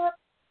what's up.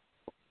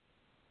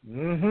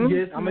 Mm-hmm.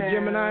 Yes, I'm a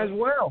Gemini as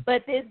well.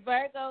 But this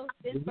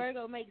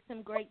Virgo makes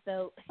him great,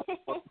 though.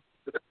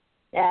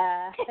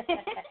 Yeah.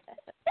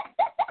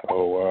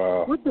 Oh,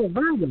 wow. What's a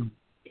Virgo?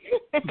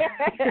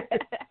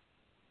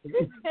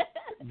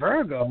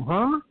 Virgo,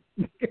 huh?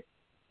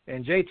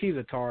 And JT's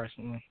a Taurus.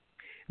 Man,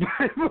 you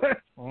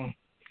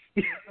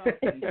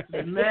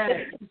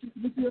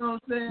know what I'm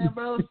saying,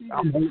 bro? She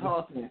just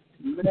talking.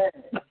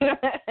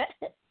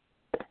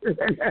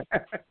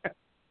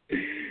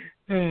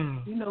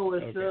 You know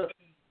what's up.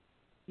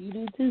 You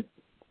do, too.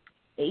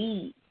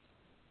 Hey.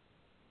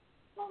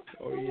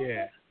 Oh,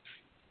 yeah.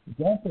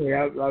 Definitely.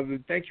 I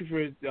thank you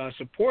for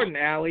supporting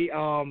Allie.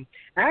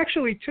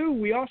 Actually, too,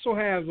 we also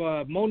have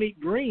Monique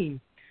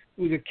Green,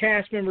 who's a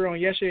cast member on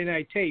Yesterday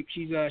Night Tape.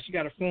 She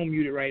got her phone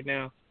muted right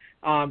now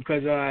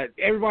because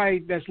everybody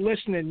that's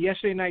listening,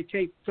 Yesterday Night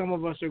Tape, some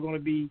of us are going to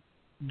be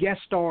guest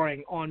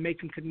starring on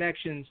Making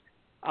Connections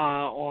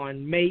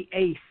on May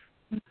 8th.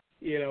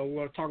 You know, we're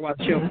going to talk about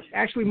the show.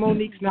 Actually,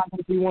 Monique's not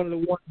going to be one of the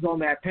ones on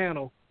that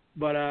panel,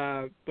 but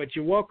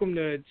you're welcome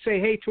to say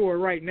hey to her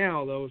right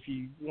now, though, if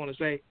you want to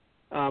say.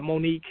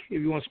 Monique,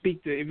 if you want to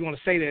if you want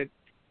to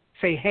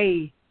say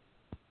hey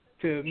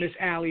to Miss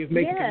Allie of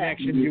Making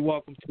Connections, you're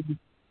welcome to.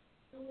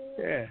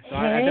 Yeah, so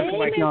I definitely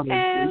like y'all.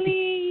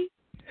 Allie.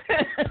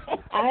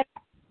 I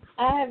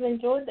have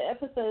enjoyed the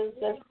episodes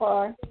thus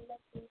far.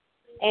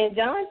 And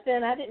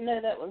Jonathan, I didn't know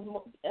that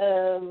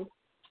was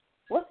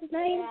what's his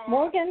name?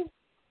 Morgan?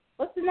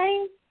 What's his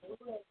name?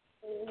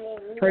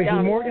 Tracy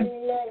Jonathan. Morgan.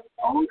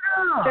 Oh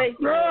yeah, Tracy.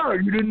 yeah,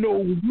 you didn't know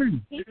it was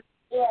me.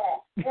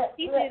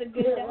 He did a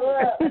good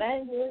job, but I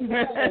enjoyed the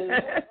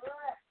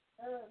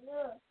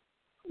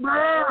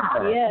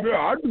Yeah,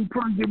 I do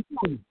pretty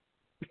good.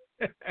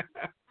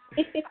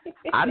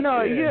 I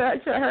know you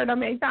heard how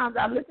many times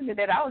I listened to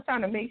that. I was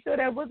trying to make sure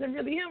that wasn't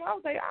really him. I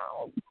was like,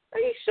 oh, are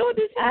you sure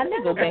this is? I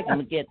know. Go back and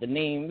look at the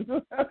names.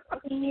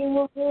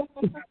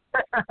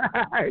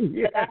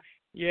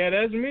 Yeah,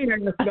 that's me.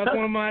 That's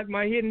one of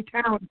my hidden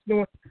talents.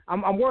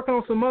 I'm working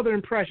on some other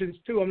impressions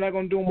too. I'm not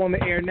going to do them on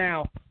the air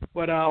now,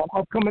 but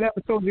upcoming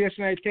episodes of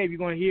Yesterday Night Tape, you're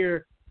going to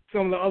hear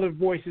some of the other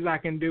voices I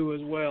can do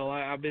as well.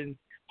 I've been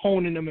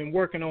honing them and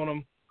working on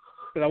them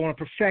because I want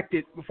to perfect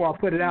it before I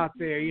put it out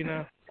there. You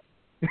know.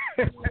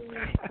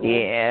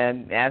 Yeah,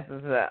 that's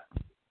what's up.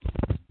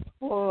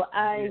 Well,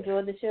 I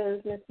enjoyed the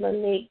shows, Miss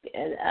Monique,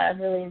 and I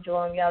really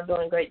enjoy them. Y'all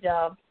doing a great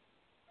job.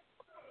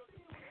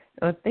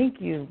 Oh, thank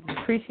you.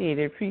 Appreciate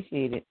it.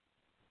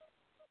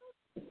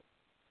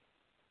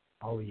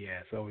 Oh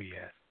yes. Oh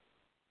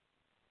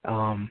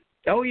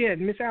yeah,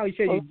 Miss Allie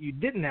said you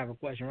didn't have a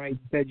question, right? You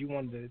said you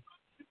wanted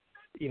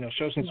to,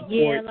 show some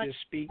support to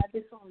speak. I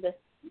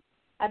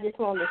just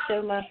wanted to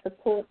show my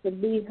support to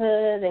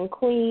D-Hud and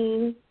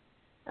Queen.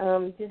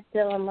 Just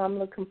tell them I'm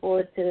looking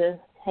forward to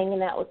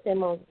hanging out with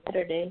them on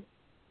Saturday.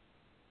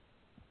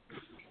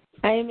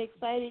 I am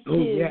excited too.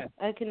 Yeah.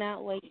 I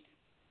cannot wait.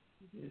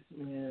 Yes,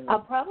 ma'am. I'll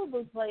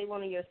probably play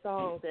one of your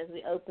songs as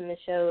we open the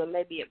show and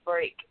maybe a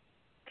break.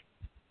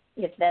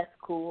 if that's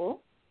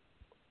cool.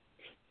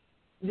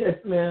 Yes,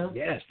 ma'am.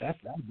 Yes,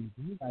 that'd be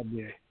a good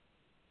idea.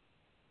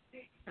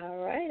 All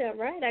right,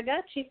 I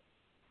got you.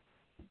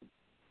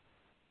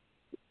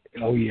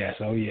 Oh yes.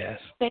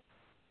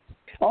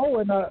 Oh,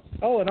 and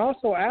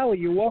also, Allie,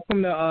 you're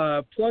welcome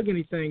to plug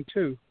anything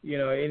too. You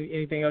know,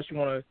 anything else you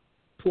want to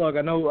plug.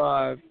 I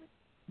know.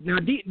 Now,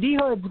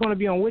 D-Hud's going to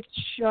be on which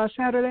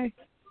Saturday?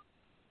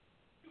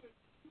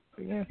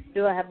 Yeah.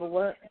 Do I have a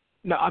what?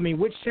 No, I mean,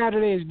 which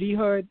Saturday is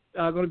D-Hud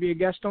going to be a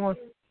guest on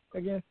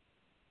again?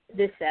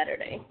 This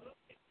Saturday.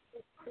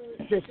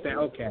 This Saturday,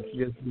 okay.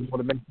 Just want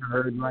to make sure I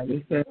heard right.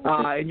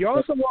 And you're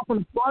also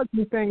welcome to plug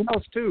anything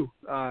else too,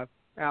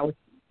 Allie.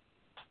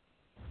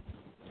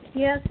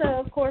 Yeah, so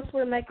of course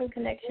we're making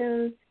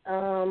connections.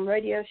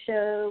 Radio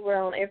show.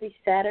 We're on every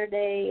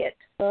Saturday at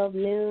 12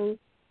 noon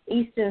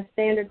Eastern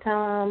Standard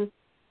Time.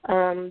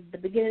 The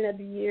beginning of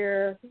the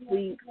year,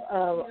 we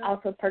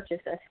also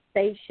purchased a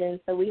station,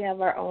 so we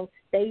have our own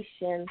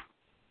station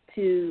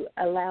to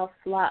allow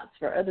slots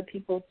for other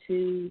people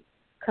to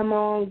come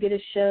on, get a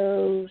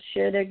show,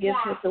 share their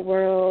gifts with the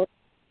world.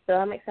 So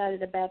I'm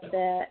excited about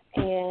that.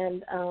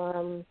 And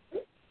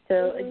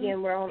so,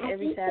 again, we're on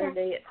every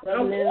Saturday at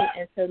 12 noon.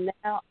 And so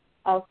now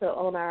also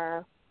on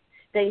our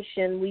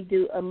station, we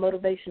do a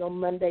Motivational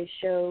Monday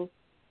show,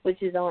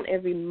 which is on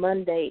every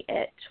Monday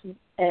at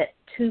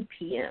 2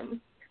 p.m.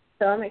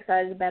 So I'm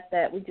excited about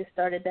that. We just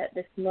started that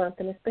this month,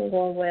 and it's been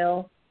going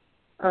well.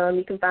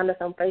 You can find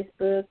us on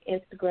Facebook,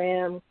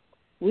 Instagram.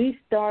 We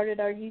started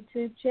our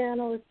YouTube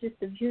channel. It's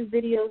just a few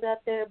videos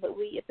out there, but at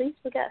least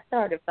we got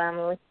started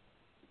finally.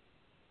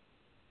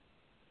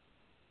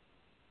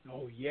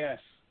 Oh, yes.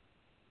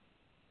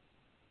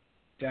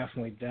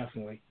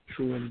 Definitely.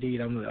 True indeed.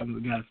 I'm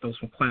got to throw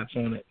some claps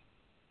on it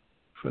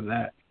for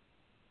that.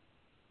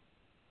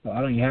 Oh,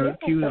 I don't even have it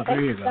queued up.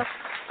 There you go.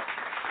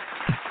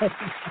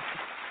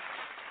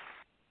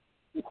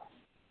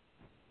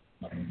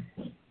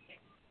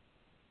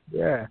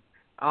 Yeah.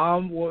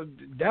 Well,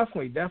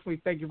 definitely.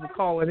 Thank you for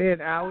calling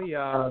in, Allie.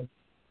 Y'all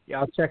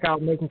check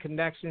out Making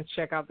Connections.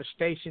 Check out the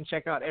station.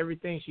 Check out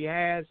everything she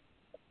has.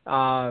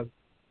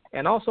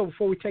 And also,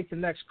 before we take the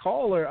next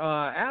caller,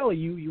 Allie,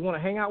 you want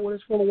to hang out with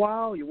us for a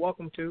while? You're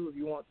welcome to if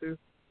you want to.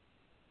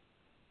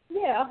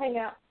 Yeah, I'll hang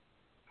out.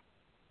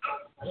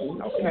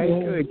 Okay,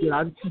 good. Yeah,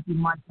 I'll just keep your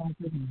mic on.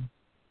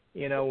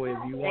 You know, if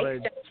you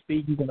want to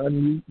speak, you can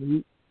unmute,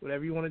 mute,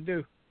 whatever you want to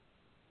do.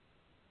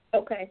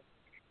 Okay.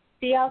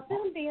 See y'all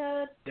soon,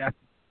 D-Hud. Yeah.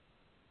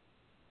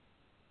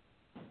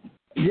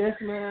 Yes,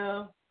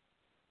 ma'am.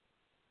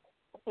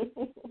 Oh,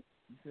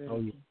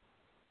 yeah.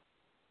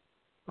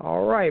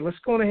 All right, let's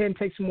go ahead and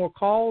take some more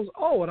calls.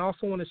 Oh, and I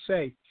also want to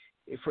say,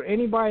 for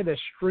anybody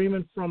that's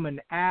streaming from an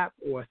app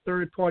or a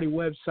third-party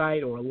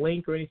website or a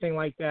link or anything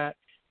like that,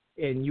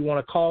 and you want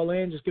to call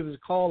in, just give us a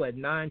call at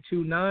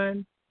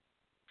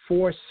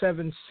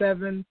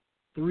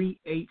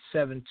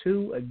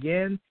 929-477-3872.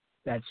 Again,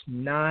 that's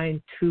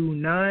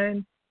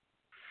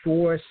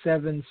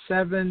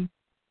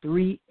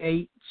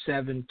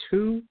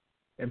 929-477-3872.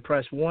 And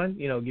press 1,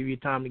 give you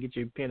time to get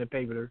your pen and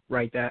paper to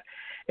write that.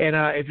 And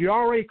if you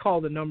already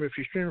called the number, if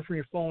you're streaming from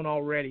your phone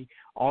already,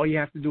 all you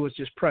have to do is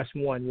just press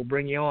 1. We'll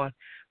bring you on.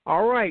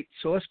 All right,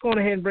 so let's go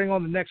ahead and bring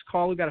on the next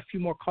caller. We've got a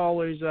few more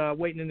callers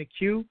waiting in the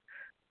queue.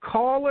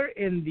 Caller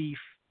in the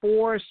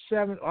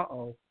 47,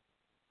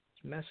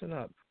 it's messing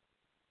up.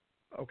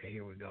 Okay,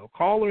 here we go.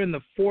 Caller in the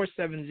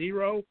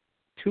 470-236.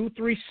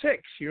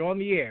 You're on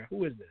the air.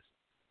 Who is this?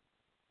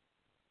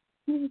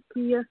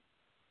 Kia.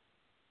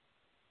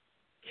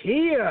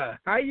 Kia,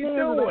 how you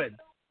doing?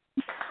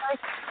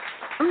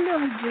 I'm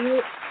doing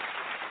good.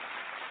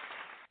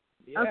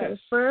 Yes. Okay,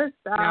 first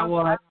off, now,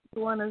 I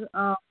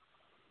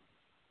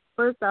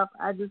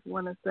just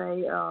want to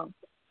say,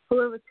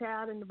 whoever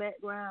child in the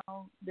background,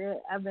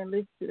 I've been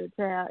listening to the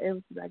child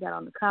ever since I got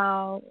on the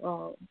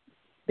call.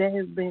 I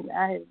have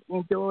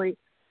enjoyed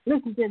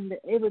listening to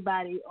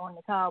everybody on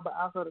the call, but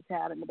also the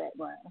child in the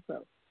background.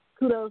 So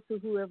kudos to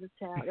whoever's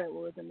child that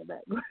was in the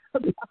background.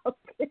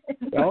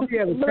 Oh,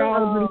 yeah, the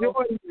child is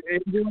enjoying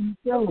the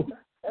show.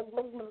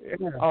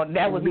 Yeah. Oh,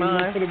 that was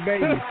mine. For the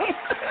baby.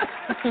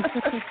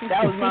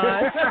 That was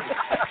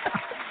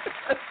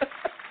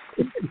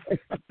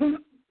mine.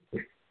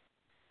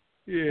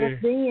 Yeah.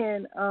 And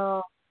then,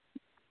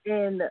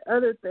 and the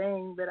other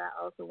thing that I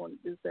also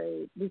wanted to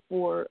say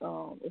before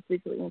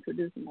officially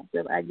introducing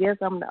myself, I guess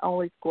I'm the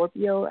only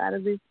Scorpio out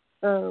of this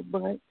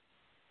bunch.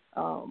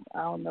 I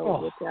don't know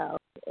what y'all.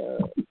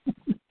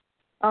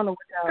 I don't know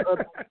what y'all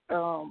other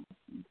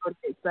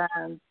zodiac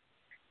signs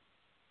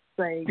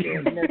say.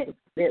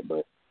 That,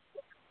 but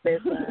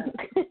that's fine.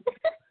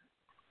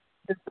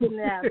 Just putting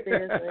it out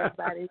there so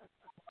everybody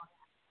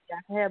y'all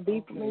can have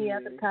beef with me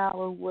at the call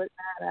or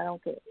whatnot. I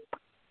don't care.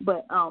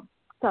 But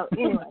so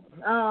anyway,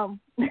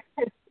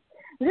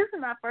 this is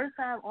my first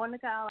time on the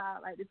call.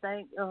 I'd like to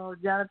thank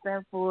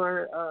Jonathan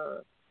for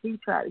he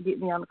tried to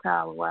get me on the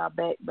call a while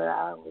back, but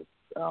I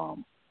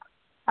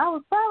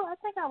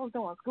think I was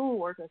doing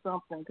schoolwork or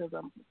something because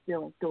I'm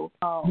still in school.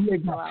 You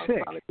got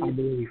sick, I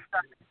believe.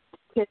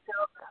 Catch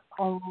up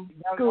on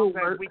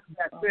schoolwork. We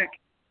got sick.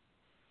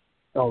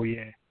 Oh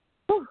yeah.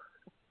 Whew.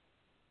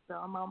 So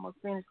I'm almost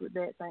finished with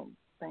that. Thank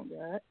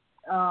God.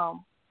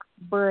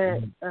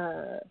 But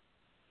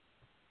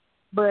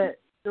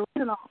the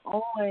reason I'm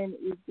on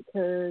is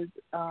because,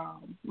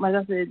 like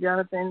I said,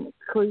 Jonathan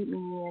clued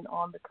me in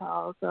on the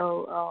call.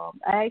 So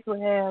I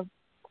actually have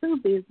two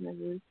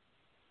businesses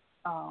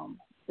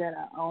that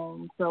I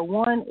own. So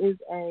one is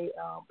a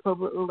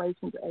public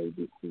relations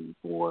agency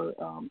for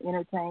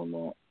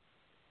entertainment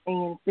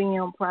and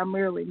film,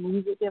 primarily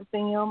music and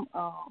film,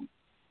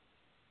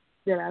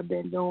 that I've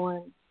been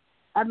doing.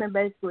 I've been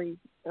basically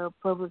a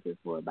publicist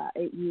for about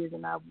 8 years,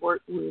 and I've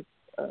worked with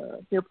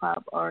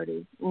hip-hop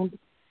artists,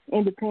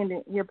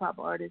 independent hip-hop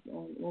artists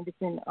and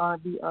independent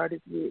R&B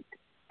artists, which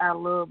I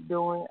love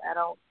doing.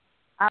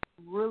 I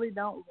really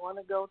don't want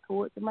to go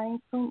towards the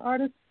mainstream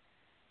artists.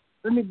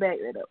 Let me back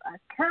that up.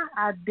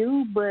 I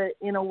do, but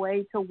in a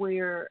way to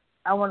where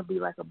I want to be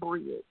like a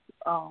bridge,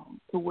 to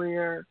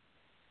where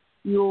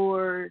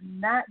you're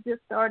not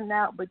just starting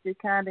out, but you're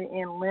kind of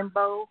in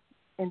limbo,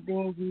 and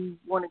then you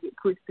want to get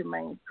pushed to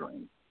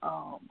mainstream.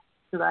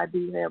 Because I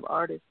do have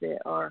artists that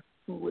are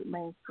with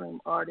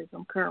mainstream artists.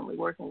 I'm currently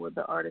working with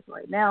the artist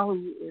right now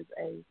who is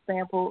a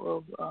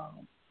sample of,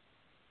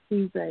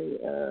 he's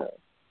a,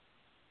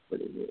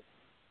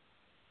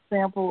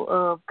 sample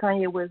of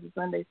Kanye West's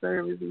Sunday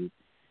Service. He's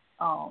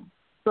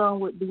sung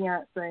with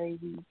Beyonce.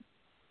 He's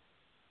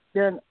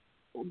done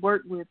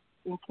work with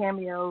in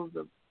cameos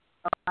of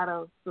a lot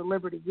of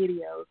celebrity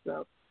videos.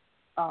 So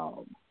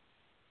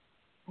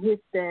his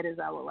status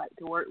I would like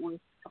to work with.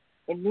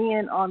 And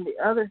then on the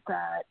other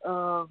side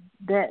of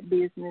that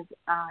business,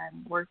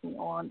 I'm working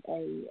on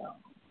a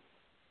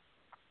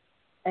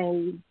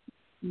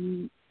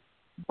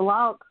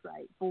blog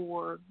site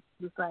for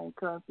the same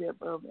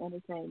concept of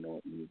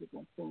entertainment, music,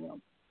 and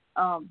film.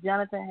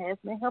 Jonathan has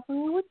been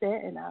helping me with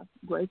that, and I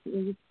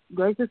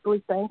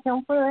graciously thank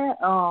him for that.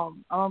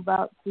 I'm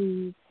about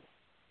to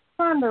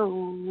kind of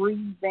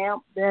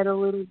revamp that a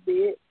little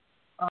bit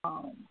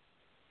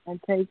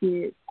and take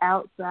it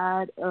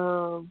outside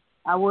of.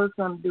 I was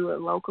going to do it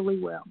locally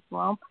where I'm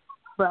from,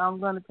 but I'm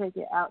going to take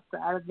it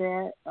outside of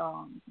that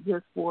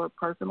just for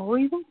personal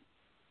reasons.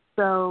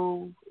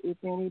 So if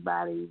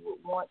anybody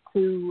would want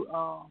to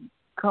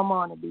come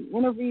on and be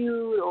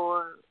interviewed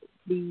or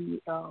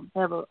be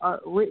have a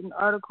written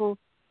article,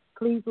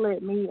 please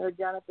let me or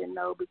Jonathan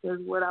know, because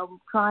what I'm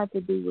trying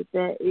to do with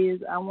that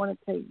is I want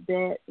to take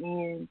that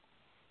and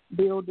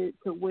build it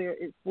to where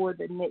it's for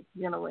the next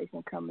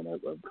generation coming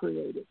up of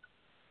creators.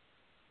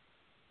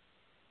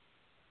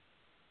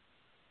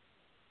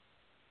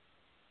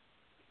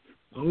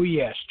 Oh,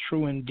 yes,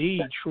 true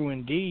indeed, true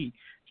indeed.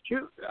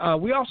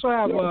 We also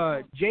have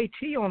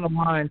JT on the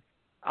line.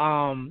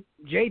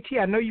 JT,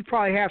 I know you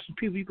probably have some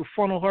people you can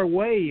funnel her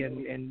way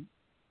and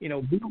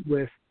build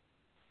with.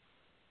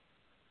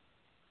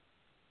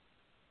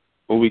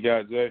 What we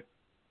got, Jay?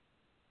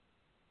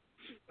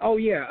 Oh,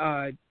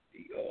 yeah.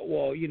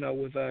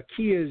 With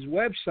Kia's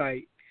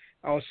website,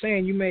 I was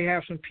saying you may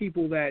have some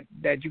people that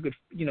you could,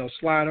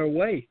 slide her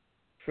way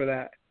for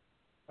that.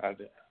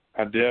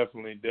 I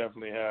definitely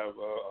have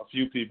a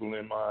few people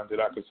in mind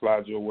that I could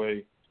slide your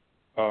way,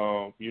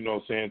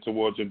 saying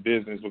towards your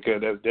business,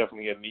 because that's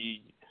definitely a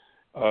need,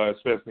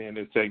 especially in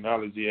this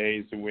technology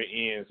age that we're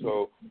in.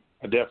 So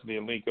I definitely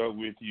link up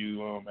with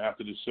you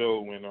after the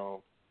show and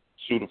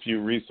shoot a few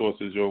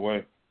resources your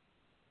way.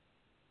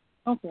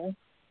 Okay,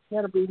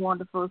 that'll be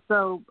wonderful.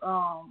 So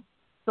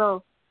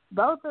both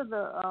of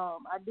the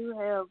I do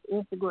have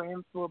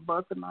Instagram for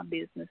both of my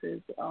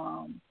businesses.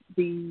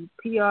 The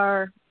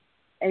PR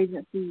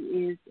agency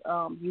is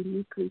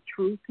Uniquely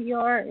True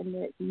PR, and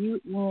that's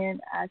UNIQLYTRUPR,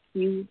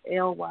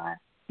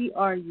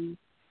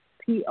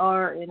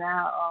 and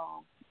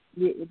I'll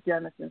get with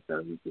Jonathan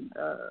so he can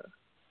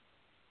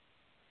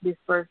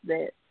disperse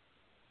that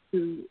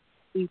to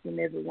each and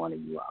every one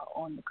of you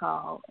all on the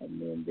call.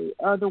 And then the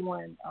other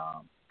one,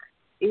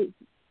 it's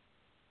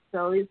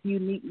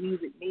Unique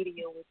Music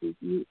Media, which is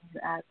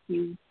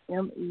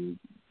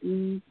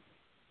UNIQMED.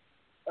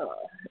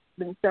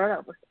 Let me start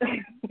over.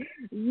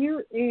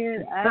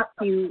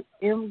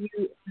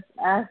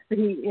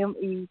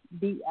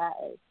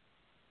 UNIQMUSICMEDIA.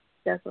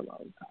 That's a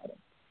long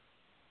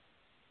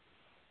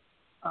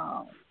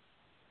title.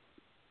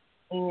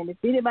 And if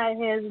anybody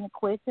has any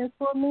questions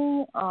for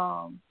me,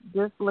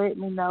 just let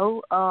me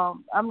know.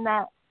 I'm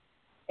not,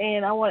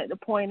 and I wanted to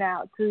point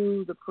out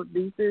to the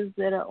producers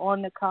that are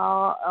on the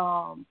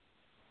call,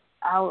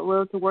 I would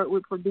love to work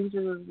with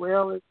producers as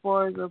well as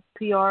far as a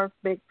PR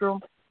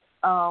spectrum.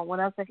 When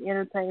I say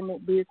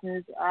entertainment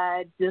business,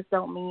 I just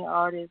don't mean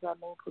artists. I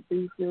mean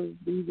producers,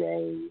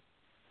 DJs,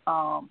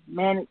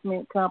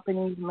 management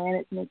companies,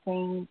 management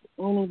teams,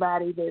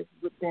 anybody that's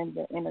within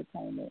the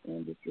entertainment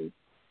industry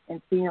and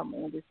film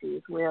industry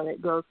as well.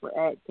 It goes for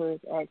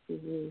actors,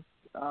 actresses,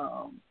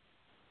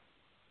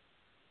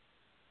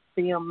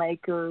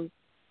 filmmakers.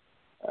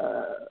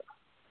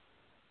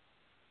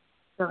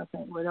 Trying to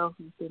think what else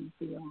is in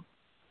film.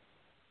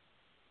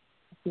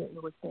 I can't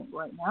really think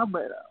right now,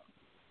 but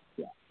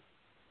yeah.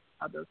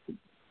 Those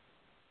people.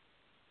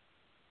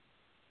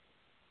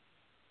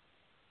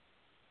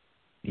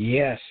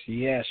 Yes,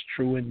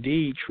 true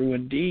indeed.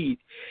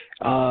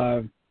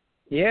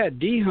 Yeah,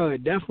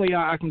 D-Hud, definitely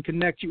I can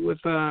connect you with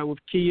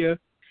Kia.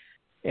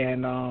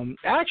 And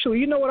actually,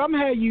 you know what? I'm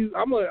gonna do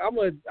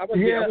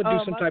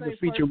some type of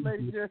feature. First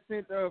Lady just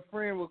sent her a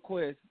friend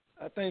request.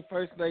 I think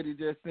First Lady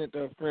just sent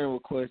her a friend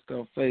request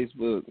on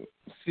Facebook.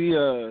 She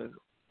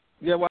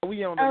while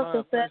we on the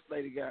line, First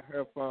Lady got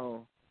her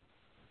phone,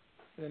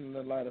 sending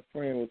a lot of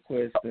friend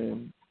requests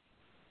and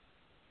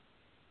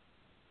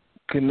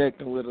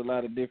connecting with a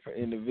lot of different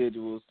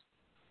individuals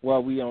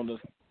while we on the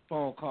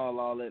phone call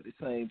all at the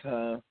same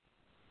time.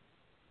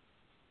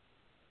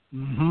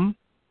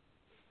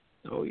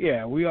 Oh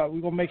yeah, we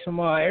gonna make some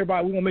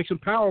everybody. We gonna make some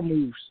power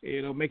moves.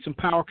 Make some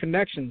power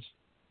connections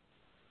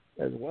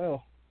as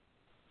well.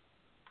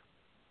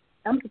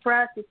 I'm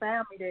surprised you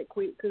found me that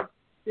quick because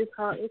it's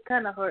hard. It's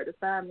kind of hard to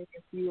find me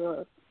if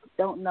you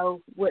don't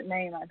know what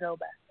name I go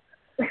by.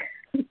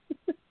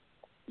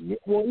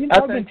 Well,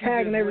 I've been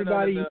tagging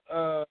everybody.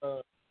 I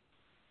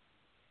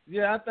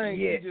think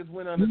you just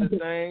went under the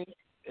thing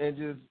and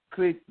just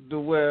clicked to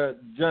where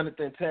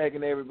Jonathan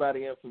tagging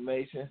everybody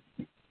information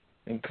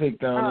and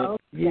clicked on it.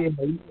 Yeah.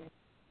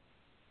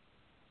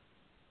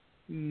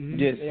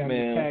 Yes, I'm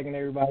ma'am. Tagging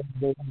everybody.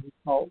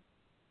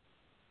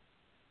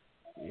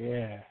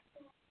 Yeah.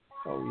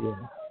 Oh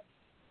yeah.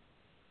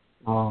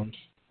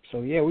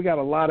 So yeah, we got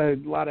a lot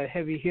of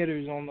heavy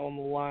hitters on the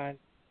line,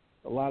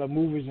 a lot of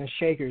movers and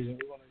shakers,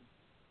 and we want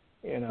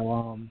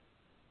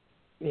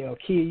to,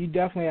 Kia, you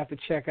definitely have to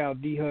check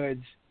out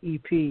D-Hud's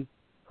EP,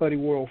 Huddy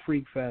World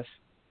Freak Fest.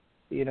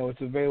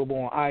 It's available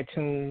on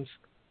iTunes,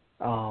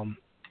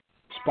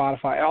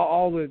 Spotify,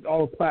 all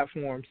the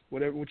platforms,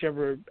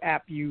 whichever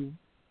app you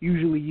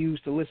usually use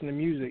to listen to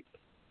music.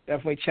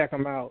 Definitely check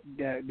them out.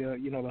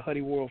 The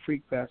Huddy World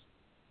Freak Fest.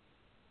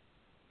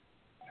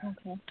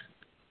 Okay.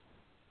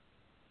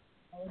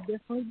 I will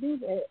definitely do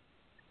that.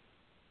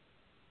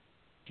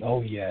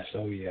 Oh yes.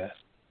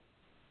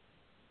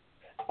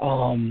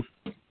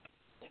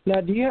 Now,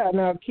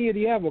 Kia, do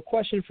you have a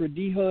question for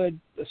D-Hud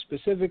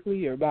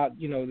specifically, or about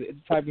the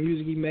type of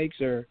music he makes,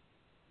 or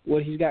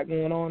what he's got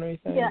going on, or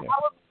anything? Yeah, I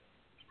was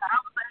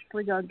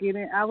actually gonna get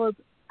in. I was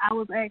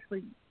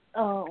actually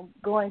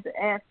going to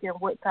ask him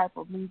what type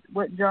of music,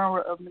 what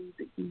genre of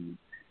music he's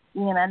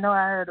in. I know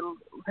I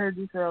heard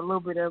you say a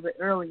little bit of it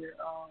earlier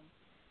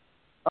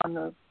on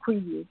the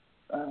previous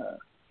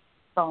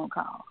phone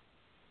call.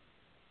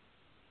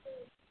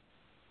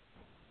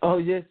 Oh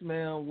yes,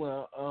 ma'am.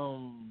 Well,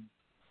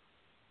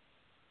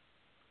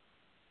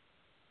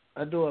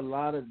 I do a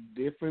lot of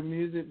different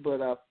music,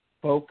 but I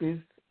focus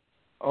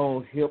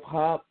on hip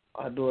hop.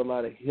 I do a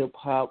lot of hip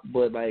hop,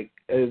 but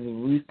as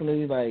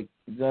recently, like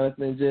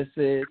Jonathan just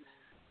said,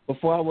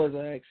 before I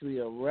wasn't actually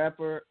a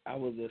rapper, I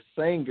was a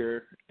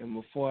singer, and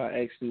before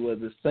I actually was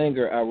a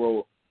singer, I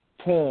wrote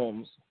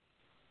poems.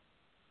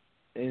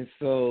 And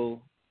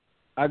so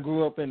I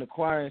grew up in the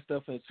choir and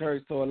stuff in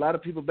church, so a lot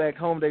of people back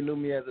home, they knew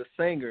me as a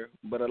singer,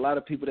 but a lot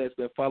of people that's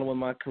been following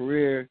my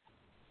career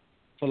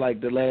for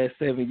the last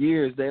 7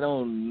 years, they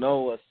don't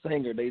know a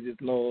singer. They just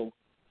know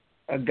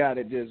a guy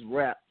that just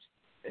raps.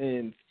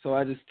 And so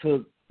I just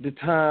took the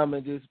time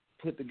and just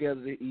put together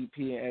the EP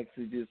and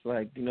actually just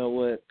you know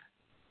what?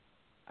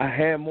 I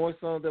had more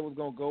songs that was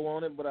going to go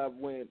on it, but I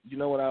went, you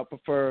know what? I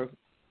prefer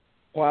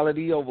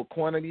quality over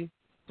quantity.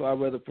 So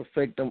I'd rather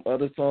perfect them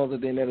other songs,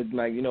 and then I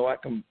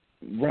can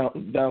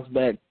bounce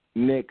back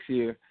next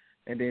year,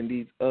 and then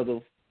these other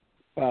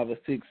 5 or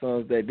 6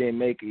 songs that didn't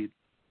make it,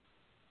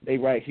 they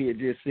right here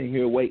just sitting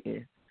here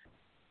waiting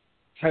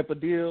type of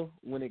deal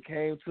when it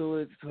came to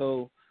it.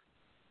 So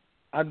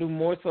I do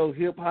more so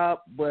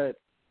hip-hop, but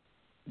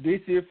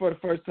this year for the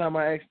first time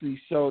I actually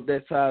showed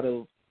that side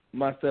of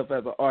myself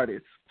as an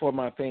artist for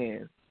my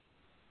fans,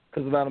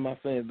 because a lot of my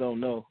fans don't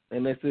know,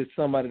 unless it's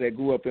somebody that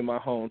grew up in my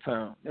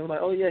hometown. They were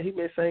like, oh, yeah, he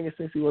been singing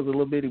since he was a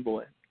little bitty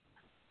boy.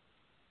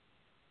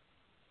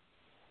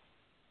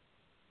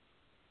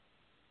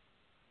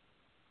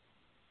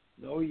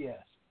 Oh, yes.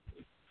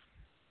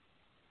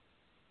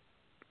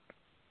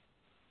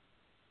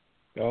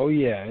 Oh,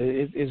 yeah.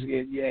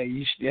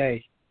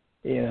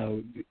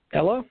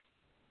 Ella?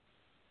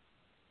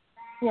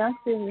 Yeah, I'm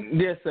still here.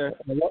 Yes, sir.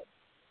 Hello?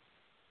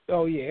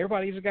 Oh, yeah,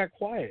 everybody just got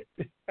quiet.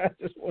 I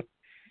just want...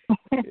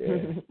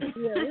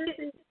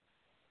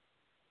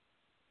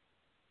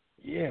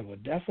 Yeah, well,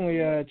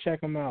 definitely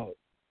check them out,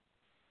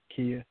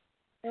 Kia.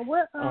 And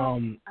what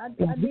I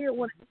did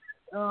want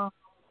to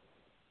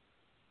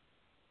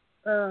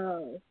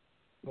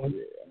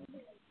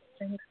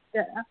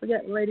I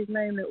forgot the lady's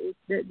name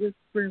that just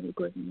friend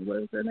requested me.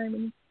 What was her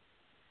name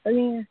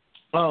again?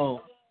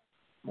 Oh,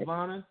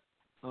 Ivana?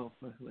 Oh,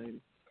 First Lady.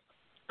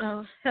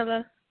 Oh,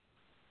 hello.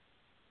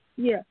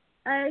 Yeah,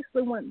 I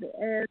actually wanted to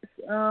ask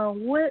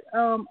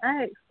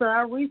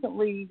I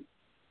recently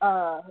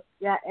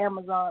got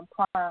Amazon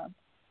Prime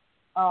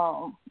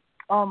on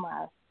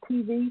my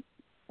TV,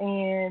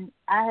 and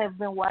I have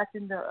been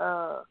watching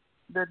the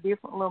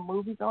different little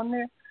movies on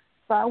there.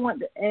 So I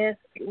wanted to ask,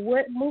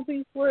 what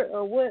movies were,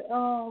 or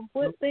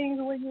what things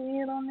were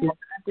you in on there?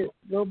 I just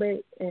go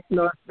back and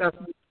no, that's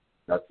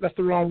That's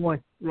the wrong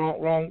one.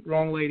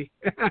 Wrong lady.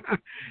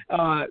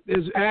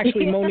 There's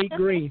actually Monique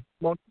Green.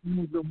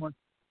 Monique's the one.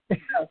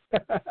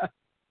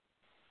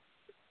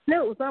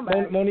 No, it was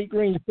somebody. Monique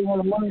Green. You still on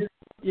the line?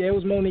 Yeah, it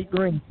was Monique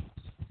Green.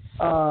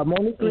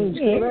 Monique Green,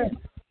 you still there?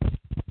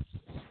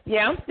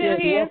 Yeah, I'm still You're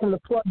here. welcome to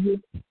plug your,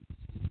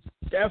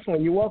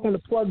 definitely. You're welcome to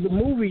plug the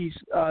movies,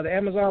 the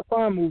Amazon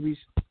Prime movies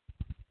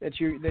that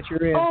you're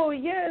in. Oh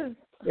yes.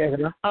 Yeah.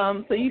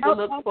 So you can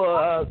look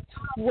for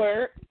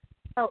Twerk,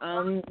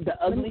 The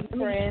Ugly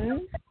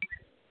Friend.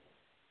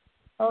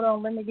 Hold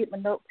on, let me get my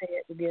notepad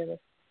together.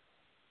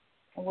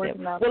 Well,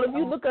 if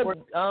you look up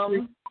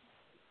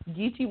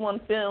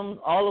GT1 Films,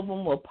 all of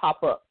them will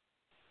pop up.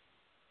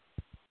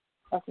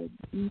 Okay.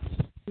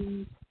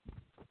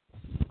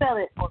 Spell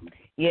it for me.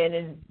 Yeah, and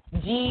it's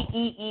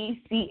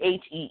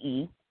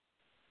GEECHEE.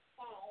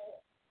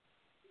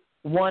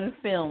 One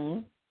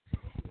Film,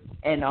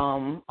 and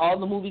all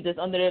the movies that's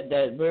under it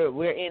that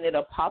we're in,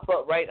 it'll pop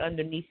up right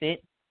underneath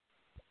it.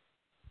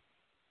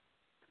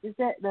 Is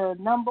that the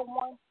number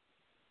one?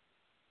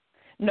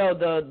 No,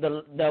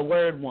 the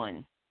word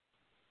one.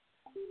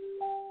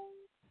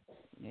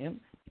 Yep.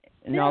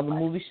 And all the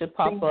movies should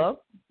pop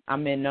up.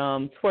 I'm in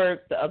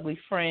Twerk, The Ugly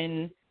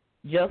Friend,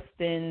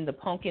 Justin, The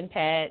Pumpkin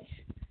Patch.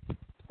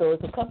 So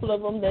it's a couple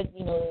of them that,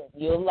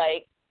 you'll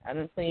like. I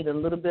done played a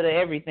little bit of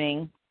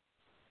everything.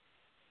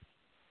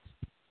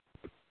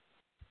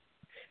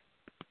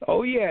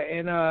 Oh yeah,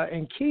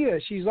 and Kia,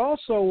 she's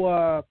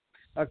also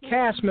a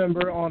cast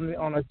member on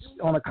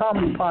a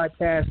comedy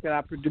podcast that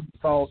I produce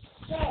called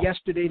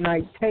Yesterday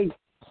Night Tape.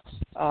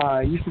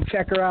 You can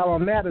check her out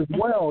on that as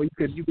well. You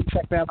could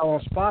check that out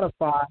on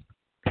Spotify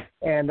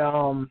and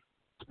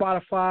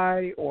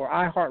Spotify or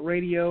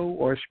iHeartRadio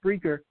or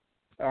Spreaker.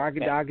 Or I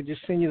could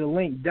just send you the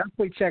link.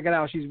 Definitely check it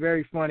out. She's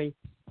very funny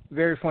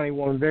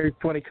woman, very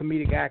funny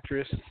comedic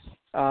actress.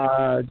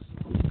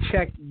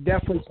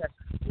 Definitely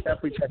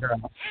check her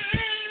out.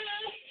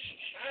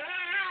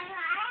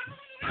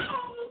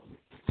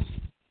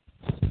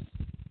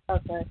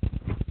 Okay.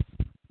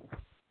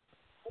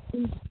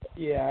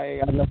 Yeah, I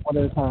got enough one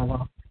at a time,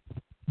 huh?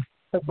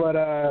 But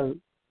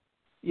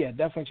yeah,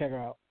 definitely check her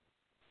out.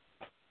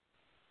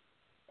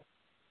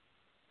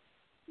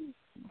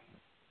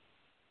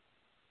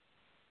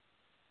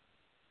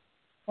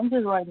 I'm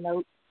just writing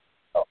notes.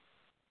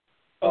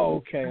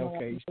 Oh, okay.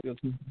 You still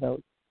taking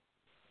notes?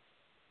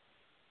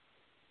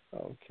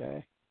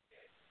 Okay.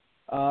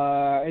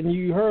 And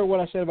you heard what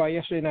I said about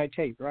Yesterday Night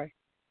Tape, right?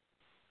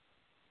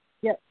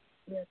 Yep.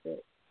 That's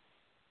it.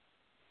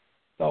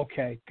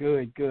 Okay,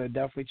 good.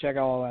 Definitely check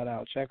all that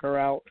out. Check her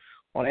out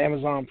on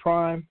Amazon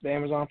Prime, the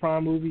Amazon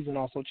Prime movies, and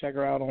also check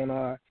her out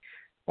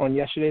on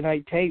Yesterday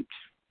Night Tapes.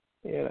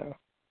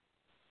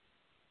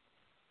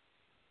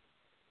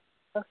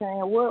 Okay,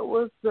 and what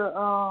was the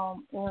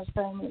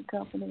entertainment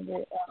company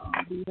that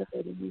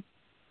D-Hud used?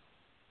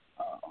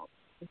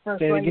 The first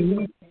Say it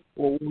again.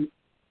 Well,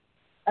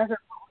 I said,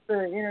 what was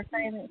the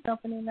entertainment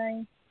company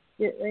name?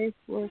 It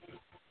was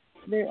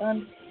their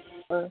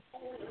under.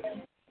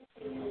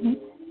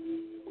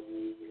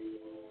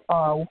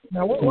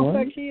 Now what's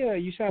that key?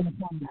 You sound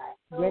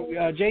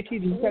JT.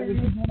 Did you got this?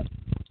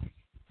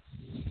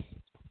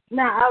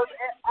 No,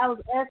 I was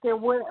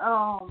asking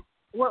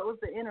what was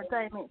the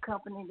entertainment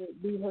company that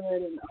D-Hud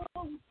and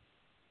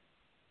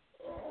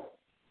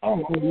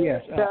Oh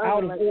yes,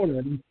 Out of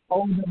Order.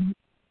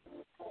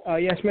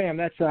 Yes, ma'am.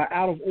 That's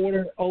Out of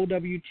Order.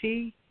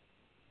 OWT.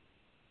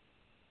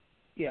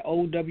 Yeah,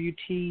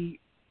 OWT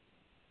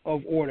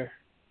of Order.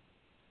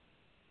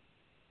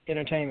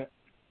 Entertainment.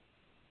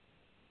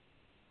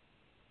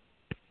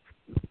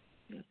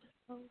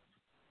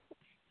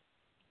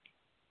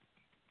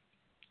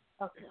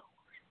 Okay.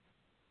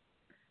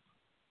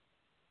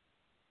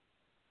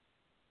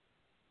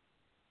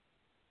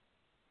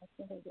 I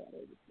think I got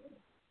everything.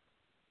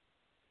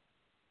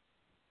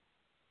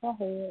 Go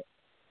ahead.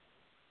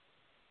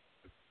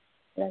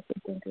 I can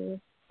think of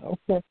it.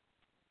 Okay.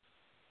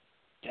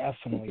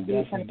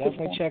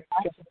 Definitely check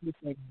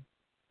everything.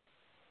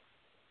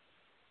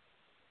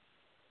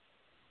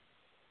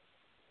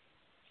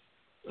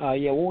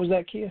 Yeah, what was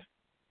that, Kia?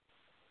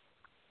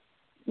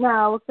 No,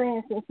 I was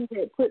saying since you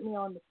had put me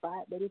on the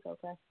spot, but it's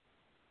okay.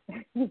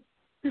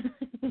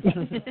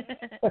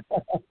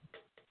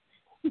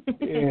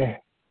 Yeah.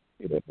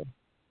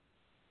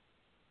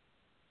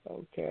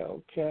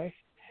 Okay.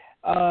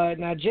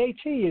 Now,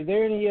 JT, is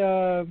there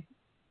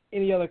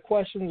any other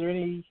questions or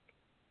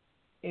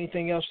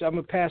anything else? I'm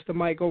gonna pass the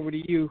mic over to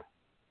you,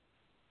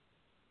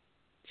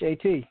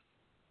 JT.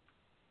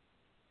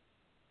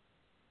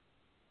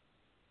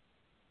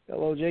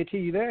 Hello, JT,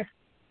 you there?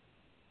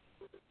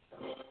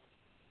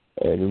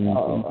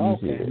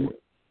 Okay.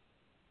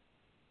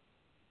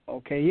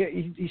 Okay, yeah,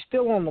 he's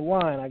still on the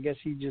line. I guess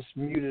he just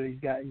muted. He's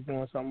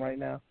doing something right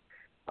now.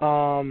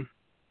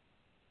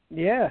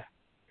 Yeah.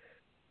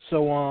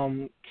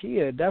 So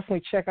Kia,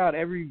 definitely check out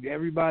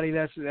everybody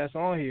that's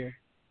on here.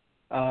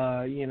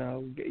 We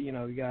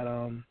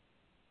got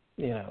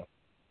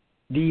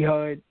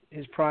D-Hud,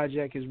 his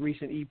project, his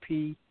recent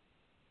EP,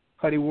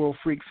 Huddy World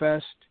Freak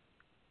Fest.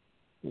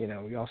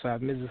 We also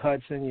have Mrs.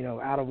 Hudson,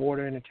 Out of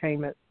Order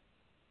Entertainment.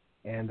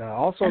 And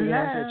also,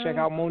 check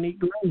out Monique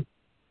Green.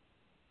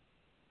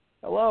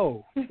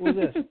 Hello. Who's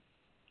this?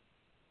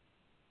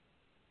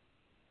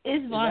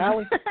 It's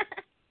Vonna.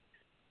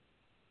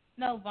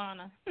 No,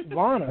 Vonna.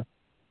 Vonna.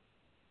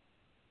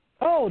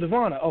 Oh,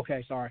 Devonna.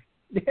 Okay, sorry.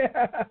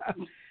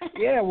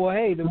 Yeah, well,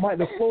 hey,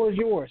 the floor is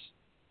yours.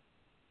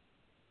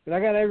 'Cause I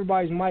got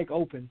everybody's mic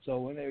open, so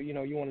whenever,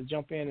 you want to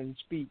jump in and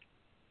speak,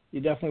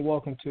 you're definitely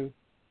welcome to.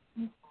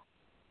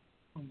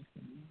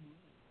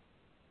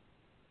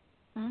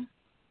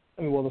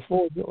 Well, the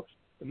floor is yours.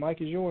 The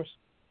mic is yours.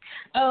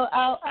 Oh,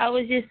 I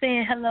was just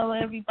saying hello,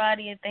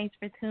 everybody, and thanks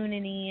for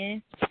tuning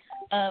in.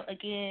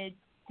 Again,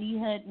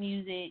 D-Hud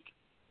Music.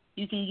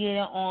 You can get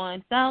it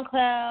on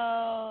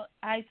SoundCloud,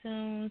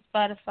 iTunes,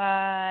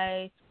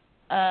 Spotify,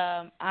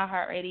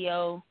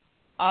 iHeartRadio,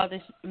 all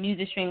the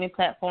music streaming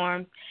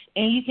platforms.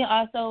 And you can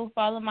also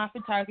follow my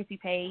photography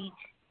page,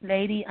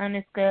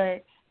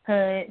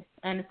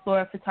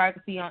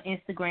 Lady_Hud_photography on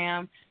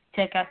Instagram.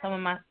 Check out some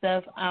of my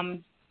stuff.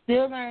 I'm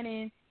still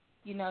learning,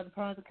 the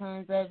pros and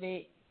cons of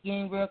it,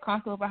 getting real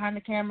comfortable behind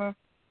the camera,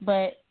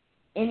 but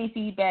any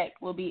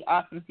feedback will be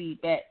awesome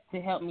feedback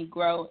to help me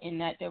grow in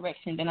that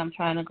direction that I'm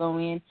trying to go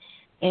in,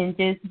 and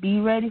just be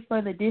ready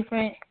for the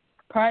different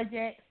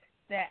projects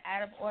that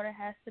Out of Order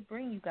has to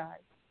bring you guys.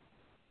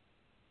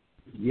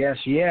 Yes,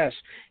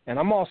 and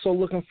I'm also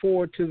looking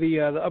forward to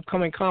the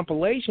upcoming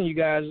compilation you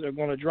guys are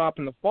going to drop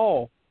in the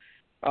fall.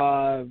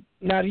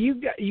 Now, do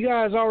you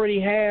guys already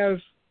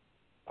have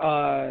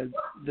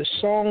the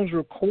songs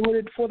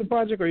recorded for the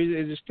project, or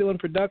is it still in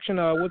production?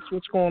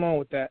 What's going on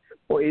with that?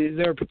 Or is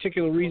there a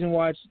particular reason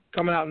why it's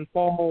coming out in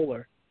fall?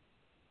 Or?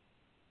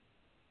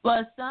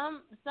 Well,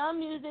 some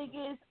music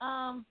is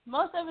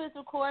most of it is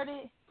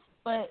recorded,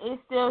 but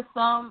it's still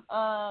some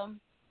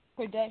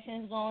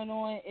productions going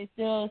on. It's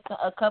still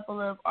a couple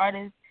of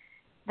artists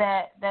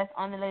that's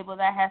on the label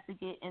that has to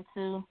get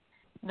into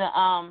the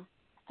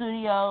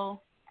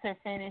studio to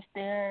finish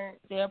their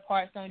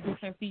parts on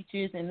different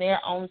features and their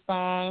own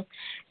songs.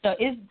 So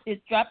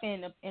it's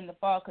dropping in the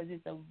fall because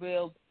it's a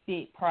real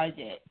big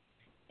project,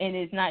 and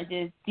it's not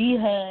just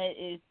D-Hud.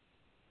 It's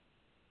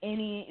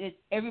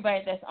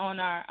everybody that's on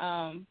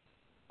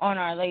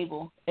our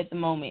label at the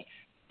moment.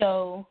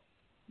 So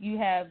you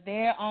have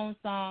their own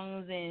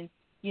songs and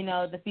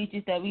the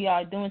features that we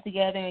are doing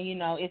together, and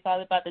it's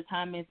all about the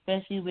timing,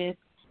 especially with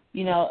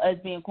us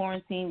being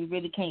quarantined. We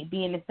really can't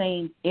be in the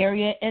same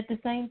area at the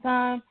same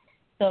time.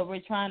 So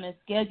we're trying to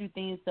schedule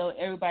things so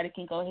everybody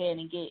can go ahead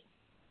and get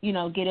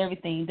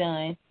everything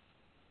done.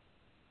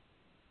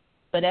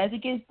 But as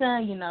it gets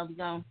done, we're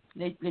going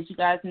to let you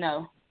guys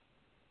know.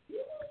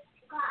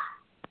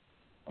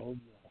 Oh,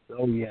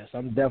 yes.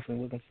 I'm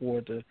definitely looking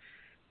forward to,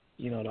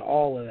 to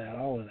all of that.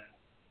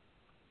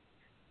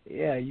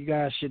 Yeah, you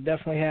guys should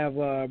definitely have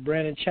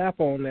Brandon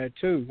Chapel on there,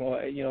 too,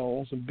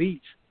 on some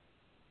beats.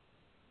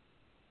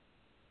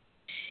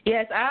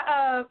 Yes,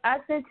 I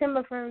sent him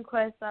a friend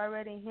request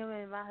already. Him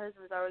and my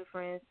husband's already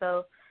friends.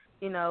 So,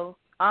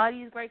 all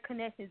these great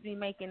connections we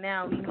making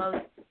now, we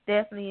most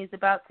definitely is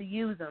about to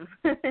use them.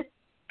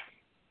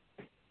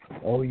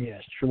 Oh,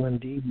 yes, true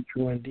indeed.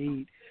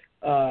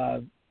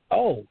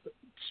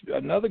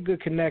 Another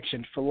good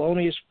connection,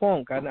 Felonious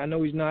Funk. I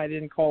know he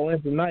didn't call in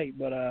tonight,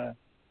 but,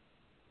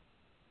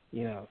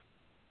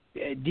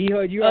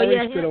 D-Hud, you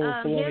already spit over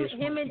Felonious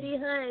Funk. Him and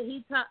D-Hud,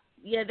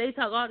 they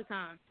talk all the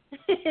time.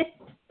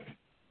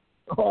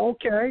 Oh,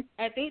 okay.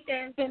 I think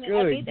they're getting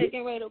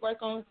ready to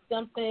work on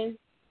something.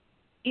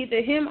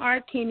 Either him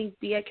or Kenny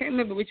B. I can't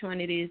remember which one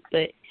it is,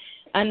 but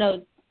I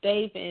know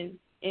they've been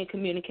in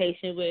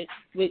communication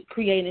with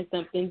creating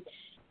something.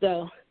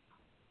 So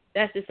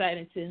that's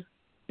exciting too.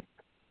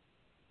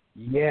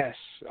 Yes,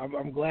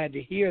 I'm glad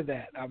to hear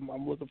that. I'm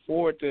looking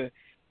forward to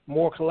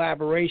more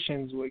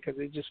collaborations because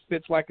it just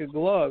fits like a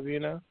glove,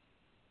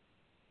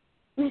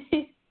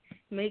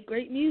 Make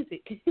great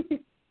music.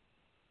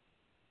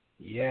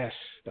 Yes.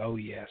 Oh,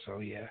 yes.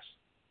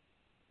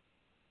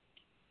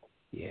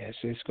 Yes,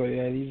 it's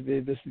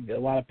good. This a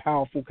lot of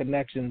powerful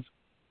connections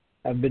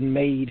have been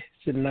made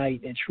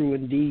tonight, and true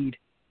indeed.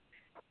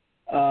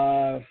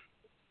 JT,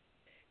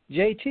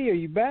 are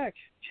you back?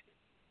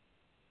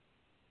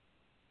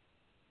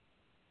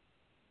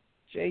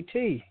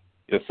 JT.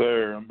 Yes,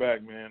 sir. I'm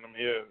back, man. I'm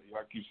here.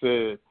 Like you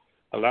said,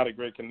 a lot of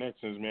great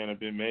connections, man, have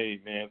been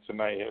made, man,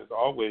 tonight. As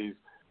always,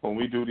 when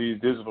we do these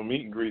digital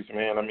meet and greets,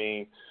 man, I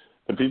mean,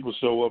 the people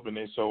show up and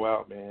they show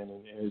out, man,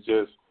 and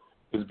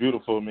it's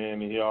beautiful, man,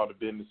 to hear all the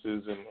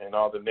businesses and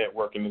all the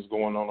networking that's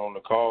going on the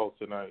calls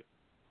tonight.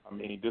 I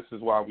mean, this is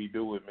why we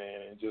do it,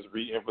 man, and just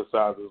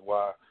reemphasizes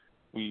why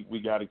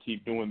we got to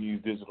keep doing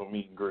these digital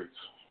meet and greets.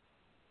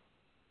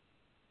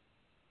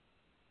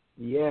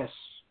 Yes,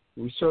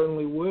 we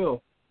certainly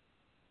will.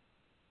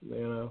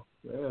 There's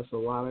a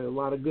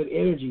lot of good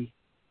energy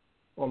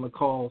on the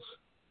calls.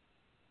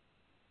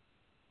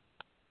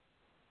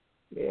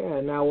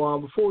 Yeah. Now,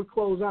 before we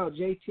close out,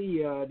 JT,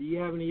 do you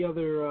have any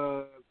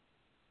other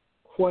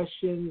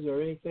questions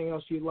or anything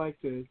else you'd like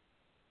to,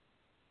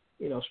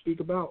 speak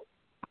about?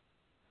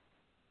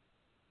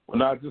 Well,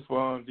 not just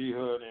for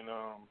D-Hud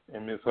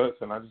and Miss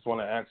Hudson. I just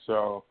want to ask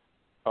y'all,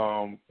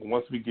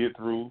 once we get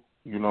through,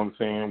 you know what I'm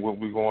saying, what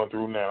we're going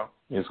through now,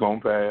 it's going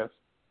to pass.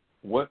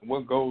 What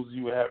goals do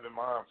you have in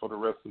mind for the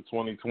rest of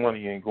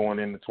 2020 and going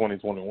into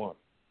 2021?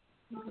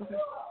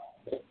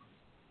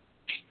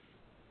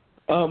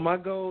 My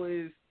goal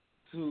is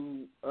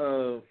to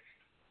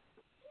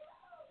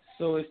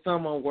so it's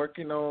something I'm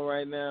working on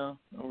right now.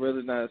 I'm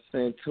really not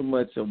saying too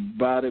much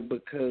about it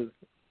because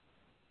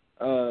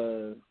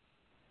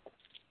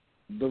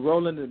the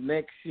rolling the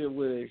next year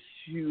with a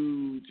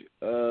huge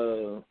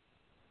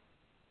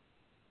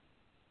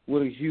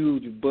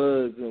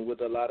buzz and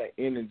with a lot of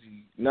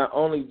energy. Not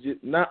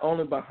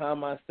only behind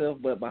myself,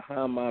 but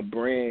behind my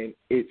brand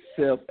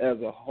itself as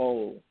a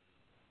whole,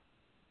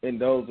 and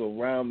those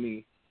around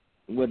me,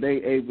 where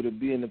they able to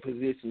be in a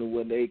position of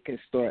where they can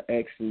start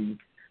actually,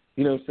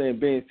 you know what I'm saying,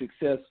 being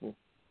successful.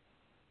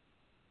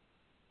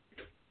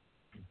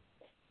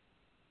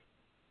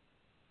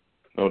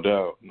 No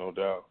doubt.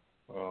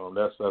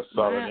 That's a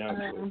solid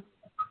answer.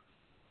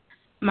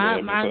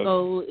 My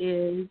goal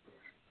is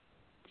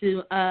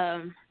to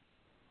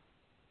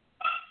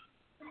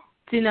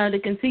to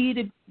continue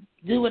to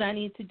do what I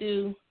need to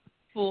do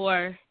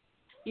for,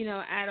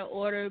 out of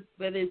order,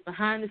 whether it's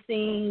behind the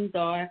scenes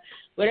or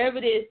whatever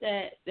it is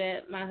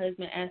that my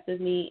husband asks of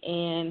me,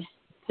 and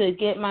to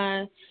get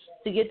our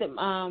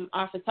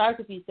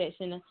photography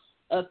section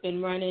up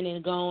and running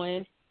and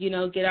going,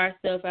 get our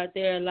stuff out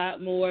there a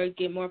lot more,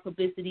 get more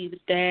publicity with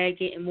that,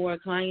 getting more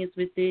clients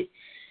with it.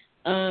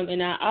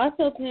 And I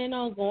also plan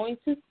on going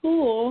to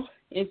school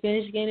and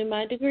finish getting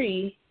my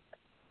degree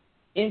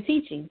in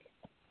teaching.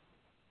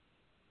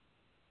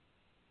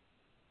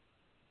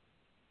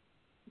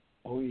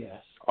 Oh,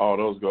 yes. All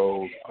those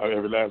goals,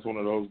 every last one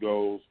of those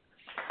goals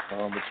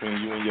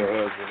between you and your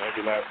husband,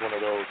 every last one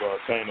of those are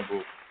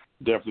attainable.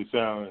 Definitely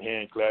sound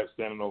hand clap,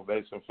 standing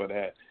ovation for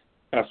that.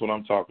 That's what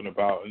I'm talking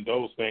about. And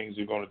those things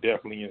are going to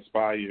definitely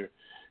inspire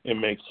and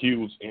make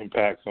huge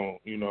impacts on,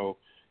 in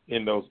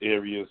those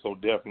areas. So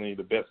definitely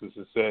the best of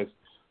success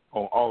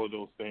on all of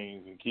those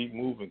things, and keep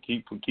moving.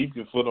 Keep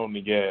your foot on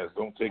the gas.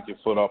 Don't take your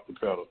foot off the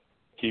pedal.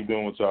 Keep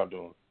doing what y'all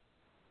doing.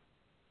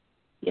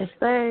 Yes,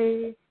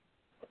 sir.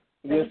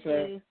 Yes,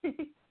 sir.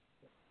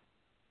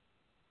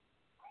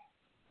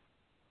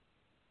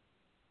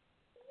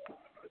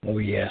 Oh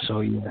yes.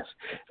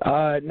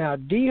 Now,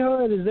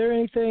 D-Hud, is there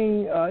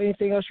anything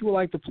else you would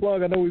like to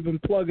plug? I know we've been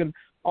plugging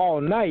all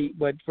night,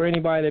 but for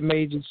anybody that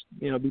may just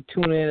be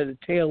tuning in at the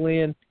tail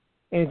end,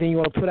 anything you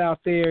want to put out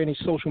there? Any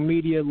social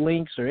media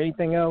links or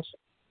anything else?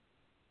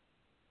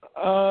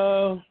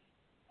 For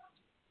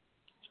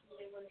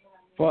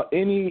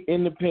any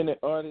independent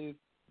artist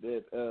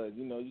that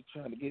you're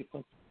trying to get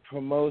some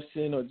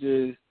promotion or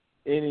just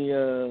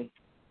anything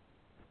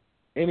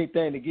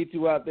to get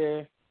you out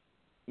there,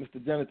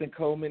 Mr. Jonathan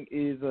Coleman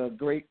is a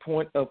great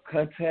point of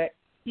contact.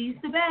 He's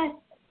the best.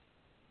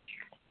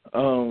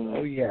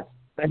 Oh yeah.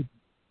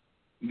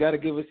 Got to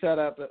give a shout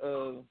out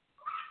to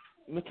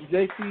Mr.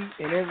 JC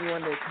and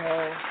everyone that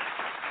called.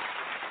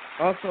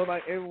 Also,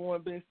 like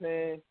everyone been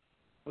saying,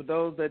 for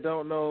those that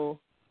don't know,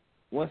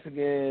 once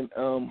again,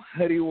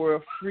 Huddy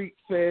World Freak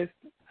Fest.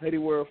 You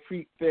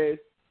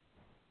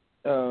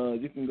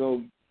can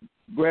go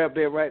grab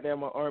that right now,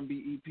 my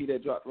R&B EP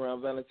that dropped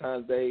around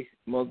Valentine's Day.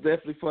 Most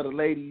definitely for the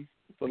ladies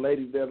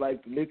that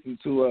like to listen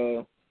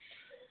to.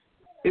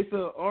 It's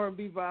a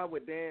R&B vibe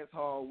with a dance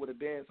hall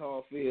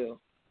feel.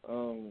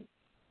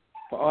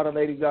 For all the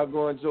ladies, y'all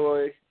go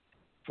enjoy.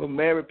 For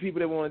married people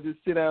that want to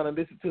just sit down and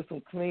listen to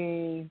some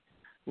clean,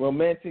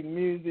 romantic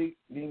music,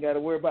 you ain't got to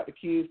worry about the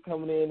kids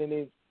coming in and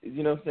it's,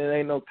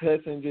 ain't no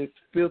cussing, just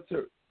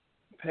filtered,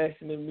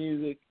 passionate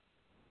music.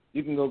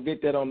 You can go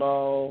get that on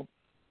all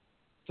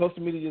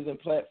social medias and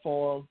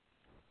platforms.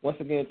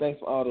 Once again, thanks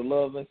for all the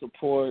love and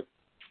support,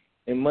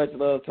 and much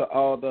love to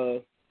all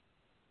the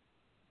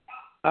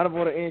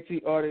out-of-order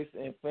NT artists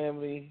and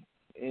family.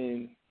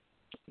 And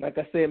like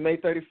I said, May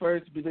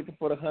 31st, be looking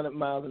for the 100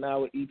 Miles an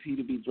Hour EP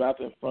to be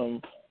dropping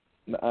from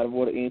the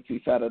out-of-order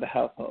NT side of the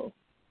household.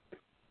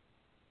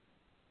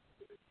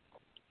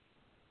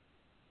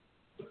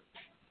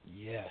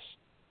 Yes.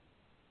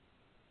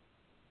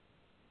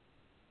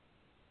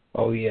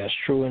 Oh, yes,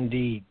 true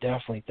indeed.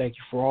 Definitely. Thank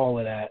you for all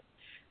of that.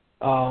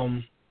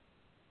 All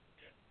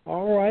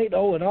right.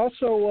 Oh, and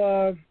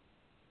also,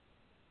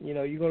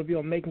 you're going to be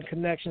on Making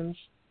Connections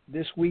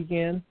this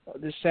weekend,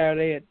 this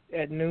Saturday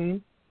at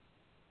noon.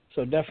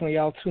 So definitely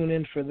y'all tune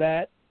in for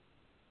that.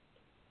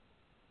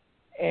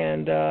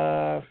 And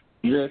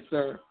yes,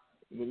 sir.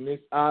 With Miss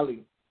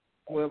Ollie,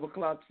 12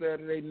 o'clock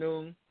Saturday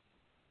noon,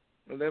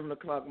 11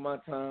 o'clock my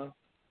time.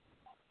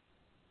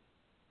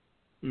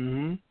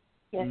 Mm-hmm.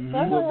 Yes, mm-hmm.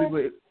 sir. We'll be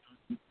with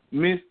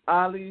Miss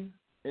Ollie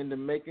and the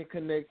Making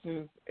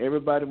Connections.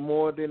 Everybody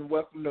more than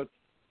welcome to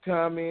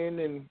come in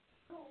and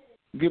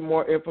get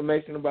more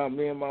information about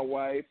me and my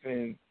wife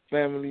and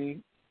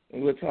family.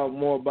 And we'll talk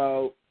more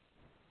about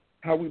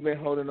how we've been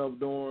holding up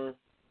during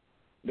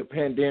the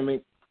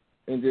pandemic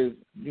and just,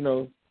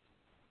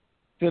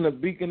 send a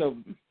beacon of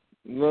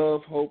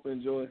love, hope,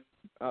 and joy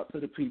out to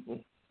the people.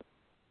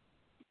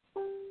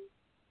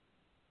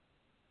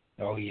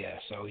 Oh yes,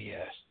 oh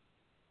yes.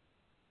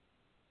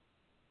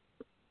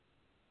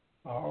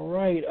 All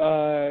right,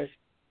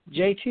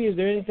 JT, is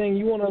there anything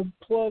you want to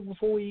plug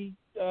before we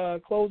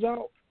close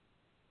out?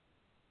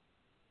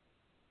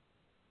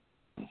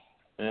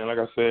 And like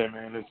I said,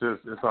 man, it's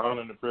an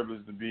honor and a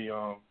privilege to be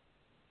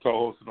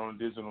co-hosted on a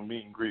digital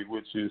meet and greet,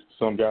 which is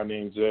some guy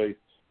named Jay.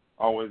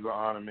 Always an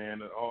honor,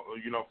 man.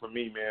 For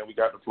me, man, we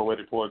got the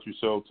Floetic Poetry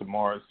Show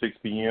tomorrow at 6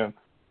 p.m.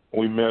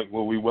 We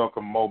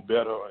welcome Mo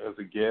Better as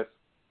a guest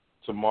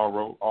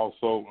tomorrow.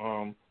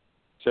 Also,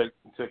 check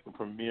the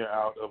premiere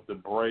out of the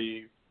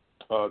Brave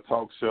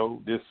talk show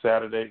this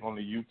Saturday on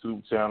the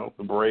YouTube channel,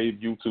 the Brave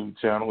YouTube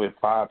channel at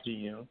 5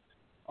 p.m.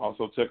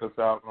 Also, check us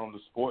out on the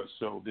sports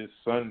show this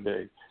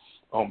Sunday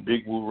on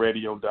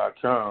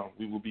BigWooRadio.com.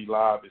 We will be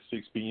live at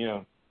 6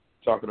 p.m.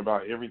 talking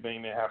about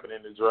everything that happened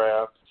in the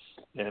draft,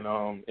 and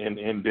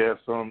there's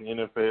some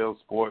NFL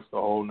sports, the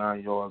whole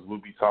 9 yards. We'll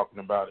be talking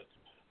about it.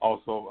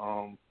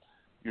 Also,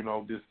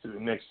 this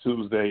next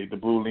Tuesday, the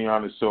Brew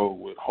Leona Show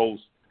with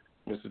host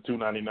Mr.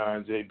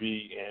 299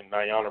 JB and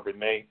Nayana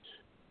Renee.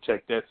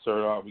 Check that,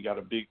 sir, out. We got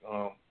a big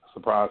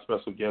surprise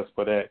special guest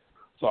for that.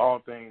 So all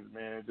things,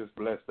 man, just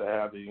blessed to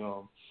have the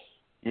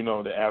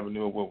the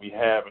avenue of what we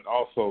have, and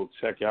also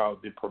check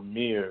out the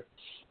premiere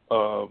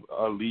of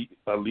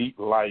Elite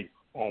Life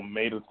on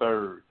May the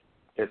 3rd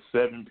at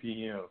 7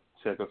 p.m.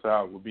 Check us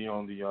out. We'll be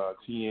on the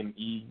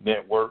TNE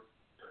network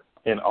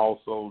and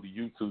also the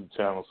YouTube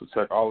channel. So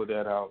check all of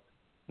that out.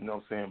 You know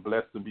what I'm saying?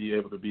 Blessed to be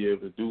able to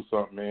do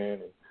something, man,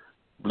 and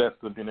blessed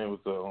to have been able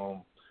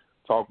to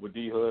talk with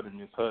D-Hud and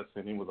Miss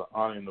Hudson. It was an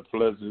honor and a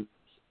pleasure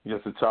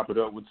just to chop it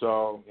up with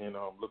y'all, and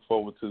look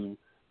forward to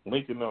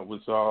linking up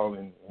with y'all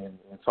and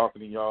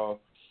talking to y'all,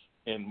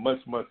 and much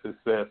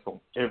success on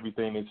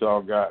everything that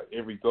y'all got.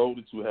 Every goal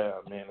that you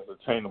have, man, is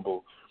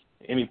attainable.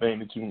 Anything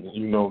that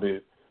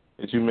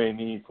that you may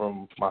need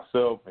from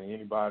myself and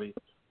anybody,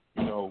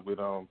 with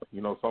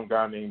some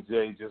guy named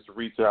Jay, just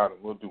reach out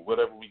and we'll do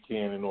whatever we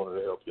can in order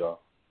to help y'all.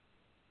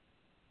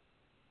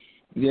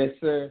 Yes,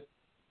 sir.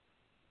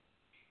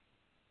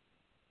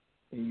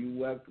 And you're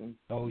welcome.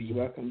 Oh, you're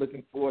welcome.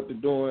 Looking forward to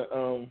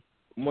doing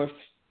more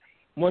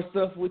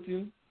stuff with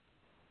you.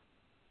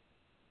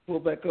 Pull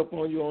back up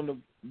on you on the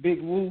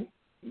Big Woo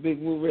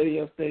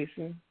radio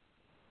station.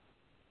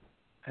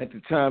 Had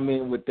to chime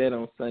in with that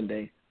on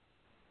Sunday.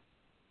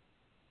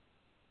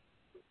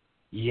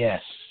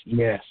 Yes.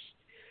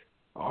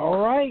 All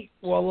right.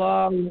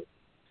 Well,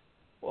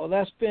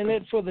 that's been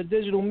it for the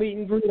digital meet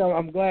and greet.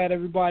 I'm glad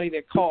everybody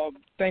that called.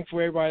 Thankful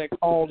for everybody that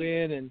called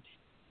in and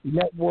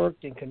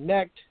networked and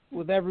connect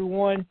with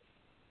everyone.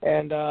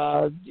 And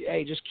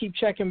hey, just keep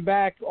checking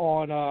back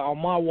on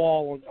my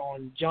wall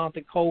on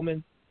Jonathan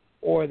Coleman,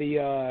 or the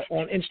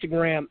on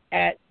Instagram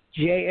at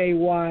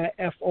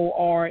JAYFORNOW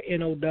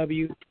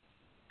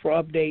for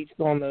updates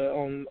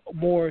on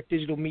more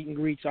digital meet and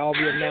greets. I'll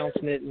be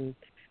announcing it and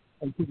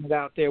putting it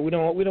out there. We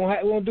don't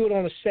do it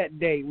on a set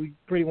day. We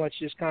pretty much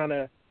just kind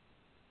of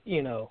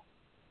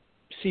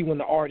see when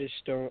the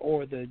artist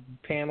or the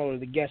panel or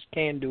the guest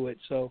can do it.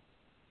 So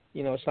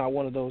it's not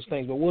one of those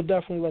things. But we'll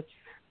definitely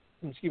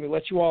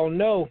let you all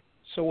know.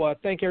 So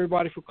thank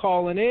everybody for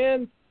calling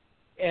in.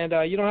 And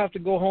you don't have to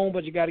go home,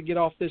 but you got to get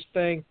off this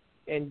thing.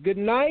 And good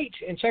night.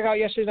 And check out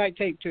yesterday's night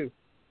tape, too,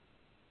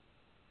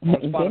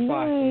 on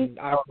Spotify.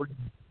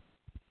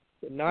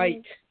 Good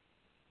night.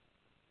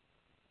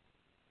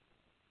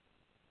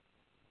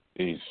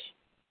 Peace.